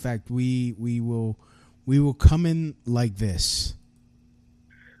this. In fact, we will come in like this.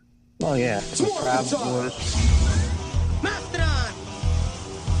 Oh yeah, the Proud Boys. Mastodon!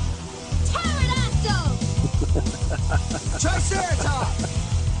 Pterodactyl! Triceratops!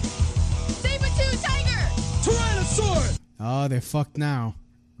 Saber-tooth tiger! Tyrannosaur! Oh, they're fucked now.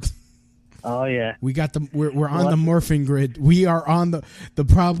 Oh yeah, we got the we're on the morphing grid. We are on the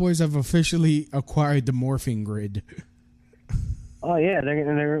Proud Boys have officially acquired the morphing grid. Oh yeah,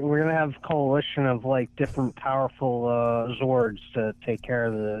 we're gonna have a coalition of like different powerful Zords to take care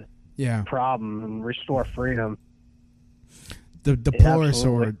of the problem and restore freedom. The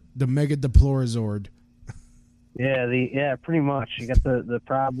Deplorazord, the Mega Deplorazord. Yeah, pretty much. You got the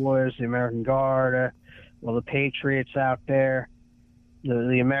Proud Boys, the American Guard, the Patriots out there.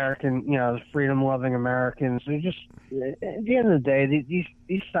 The American, the freedom-loving Americans. They're just, at the end of the day,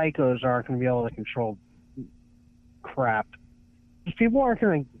 these psychos aren't going to be able to control crap. These people aren't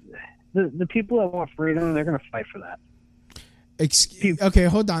going to. The people that want freedom, they're going to fight for that. Okay,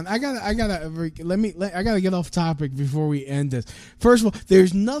 hold on. I gotta get off topic before we end this. First of all,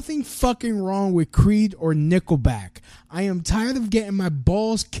 there's nothing fucking wrong with Creed or Nickelback. I am tired of getting my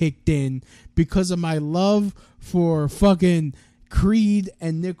balls kicked in because of my love for fucking Creed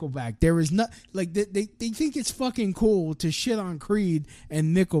and Nickelback. There is not like they think it's fucking cool to shit on Creed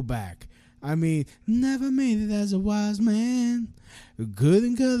and Nickelback. I mean, never made it as a wise man, good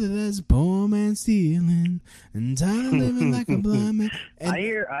and colored as a poor man stealing, and tired of living like a blind man. And I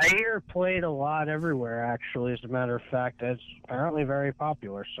hear it played a lot everywhere. Actually, as a matter of fact, it's apparently very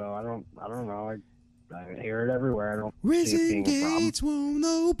popular. So I don't know. I hear it everywhere. I don't see it being a problem. Gates won't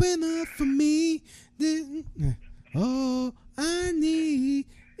open up for me. All I need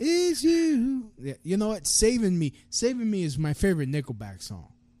is you. Yeah, you know what? Saving Me is my favorite Nickelback song.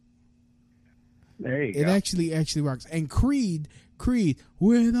 There you go. It actually rocks. And Creed,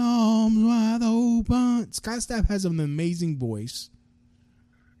 with arms wide open. Scott Stapp has an amazing voice.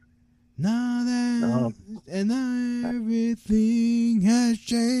 Now that and everything has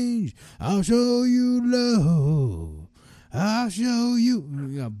changed, I'll show you love. I'll show you.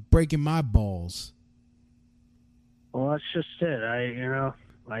 Breaking my balls. Well, that's just it.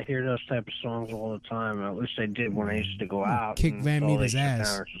 I hear those type of songs all the time. At least I did when I used to go out. Kick Van Meter's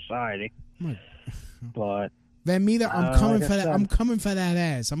ass. Our society. But Van Meter, I'm coming for that. I'm coming for that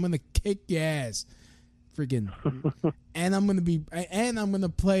ass. I'm gonna kick your ass, freaking. And I'm gonna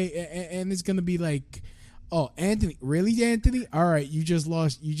play. And it's gonna be like, oh, Anthony, really, Anthony? All right, you just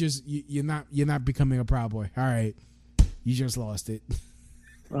lost. You're not becoming a Proud Boy. All right, you just lost it.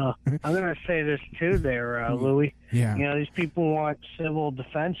 I'm gonna say this too, there, Louis. Yeah. These people want civil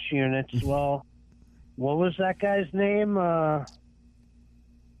defense units. Well, what was that guy's name?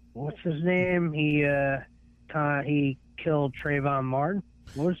 What's his name? He killed Trayvon Martin.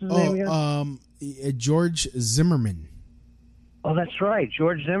 What was his name again? George Zimmerman. Oh, that's right,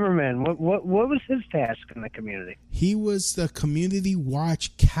 George Zimmerman. What was his task in the community? He was the community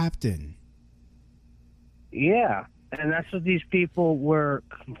watch captain. Yeah, and that's what these people were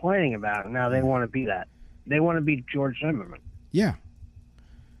complaining about. Now they want to be that. They want to be George Zimmerman. Yeah.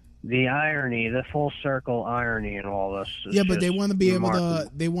 The irony, the full circle irony in all this. Yeah, but they want to be able to.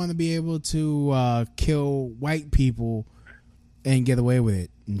 They want to be able to kill white people and get away with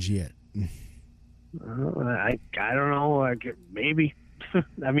it and shit. I don't know. Maybe.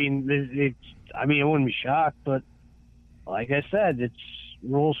 I mean, it wouldn't be shocked, but like I said, it's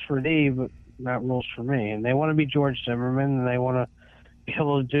rules for thee, but not rules for me. And they want to be George Zimmerman, and they want to be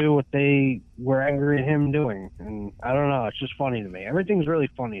able to do what they were angry at him doing. And I don't know. It's just funny to me. Everything's really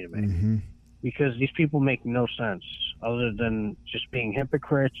funny to me because these people make no sense other than just being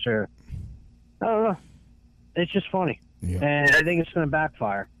hypocrites or I don't know. It's just funny. Yeah. And I think it's going to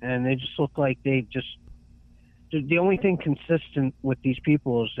backfire. And they just look like the only thing consistent with these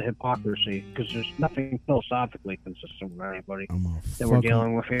people is the hypocrisy because there's nothing philosophically consistent with anybody that we're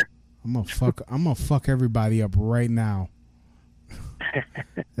dealing with here. I'm gonna fuck everybody up right now.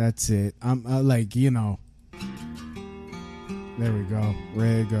 That's it. I'm like, There we go.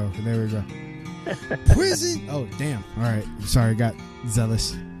 There we go. Prison. Oh, damn. All right. Sorry, I got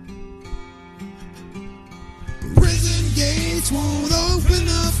zealous. Prison gates won't open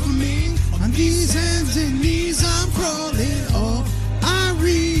up for me. On these hands and knees, I'm crawling up. I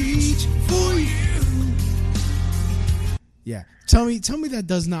reach for you. Yeah. Tell me that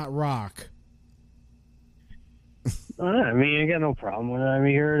does not rock. I mean, I got no problem with it. I mean,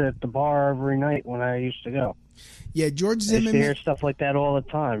 I hear it at the bar every night when I used to go. Yeah, George I used to Zimmerman. hear stuff like that all the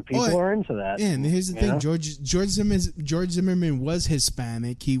time. People are into that. Yeah, and here's the thing: know? George Zimmerman was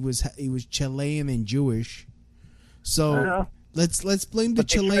Hispanic. He was Chilean and Jewish. So let's blame the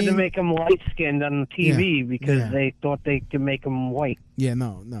Chilean. They tried to make him light skinned on TV because they thought they could make him white. Yeah,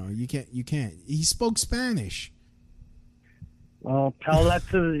 no, you can't. He spoke Spanish. Well, tell that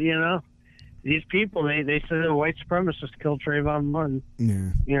to these people. They said the white supremacists killed Trayvon Martin.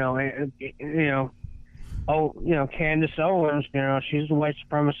 Yeah. Candace Owens, she's a white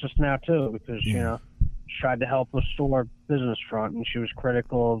supremacist now too because she tried to help restore business front, and she was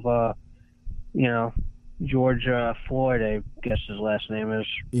critical of George Floyd, I guess his last name is.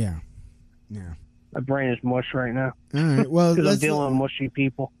 Yeah. My brain is mush right now. All right. Well, because I'm dealing with mushy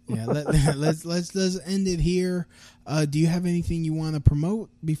people. Yeah. Let's end it here. Do you have anything you want to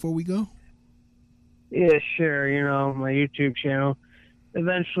promote before we go? Yeah, sure. My YouTube channel.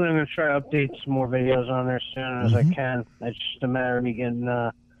 Eventually, I'm going to try to update some more videos on there as soon as I can. It's just a matter of me getting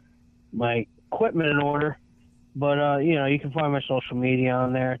my equipment in order. But, you can find my social media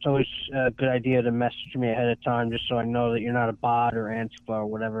on there. It's always a good idea to message me ahead of time just so I know that you're not a bot or Antifa or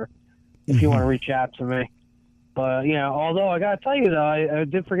whatever if you want to reach out to me. But, although I got to tell you, though, I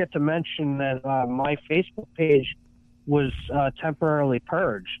did forget to mention that my Facebook page was temporarily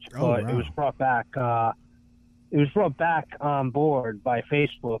purged. But it was brought back. It was brought back on board by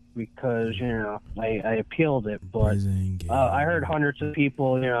Facebook because, I appealed it. But I heard hundreds of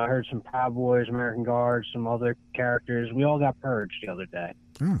people, I heard some Proud Boys, American Guards, some other characters. We all got purged the other day.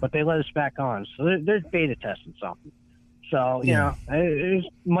 But they let us back on. So they're beta testing something. So, it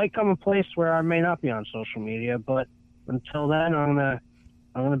might come a place where I may not be on social media. But until then, I'm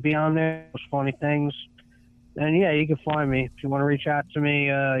gonna be on there, those funny things. And you can find me. If you want to reach out to me,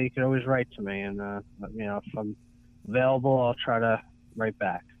 you can always write to me. And, if I'm available, I'll try to write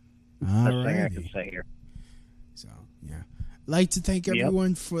back. That's the thing I can say here. So, like to thank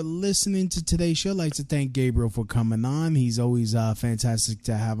everyone for listening to today's show. Like to thank Gabriel for coming on. He's always fantastic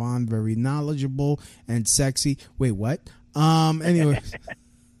to have on. Very knowledgeable and sexy. Wait, what?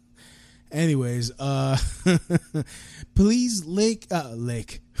 Anyways, please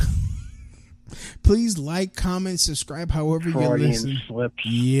please like, comment, subscribe, however you listen. Slips.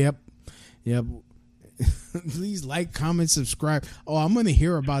 Yep. Please like, comment, subscribe. Oh, I'm going to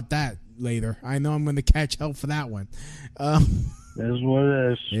hear about that later. I know I'm going to catch hell for that one. That's what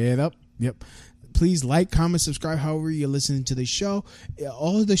it is. Yep. Please like, comment, subscribe, however you're listening to the show.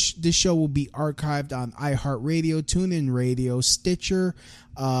 All of this show will be archived on iHeartRadio, TuneIn Radio, Stitcher,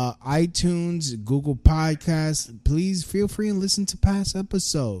 iTunes, Google Podcasts. Please feel free and listen to past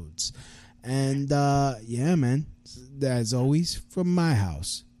episodes. And, man, as always, from my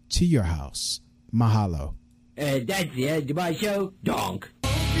house to your house, mahalo. That's the end of my show. Donk.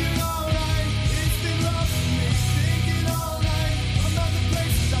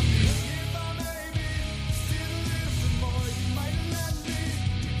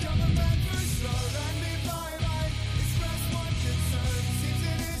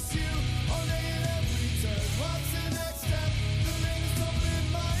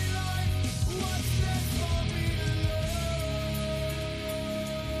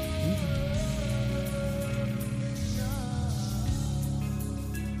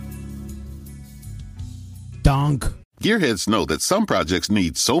 Donk. Gearheads know that some projects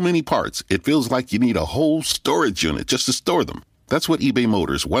need so many parts, it feels like you need a whole storage unit just to store them. That's what eBay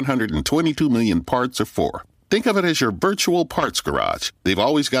Motors' 122 million parts are for. Think of it as your virtual parts garage. They've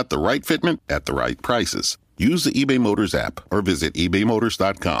always got the right fitment at the right prices. Use the eBay Motors app or visit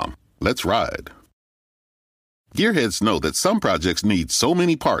ebaymotors.com. Let's ride. Gearheads know that some projects need so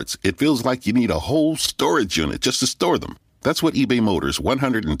many parts, it feels like you need a whole storage unit just to store them. That's what eBay Motors'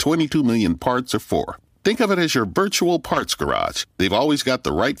 122 million parts are for. Think of it as your virtual parts garage. They've always got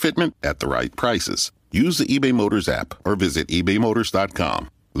the right fitment at the right prices. Use the eBay Motors app or visit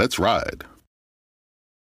ebaymotors.com. Let's ride.